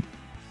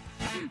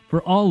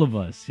 for all of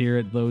us here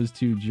at Those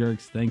Two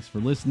Jerks, thanks for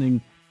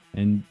listening.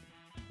 And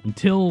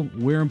until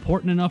we're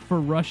important enough for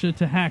Russia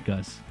to hack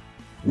us,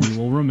 we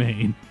will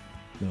remain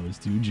Those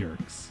Two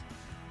Jerks.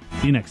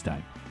 See you next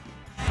time.